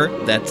 I'm sure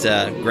that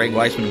Greg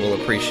Weisman will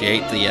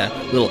appreciate the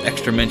little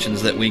extra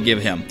mentions that we give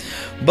him.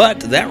 But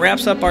that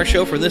wraps up our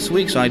show for this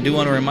week, so I do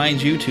want to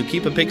remind you to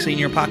keep a pixie in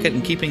your pocket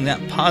and keeping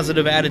that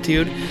positive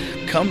attitude.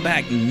 Come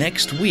back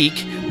next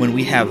week when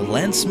we have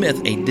Len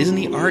Smith, a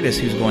Disney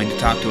artist, who's going to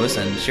talk to us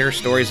and share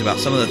stories about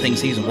some of the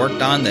things he's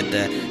worked on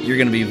that you're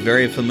going to be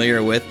very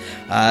familiar with.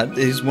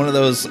 He's one of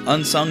those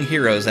unsung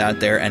heroes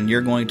out there, and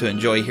you're going to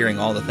enjoy hearing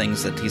all the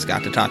things that he's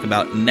got to talk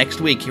about next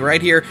week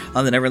right here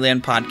on the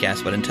Neverland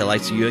Podcast. But until I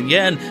see you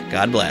again,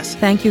 God bless.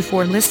 Thank you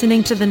for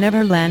listening to the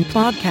Neverland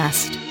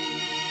Podcast.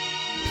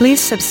 Please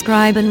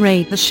subscribe and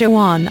rate the show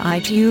on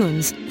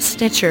iTunes,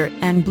 Stitcher,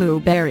 and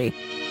Blueberry.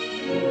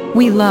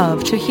 We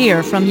love to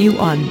hear from you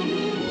on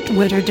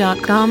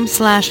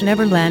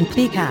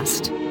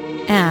twitter.com/NeverlandPodcast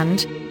and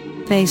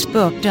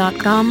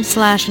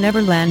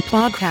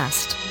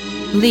facebook.com/NeverlandPodcast.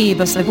 Leave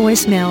us a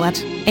voicemail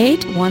at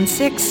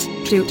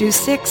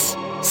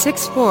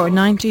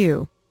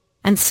 816-226-6492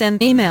 and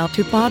send email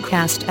to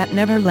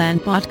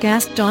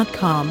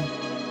podcast@neverlandpodcast.com.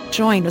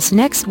 Join us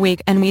next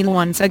week and we'll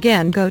once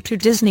again go to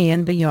Disney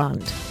and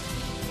beyond.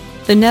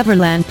 The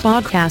Neverland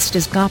Podcast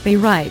is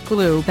copyright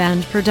Blue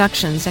Band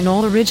Productions, and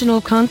all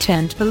original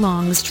content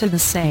belongs to the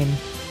same.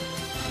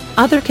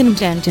 Other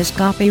content is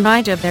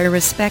copyright of their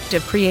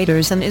respective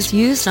creators and is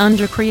used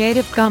under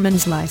Creative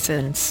Commons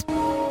license. Good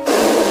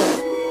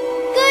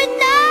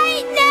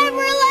night,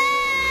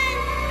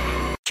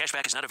 Neverland! Cashback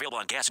Cashback is not available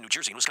on gas in New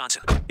Jersey and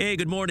Wisconsin. Hey,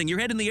 good morning. You're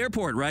heading to the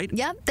airport, right?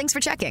 Yep, thanks for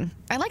checking.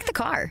 I like the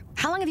car.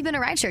 How long have you been a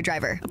rideshare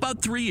driver?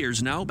 About 3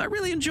 years now. I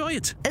really enjoy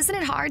it. Isn't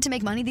it hard to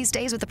make money these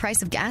days with the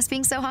price of gas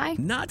being so high?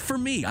 Not for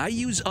me. I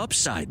use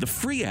Upside, the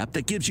free app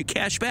that gives you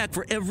cash back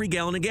for every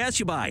gallon of gas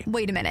you buy.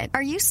 Wait a minute.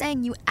 Are you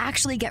saying you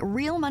actually get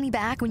real money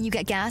back when you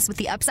get gas with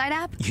the Upside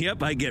app?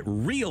 Yep, I get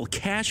real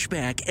cash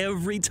back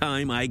every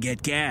time I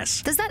get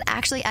gas. Does that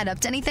actually add up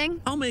to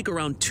anything? I'll make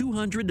around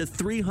 $200 to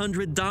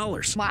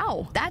 $300.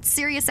 Wow, that's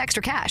serious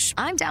extra cash.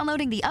 I'm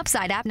downloading the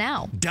Upside app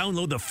now.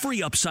 Download the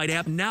free Upside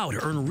app now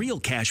to earn real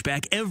cash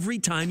back every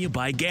time you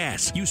buy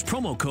gas. Use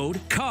promo code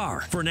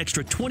CAR for an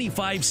extra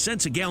 25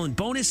 cents a gallon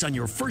bonus on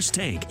your first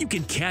tank. You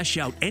can cash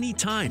out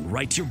anytime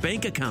right to your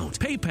bank account,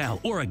 PayPal,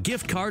 or a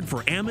gift card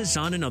for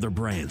Amazon and other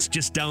brands.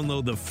 Just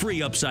download the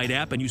free Upside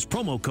app and use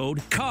promo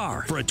code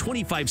CAR for a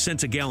 25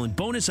 cents a gallon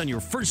bonus on your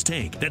first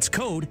tank. That's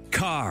code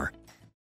CAR.